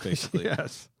potato sack, basically.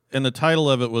 Yes. And the title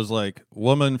of it was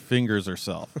 "Woman Fingers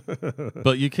Herself,"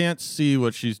 but you can't see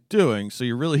what she's doing, so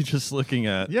you're really just looking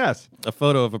at a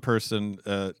photo of a person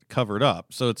covered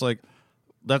up. So it's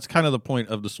that's kind of the point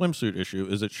of the swimsuit issue,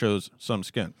 is it shows some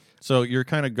skin. So you're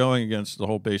kind of going against the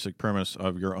whole basic premise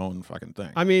of your own fucking thing.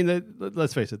 I mean,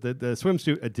 let's face it, the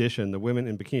swimsuit edition, the women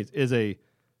in bikinis,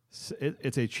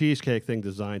 it's a cheesecake thing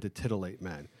designed to titillate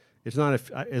men. It's not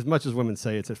as much as women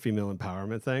say it's a female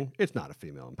empowerment thing. It's not a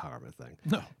female empowerment thing.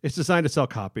 No. It's designed to sell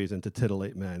copies and to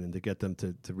titillate men and to get them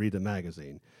to read the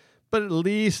magazine. But at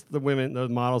least the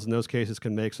models in those cases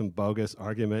can make some bogus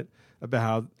argument about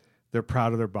how they're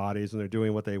proud of their bodies and they're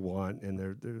doing what they want and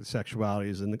their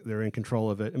sexualities, and they're in control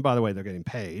of it. And by the way, they're getting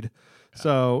paid. Yeah.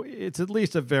 So it's at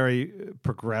least a very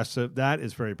progressive. That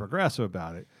is very progressive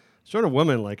about it. Sort of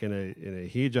woman in a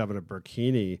hijab and a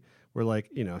burkini, where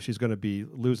she's going to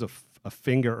lose a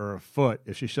finger or a foot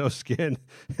if she shows skin.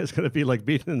 It's going to be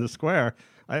beaten in the square.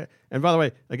 And by the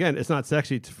way, again, it's not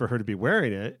sexy for her to be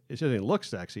wearing it. She doesn't look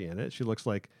sexy in it. She looks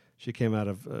like she came out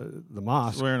of the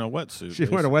mosque. She's wearing a wetsuit. She's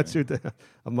wearing a wetsuit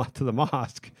to the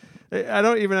mosque. I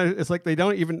don't even. It's they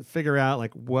don't even figure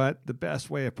out what the best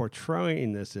way of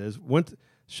portraying this is.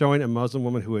 Showing a Muslim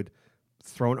woman who had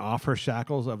thrown off her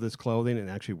shackles of this clothing and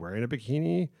actually wearing a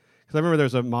bikini. Because I remember there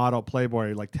was a model,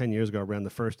 Playboy, 10 years ago, ran the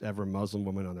first ever Muslim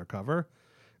woman on their cover,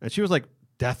 and she was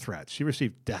death threats. She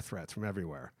received death threats from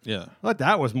everywhere. Yeah. I thought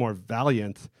that was more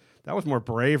valiant. That was more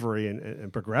bravery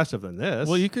and progressive than this.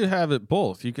 Well, you could have it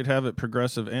both. You could have it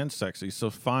progressive and sexy.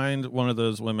 So find one of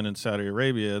those women in Saudi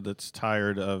Arabia that's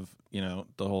tired of, the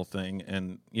whole thing,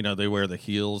 and, they wear the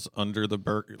heels under the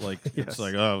burqa. Like, Yes. It's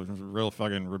like, oh, real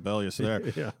fucking rebellious there.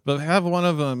 Yeah. But have one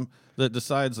of them that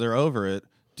decides they're over it,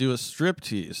 do a strip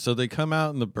tease. So they come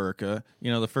out in the burqa,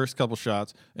 the first couple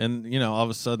shots, and, all of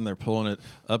a sudden they're pulling it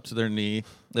up to their knee.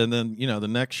 And then, the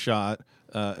next shot,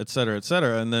 et cetera,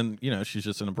 and then she's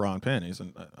just in a bra and panties,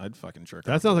 and I'd fucking jerk.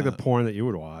 That sounds like the porn that you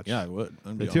would watch. Yeah, I would.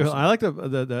 That'd be Too, awesome. I like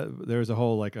there's a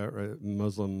whole like a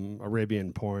Muslim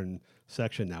Arabian porn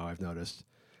section now. I've noticed.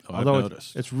 Oh, Although I've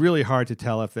noticed. it's really hard to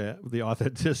tell if the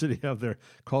authenticity of their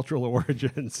cultural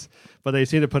origins, but they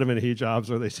seem to put them in hijabs,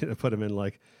 or they seem to put them in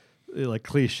like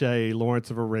cliche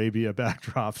Lawrence of Arabia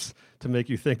backdrops to make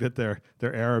you think that they're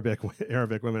Arabic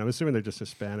women. I'm assuming they're just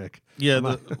Hispanic. Yeah, I'm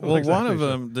not one exactly of sure.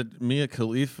 them, the Mia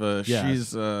Khalifa, Yes.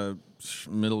 she's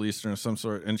Middle Eastern of some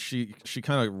sort, and she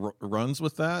kind of runs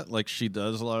with that. Like, she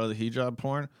does a lot of the hijab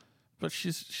porn, but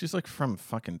she's like from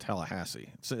fucking Tallahassee.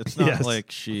 It's not Yes. like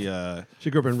she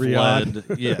She grew up in fled.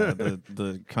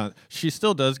 Riyadh. Yeah, she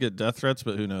still does get death threats,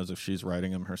 but who knows if she's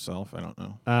writing them herself? I don't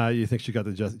know. You think she got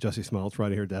the Jussie Smollett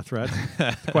writing her death threats?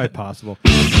 It's quite possible.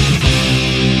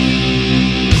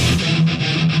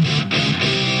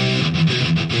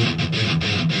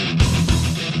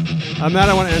 Matt,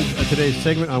 I want to end today's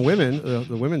segment on women,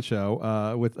 the women's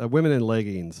show, with women in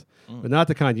leggings, but not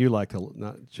the kind you like to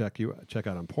not check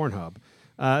out on Pornhub.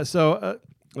 A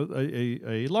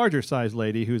larger sized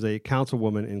lady who's a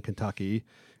councilwoman in Kentucky,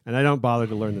 and I don't bother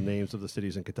to learn the names of the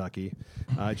cities in Kentucky.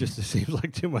 It just seems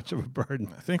like too much of a burden.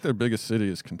 I think their biggest city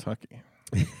is Kentucky.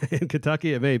 In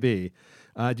Kentucky, it may be.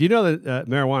 Do you know that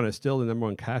marijuana is still the number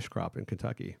one cash crop in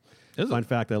Kentucky? Is Fun it?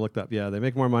 fact I looked up. Yeah, they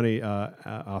make more money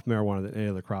off marijuana than any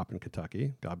other crop in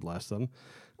Kentucky. God bless them.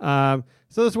 So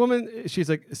this woman, she's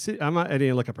like, I didn't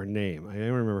even look up her name. I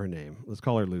don't remember her name. Let's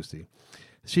call her Lucy.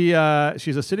 She's a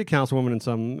city councilwoman in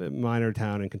some minor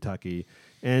town in Kentucky,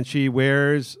 and she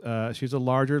wears. She's a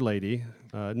larger lady,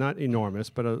 not enormous,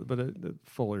 but a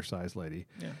fuller sized lady.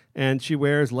 Yeah. And she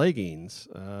wears leggings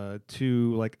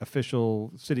to like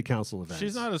official city council events.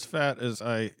 She's not as fat as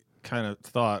I kind of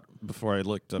thought before I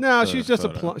looked up. No, the she's just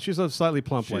photo. she's a slightly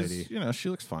plump She's, lady. she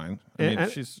looks fine.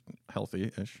 And- She's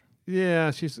healthy-ish.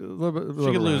 Yeah, she's a little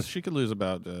bit. She could lose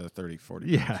about 30,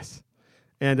 40 pounds.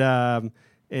 Yes,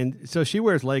 and so she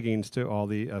wears leggings to all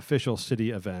the official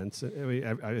city events. I mean,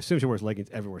 I assume she wears leggings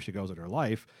everywhere she goes in her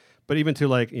life, but even to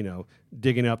like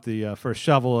digging up the first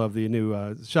shovel of the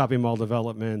new shopping mall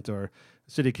development, or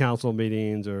city council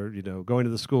meetings, or going to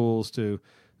the schools to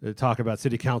talk about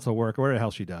city council work, or whatever the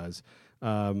hell she does.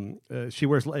 She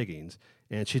wears leggings,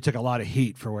 and she took a lot of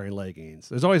heat for wearing leggings.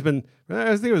 There's always been,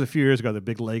 I think it was a few years ago, the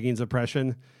big leggings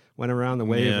oppression went around, the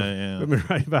wave of women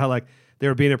writing about how like they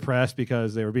were being oppressed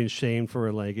because they were being shamed for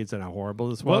wearing leggings and how horrible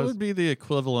this was. What would be the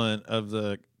equivalent of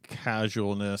the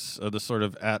casualness of the sort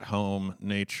of at-home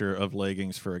nature of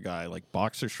leggings for a guy? Like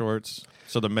boxer shorts?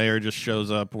 So the mayor just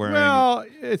shows up wearing... Well,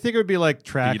 I think it would be like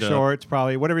track beat up. shorts,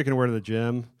 probably, whatever you can wear to the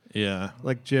gym. Yeah.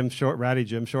 Like ratty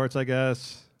gym shorts, I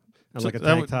guess. And So like a that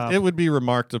tank would- top. It would be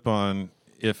remarked upon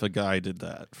if a guy did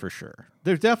that, for sure.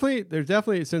 There's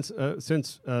definitely since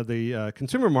the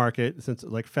consumer market, since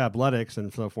like Fabletics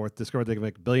and so forth discovered they can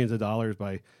make billions of dollars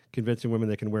by convincing women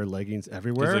they can wear leggings Because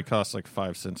everywhere. they cost like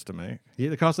 5 cents to make.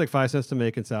 Yeah, it costs like 5 cents to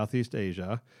make in Southeast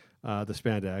Asia, the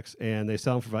spandex, and they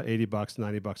sell them for about $80,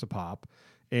 $90 a pop.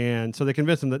 And so they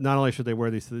convinced them that not only should they wear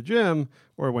these to the gym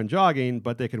or when jogging,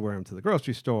 but they could wear them to the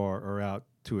grocery store or out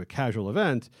to a casual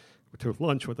event, or to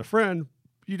lunch with a friend.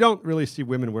 You don't really see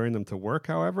women wearing them to work,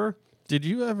 however. Did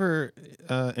you ever,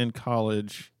 in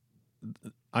college,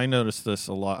 I noticed this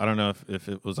a lot. I don't know if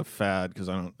it was a fad because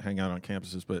I don't hang out on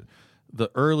campuses, but the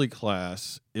early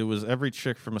class, it was every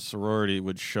chick from a sorority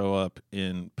would show up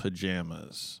in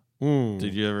pajamas.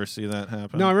 Did you ever see that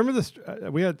happen? No, I remember this.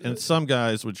 We had And some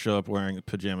guys would show up wearing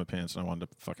pajama pants, and I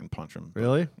wanted to fucking punch them.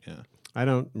 Really? Yeah. I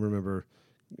don't remember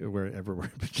ever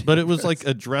wearing pajamas. But it was like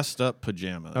a dressed up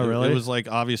pajama. Oh, really? It was like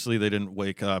obviously they didn't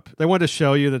wake up. They wanted to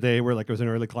show you that they were like it was an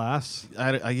early class.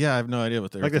 I have no idea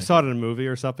what they were Like they thinking. saw it in a movie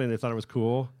or something. They thought it was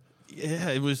cool. Yeah,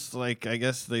 it was like I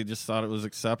guess they just thought it was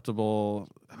acceptable.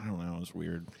 I don't know. It was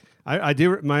weird. I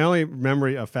do. My only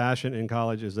memory of fashion in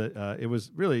college is that it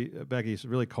was really Becky's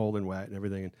really cold and wet and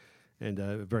everything, and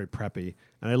very preppy.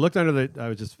 And I looked I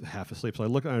was just half asleep, so I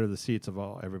looked under the seats of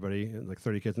everybody, like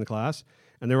 30 kids in the class,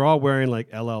 and they were all wearing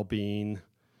like LL Bean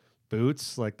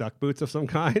boots, like duck boots of some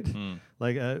kind.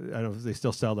 Like I don't know if they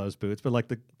still sell those boots, but like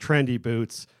the trendy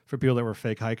boots for people that were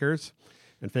fake hikers.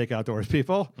 and fake outdoors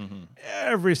people. Mm-hmm.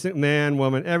 Every man,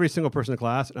 woman, every single person in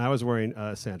class, and I was wearing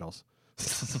sandals.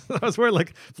 I was wearing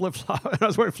like flip-flops. I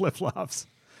was wearing flip-flops.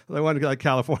 I wanted to be like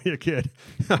California kid.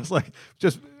 I was like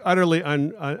just utterly out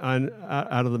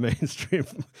of the mainstream.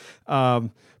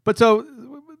 But so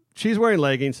she's wearing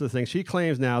leggings. The thing she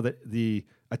claims now that the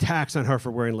attacks on her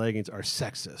for wearing leggings are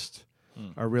sexist,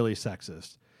 are really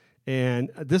sexist. And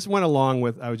this went along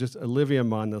with, I was just Olivia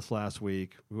Munn this last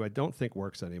week, who I don't think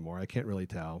works anymore. I can't really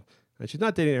tell. And she's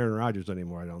not dating Aaron Rodgers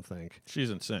anymore, I don't think. She's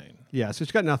insane. Yeah, so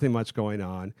she's got nothing much going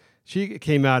on. She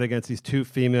came out against these two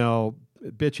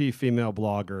bitchy female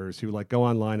bloggers who like go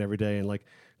online every day and like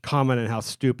comment on how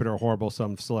stupid or horrible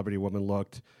some celebrity woman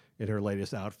looked in her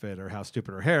latest outfit, or how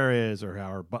stupid her hair is, or how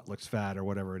her butt looks fat, or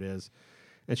whatever it is.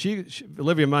 And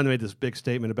Olivia Munn made this big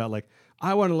statement about like,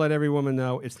 I want to let every woman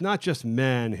know it's not just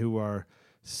men who are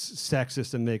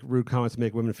sexist and make rude comments to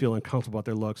make women feel uncomfortable about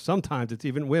their looks. Sometimes it's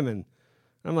even women.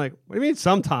 I'm like, what do you mean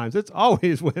sometimes? It's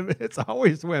always women. It's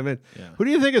always women. Yeah. Who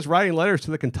do you think is writing letters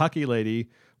to the Kentucky lady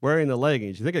wearing the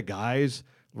leggings? You think of guys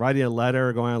writing a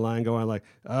letter, going online, going like,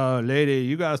 oh, lady,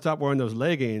 you got to stop wearing those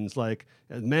leggings. Like,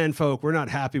 as men folk, we're not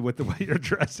happy with the way you're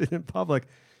dressing in public.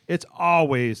 It's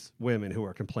always women who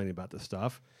are complaining about this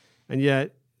stuff. And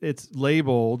yet it's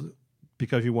labeled,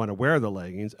 because you want to wear the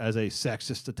leggings, as a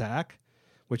sexist attack,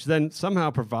 which then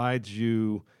somehow provides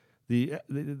you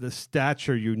the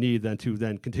stature you need then to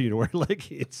then continue to wear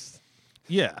leggings.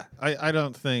 Yeah, I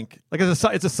don't think like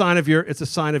it's a sign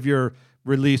of your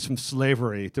release from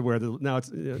slavery to wear now it's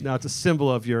a symbol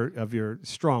of your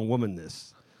strong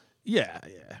womanness. Yeah.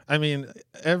 I mean,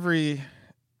 every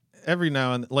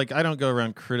now and like I don't go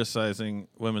around criticizing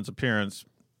women's appearance,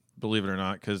 believe it or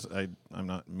not, because I'm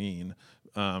not mean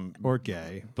or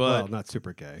gay, but well, not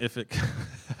super gay. If it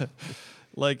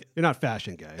like you're not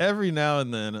fashion gay. Every now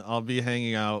and then I'll be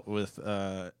hanging out with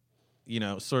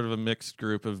sort of a mixed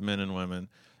group of men and women,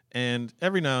 and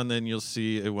every now and then you'll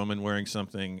see a woman wearing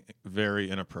something very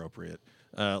inappropriate.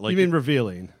 Like you mean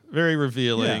revealing? Very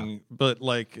revealing, but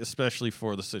like especially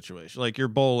for the situation. Like you're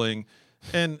bowling,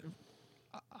 and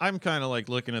I'm kind of like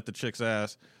looking at the chick's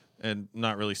ass and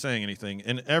not really saying anything,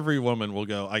 and every woman will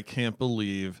go, "I can't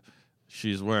believe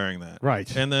she's wearing that."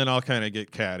 Right. And then I'll kind of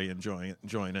get catty and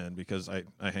join in because I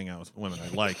hang out with women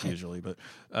I like usually. But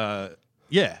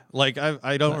yeah, like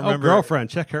I don't remember. Girlfriend,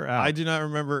 check her out. I do not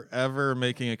remember ever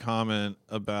making a comment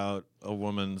about a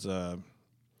woman's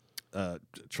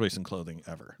choice in clothing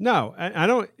ever. No, I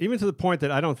don't, even to the point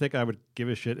that I don't think I would give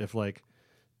a shit if like,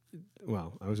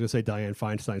 well, I was going to say Dianne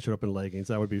Feinstein showed up in leggings.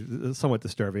 That would be somewhat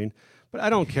disturbing. But I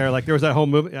don't care. Like there was that whole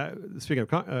movement, speaking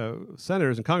of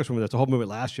senators and congresswomen, that's a whole movement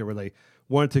last year where they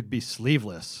wanted to be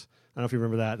sleeveless. I don't know if you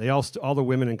remember that. They all the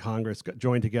women in Congress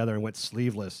joined together and went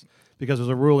sleeveless because there's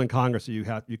a rule in Congress that you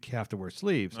have to wear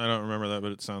sleeves. I don't remember that,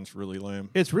 but it sounds really lame.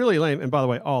 It's really lame. And by the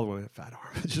way, all the women have fat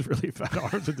arms. It's just really fat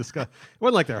arms. It wasn't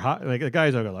like they're hot. Like the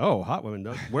guys are like, oh, hot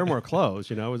women wear more clothes.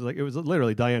 You know, it was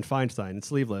literally Dianne Feinstein and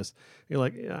sleeveless. You're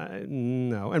like,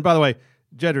 no. And by the way,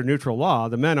 gender neutral law,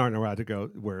 the men aren't allowed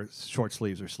to wear short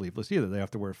sleeves or sleeveless either. They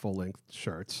have to wear full length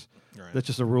shirts. Right. That's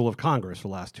just a rule of Congress for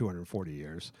the last 240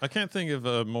 years. I can't think of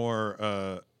a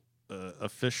more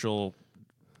official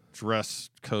dress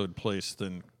code place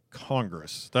than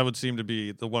Congress. That would seem to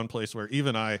be the one place where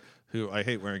even I, who I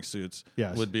hate wearing suits,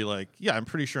 would be like, yeah, I'm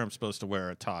pretty sure I'm supposed to wear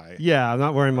a tie. Yeah, I'm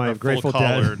not wearing my Grateful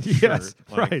Dead shirt. Yes,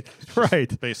 like,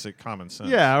 right. Basic common sense.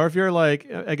 Yeah, or if you're like,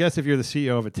 I guess if you're the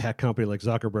CEO of a tech company like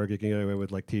Zuckerberg, you can get away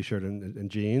with like T-shirt and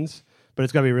jeans, but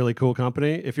it's got to be a really cool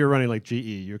company. If you're running like GE,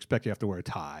 you expect you have to wear a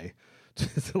tie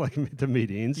to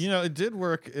meetings. You know, it did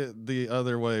work the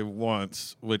other way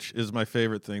once, which is my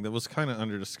favorite thing. That was kind of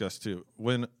under discussed too.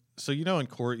 So you know, in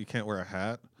court you can't wear a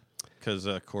hat because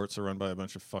courts are run by a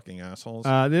bunch of fucking assholes.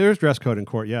 There's dress code in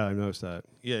court. Yeah, I noticed that.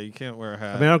 Yeah, you can't wear a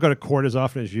hat. I mean, I don't go to court as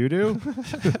often as you do,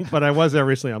 but I was there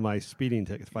recently on my speeding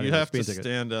ticket. You have to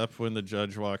stand up when the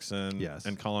judge walks in,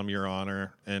 and call him Your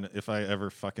Honor. And if I ever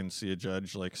fucking see a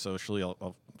judge like socially,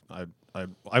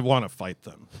 I want to fight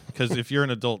them, because if you're an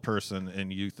adult person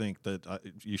and you think that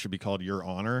you should be called Your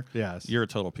Honor, you're a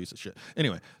total piece of shit.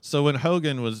 Anyway, so when Hulk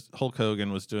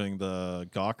Hogan was doing the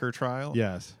Gawker trial,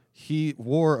 he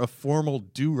wore a formal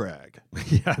do-rag.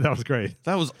 Yeah, that was great.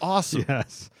 That was awesome.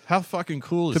 Yes. How fucking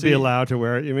cool is to be allowed to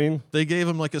wear it, you mean? They gave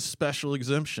him like a special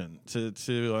exemption to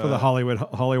for the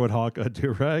Hollywood Hawk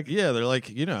do-rag? Yeah, they're like,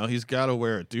 he's got to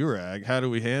wear a do-rag. How do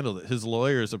we handle it? His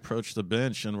lawyers approached the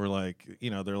bench and were like,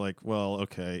 they're like, well,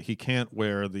 okay, he can't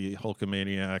wear the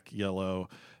Hulkamaniac yellow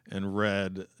and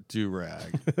red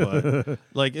do-rag. But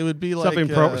like it would be like something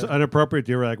inappropriate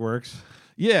do-rag works.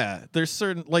 Yeah, there's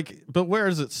certain but where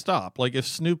does it stop? Like if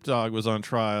Snoop Dogg was on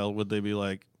trial, would they be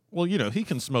like, well, he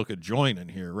can smoke a joint in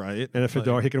here, right? And a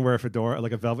fedora, he can wear a fedora,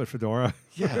 like a velvet fedora.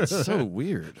 Yeah, it's so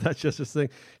weird. That's just his thing.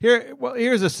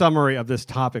 Here's a summary of this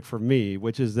topic for me,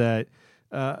 which is that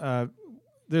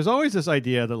there's always this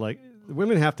idea that like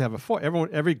women have to have a foil.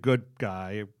 Every good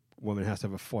guy, woman has to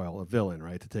have a foil, a villain,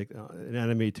 right? To take an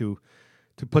enemy to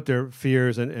put their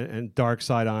fears and dark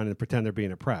side on and pretend they're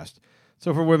being oppressed.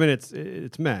 So for women,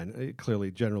 it's men.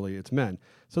 Clearly, generally, it's men.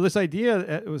 So this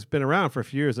idea has been around for a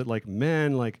few years that like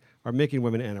men are making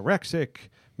women anorexic,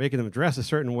 making them dress a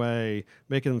certain way,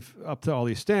 making them up to all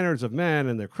these standards of men,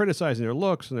 and they're criticizing their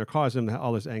looks and they're causing them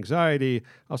all this anxiety,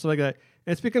 also like that.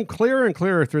 And it's become clearer and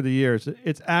clearer through the years.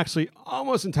 It's actually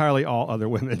almost entirely all other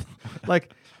women.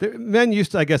 Like men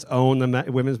used to, I guess, own the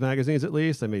women's magazines at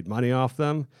least. They made money off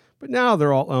them. But now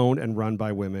they're all owned and run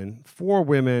by women, for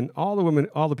women. All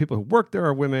the people who work there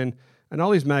are women, and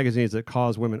all these magazines that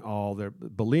cause women all their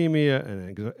bulimia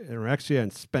and anorexia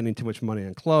and spending too much money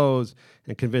on clothes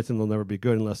and convince them they'll never be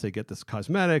good unless they get this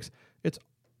cosmetics. It's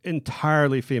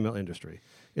entirely female industry.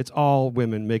 It's all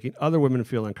women making other women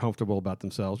feel uncomfortable about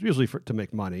themselves, usually to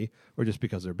make money or just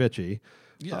because they're bitchy.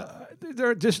 Yeah.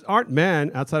 There just aren't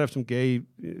men, outside of some gay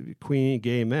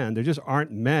men, there just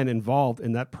aren't men involved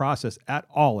in that process at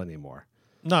all anymore.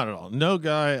 Not at all. No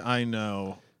guy I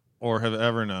know or have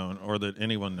ever known or that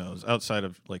anyone knows, outside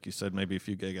of, like you said, maybe a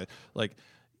few gay guys, like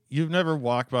you've never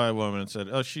walked by a woman and said,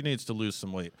 oh, she needs to lose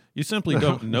some weight. You simply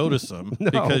don't notice them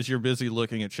because you're busy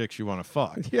looking at chicks you want to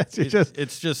fuck. Yes,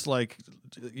 it's just like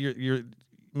you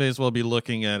may as well be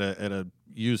looking at a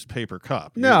used paper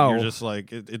cup. You're just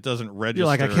like it doesn't register. You're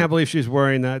like, I can't believe she's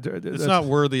wearing that. It's not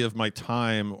worthy of my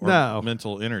time or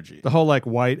mental energy. The whole like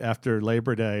white after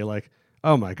Labor Day, like,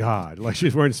 oh my God, like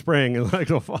she's wearing spring and like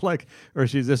or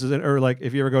if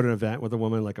you ever go to an event with a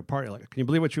woman, like a party, like, can you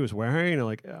believe what she was wearing? And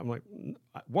like, I'm like,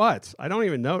 what? I don't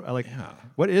even know.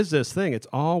 What is this thing? It's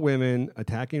all women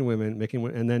attacking women,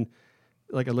 and then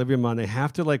like Olivia Munn, they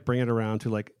have to like bring it around to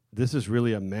like, this is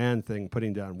really a man thing,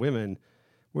 putting down women,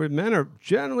 where men are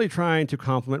generally trying to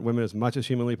compliment women as much as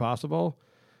humanly possible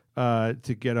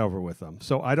to get over with them.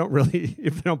 So I don't really,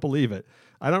 if they don't believe it,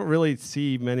 I don't really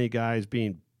see many guys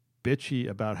being bitchy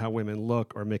about how women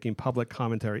look or making public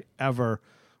commentary ever,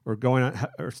 or going on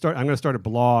I'm going to start a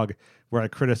blog where I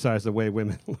criticize the way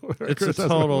women look. It's a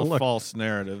total false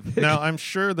narrative. Now, I'm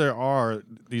sure there are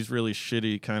these really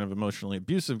shitty kind of emotionally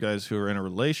abusive guys who are in a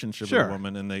relationship with a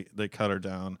woman and they cut her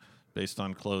down based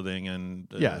on clothing and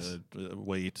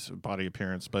weight, body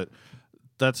appearance, but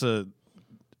that's a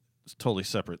totally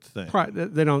separate thing. Right.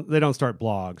 They don't start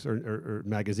blogs or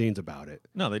magazines about it.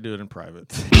 No, they do it in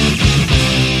private.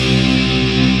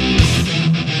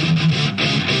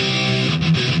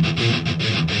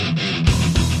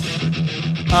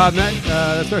 Matt,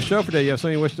 that's our show for today. You have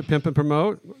something you wish to pimp and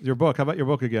promote? Your book. How about your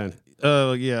book again?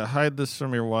 Oh, yeah. Hide This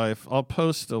From Your Wife. I'll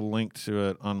post a link to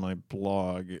it on my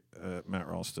blog at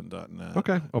mattralston.net.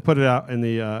 Okay. I'll put it out in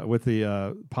the with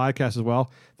the podcast as well.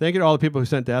 Thank you to all the people who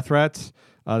sent death threats.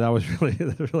 That was really.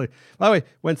 By the way,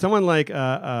 when someone like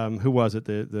who was it?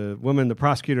 The woman, the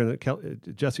prosecutor in the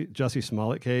Jussie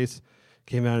Smollett case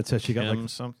came out and said she got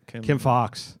Kim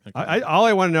Fox. Okay. All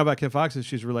I want to know about Kim Fox is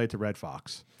she's related to Red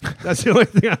Fox. That's the only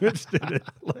thing I'm interested in.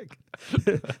 Like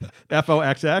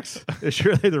FOXX is she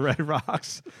related to Red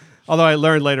Fox? Although I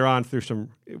learned later on through some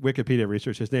Wikipedia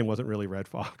research, his name wasn't really Red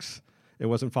Fox. It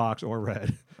wasn't Fox or Red.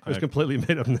 It was a completely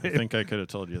made up name. I think I could have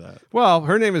told you that. Well,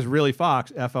 her name is really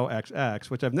Fox,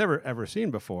 Foxx, which I've never ever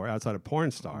seen before outside of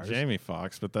porn stars. Jamie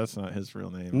Foxx, but that's not his real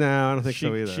name. No, I don't think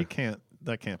so either.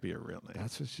 That can't be a real name.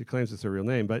 That's what she claims it's her real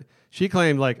name. But she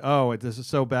claimed like, oh, this is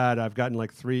so bad. I've gotten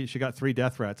like 3. She got 3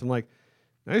 death threats. I'm like,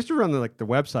 I used to run the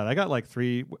website. I got like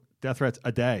 3 death threats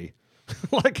a day.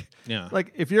 Like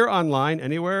if you're online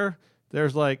anywhere,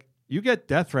 there's like, you get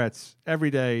death threats every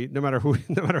day, no matter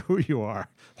who you are.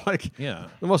 Like, the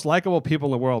most likable people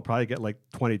in the world probably get like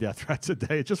 20 death threats a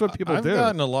day. It's just what people do. I've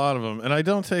gotten a lot of them, and I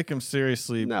don't take them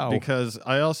seriously because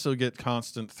I also get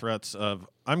constant threats of,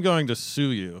 I'm going to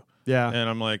sue you. Yeah. And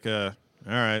I'm like, all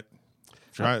right,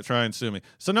 try and sue me.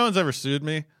 So no one's ever sued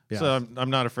me. Yeah. So I'm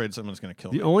not afraid someone's going to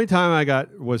kill me. The only time I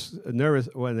was nervous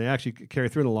when they actually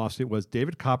carried through in the lawsuit was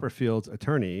David Copperfield's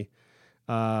attorney.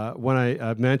 When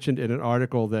I mentioned in an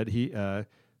article that he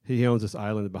owns this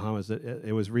island in the Bahamas, that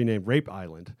it was renamed Rape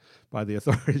Island by the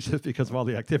authorities just because of all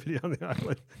the activity on the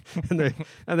island,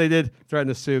 and they did threaten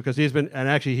to sue because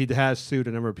he has sued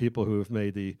a number of people who have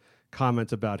made the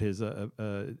comments about his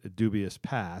dubious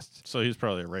past. So he's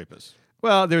probably a rapist.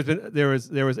 Well, there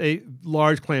was a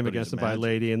large claim against him by a magic.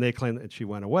 lady, and they claimed that she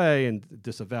went away and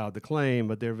disavowed the claim.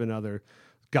 But there have been other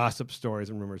gossip stories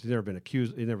and rumors. He's never been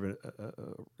accused. He's never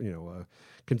been,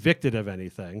 convicted of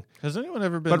anything. Has anyone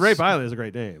ever been? But Rape Island is a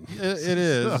great name. It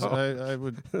is. So- I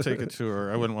would take a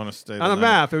tour. I wouldn't want to stay On a the night.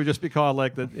 map, it would just be called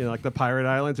like the Pirate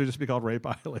Islands. It would just be called Rape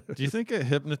Island. Do you think a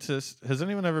hypnotist has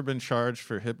anyone ever been charged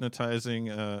for hypnotizing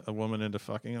a woman into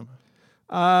fucking him?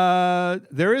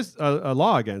 There is a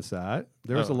law against that.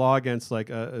 There is a law against I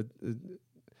think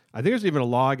there's even a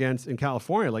law against in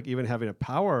California, like even having a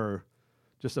power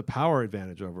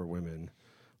advantage over women.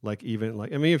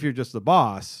 If you're just the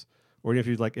boss, or if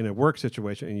you're like in a work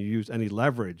situation and you use any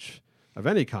leverage of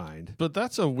any kind. But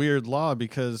that's a weird law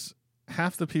because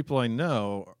half the people I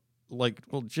know,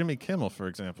 Jimmy Kimmel, for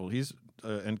example, he's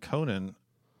and Conan,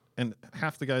 and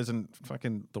half the guys in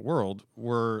fucking the world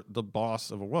were the boss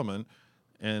of a woman,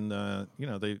 and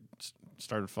they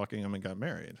started fucking him and got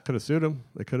married. Could have sued him.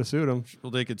 They could have sued him.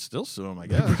 Well, they could still sue him, I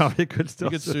guess. Probably could still.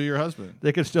 You could sue your husband.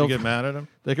 They could still You get mad at him.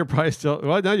 They could probably still.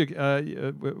 Well,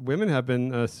 no, women have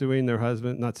been suing their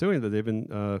husband. Not suing, but they've been,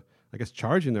 I guess,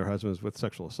 charging their husbands with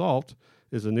sexual assault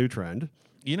is a new trend.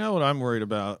 You know what I'm worried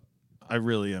about? I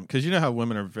really am, because you know how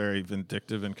women are very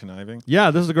vindictive and conniving.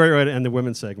 Yeah, this is a great way to end the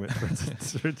women's segment for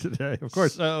instance, for today. Of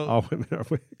course, So, all women are.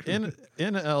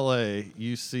 in LA,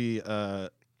 you see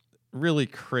really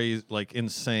crazy,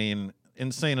 insane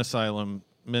asylum,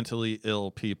 mentally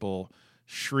ill people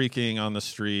shrieking on the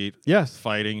street, Yes.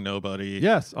 fighting nobody,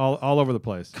 Yes, all over the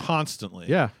place. constantly.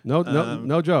 Yeah,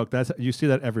 no joke. You see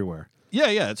that everywhere.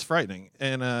 Yeah, it's frightening.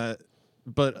 And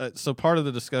so part of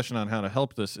the discussion on how to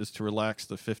help this is to relax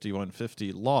the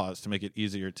 5150 laws to make it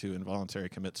easier to involuntary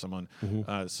commit someone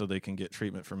so they can get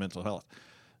treatment for mental health.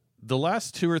 The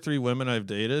last 2 or 3 women I've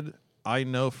dated, I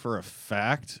know for a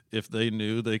fact if they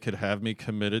knew they could have me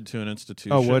committed to an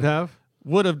institution. Oh,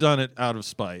 would have done it out of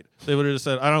spite. They would have just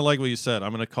said, I don't like what you said.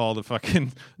 I'm going to call the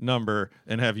fucking number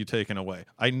and have you taken away.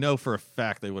 I know for a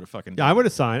fact they would have fucking done Yeah, I would it.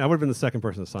 have signed. I would have been the second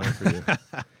person to sign for you.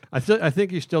 I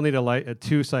think you still need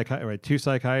two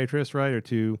psychiatrists, right, or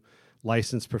 2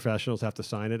 licensed professionals have to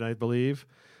sign it. I believe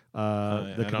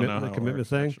I don't know how it commitment works,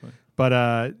 thing. actually.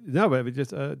 But no, but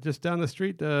just down the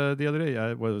street the other day,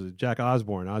 what was it? Jack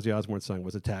Osborne, Ozzy Osbourne's son,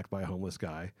 was attacked by a homeless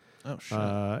guy. Oh, shit.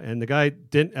 And the guy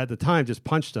didn't at the time just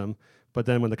punched him, but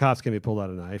then when the cops came, he pulled out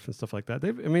a knife and stuff like that.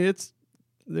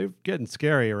 They're getting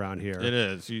scary around here. It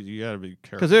is. You got to be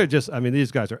careful. Because they're just,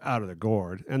 these guys are out of their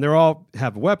gourd, and they're all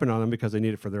have a weapon on them because they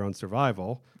need it for their own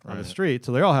survival on the street.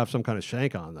 So they all have some kind of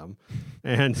shank on them,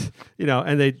 and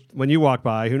when you walk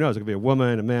by, who knows? It could be a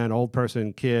woman, a man, old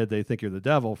person, kid. They think you're the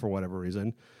devil for whatever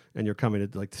reason, and you're coming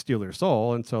to to steal their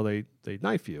soul, and so they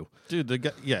knife you. Dude, the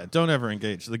guy, don't ever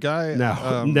engage. The guy,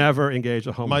 No, never engage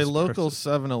a homeless. my local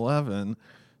person. 7-Eleven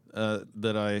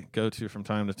that I go to from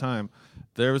time to time,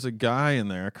 there was a guy in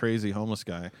there, a crazy homeless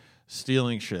guy,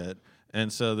 stealing shit.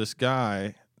 And so this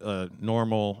guy,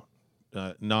 normal,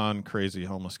 non-crazy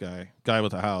homeless guy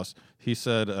with a house, he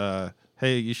said,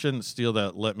 hey, you shouldn't steal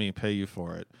that. Let me pay you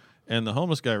for it. And the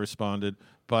homeless guy responded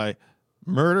by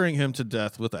murdering him to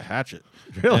death with a hatchet.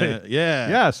 Really? Yeah.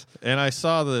 Yes. And I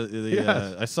saw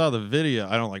Yes. I saw the video.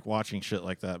 I don't like watching shit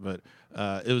like that, but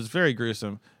it was very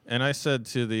gruesome. And I said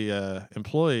to the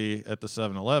employee at the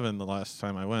 7-Eleven the last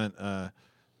time I went,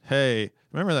 hey,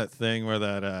 remember that thing where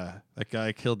that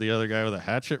guy killed the other guy with a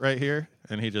hatchet right here?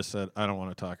 And he just said, I don't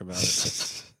want to talk about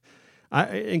it.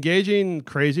 Engaging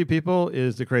crazy people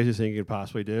is the craziest thing you could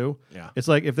possibly do. Yeah. It's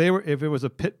like if it was a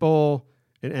pit bull,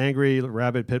 an angry,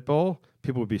 rabid pit bull,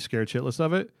 people would be scared shitless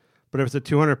of it. But if it's a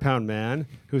 200-pound man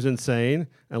who's insane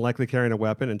and likely carrying a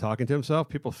weapon and talking to himself,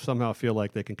 people somehow feel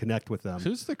like they can connect with them.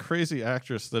 Who's the crazy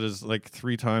actress that has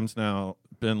 3 times now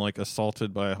been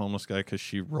assaulted by a homeless guy because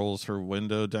she rolls her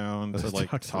window down to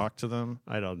talk to them?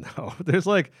 I don't know. There's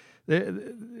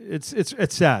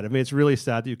it's sad. It's really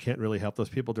sad that you can't really help those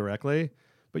people directly,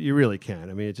 but you really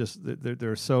can. It's just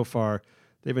they're so far.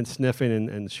 They've been sniffing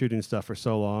and shooting stuff for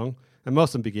so long. And most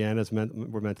of them began as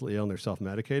were mentally ill and they're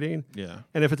self-medicating. Yeah.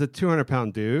 And if it's a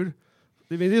 200-pound dude,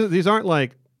 these aren't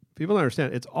people don't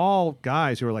understand. It's all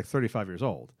guys who are 35 years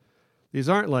old. These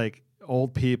aren't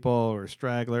old people or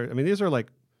stragglers. These are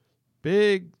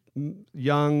big,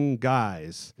 young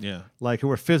guys. Yeah. Who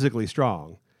are physically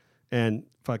strong and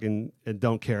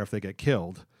don't care if they get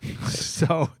killed.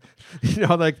 So, it's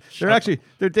not like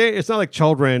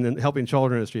children and helping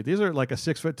children in the street. These are a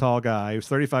 6-foot tall guy who's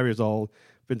 35 years old,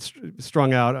 been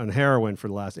strung out on heroin for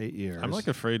the last 8 years. I'm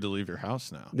afraid to leave your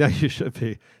house now. Yeah, you should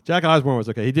be. Jack Osborne was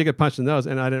okay. He did get punched in the nose,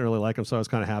 and I didn't really like him, so I was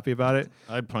kind of happy about it.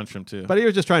 I'd punch him too. But he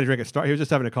was just trying to drink he was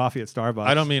just having a coffee at Starbucks.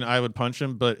 I don't mean I would punch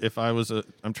him, but if I was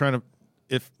I'm trying to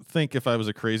if I was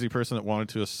a crazy person that wanted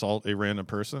to assault a random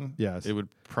person, yes, it would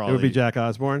be Jack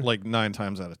Osbourne, like 9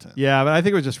 times out of 10. Yeah, but I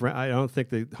think it was just. I don't think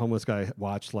the homeless guy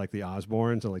watched like the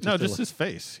Osbournes or like. Just his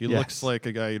face. He looks like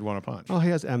a guy you'd want to punch. Oh, he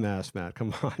has MS, Matt.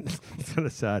 Come on, it's kind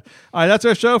of sad. All right, that's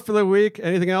our show for the week.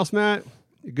 Anything else, Matt?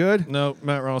 You good? No,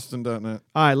 MattRalston.net.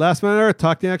 All right, Last Man on Earth.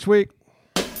 Talk to you next week.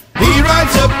 He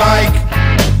rides a bike.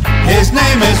 His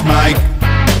name is Mike.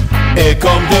 Here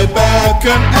come the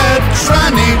Bergen and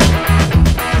Tranny.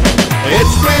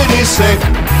 It's pretty sick.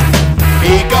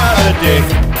 He got a dick.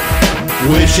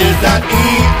 Wishes that he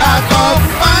had a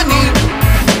fanny.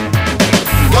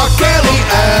 Got Kelly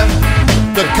and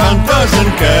the cunt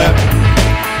doesn't care.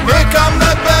 Here come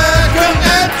the Bergen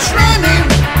and Tranny.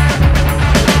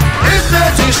 His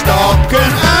dirty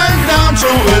stocking and down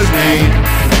to his knee.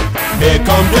 Here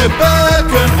come the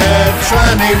Bergen and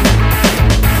Tranny.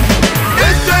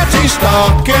 His dirty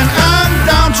stocking and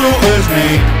down to his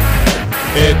knee.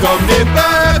 Here come the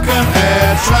Bergen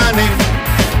and Tranny.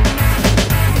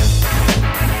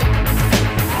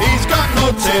 He's got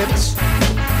no tits,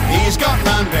 he's got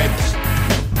man bits.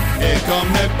 Here come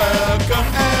the Bergen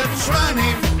and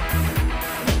Tranny.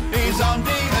 He's on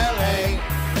DLA,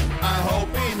 I hope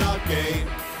he's not gay.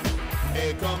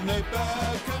 Here come the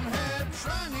Bergen and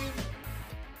Tranny.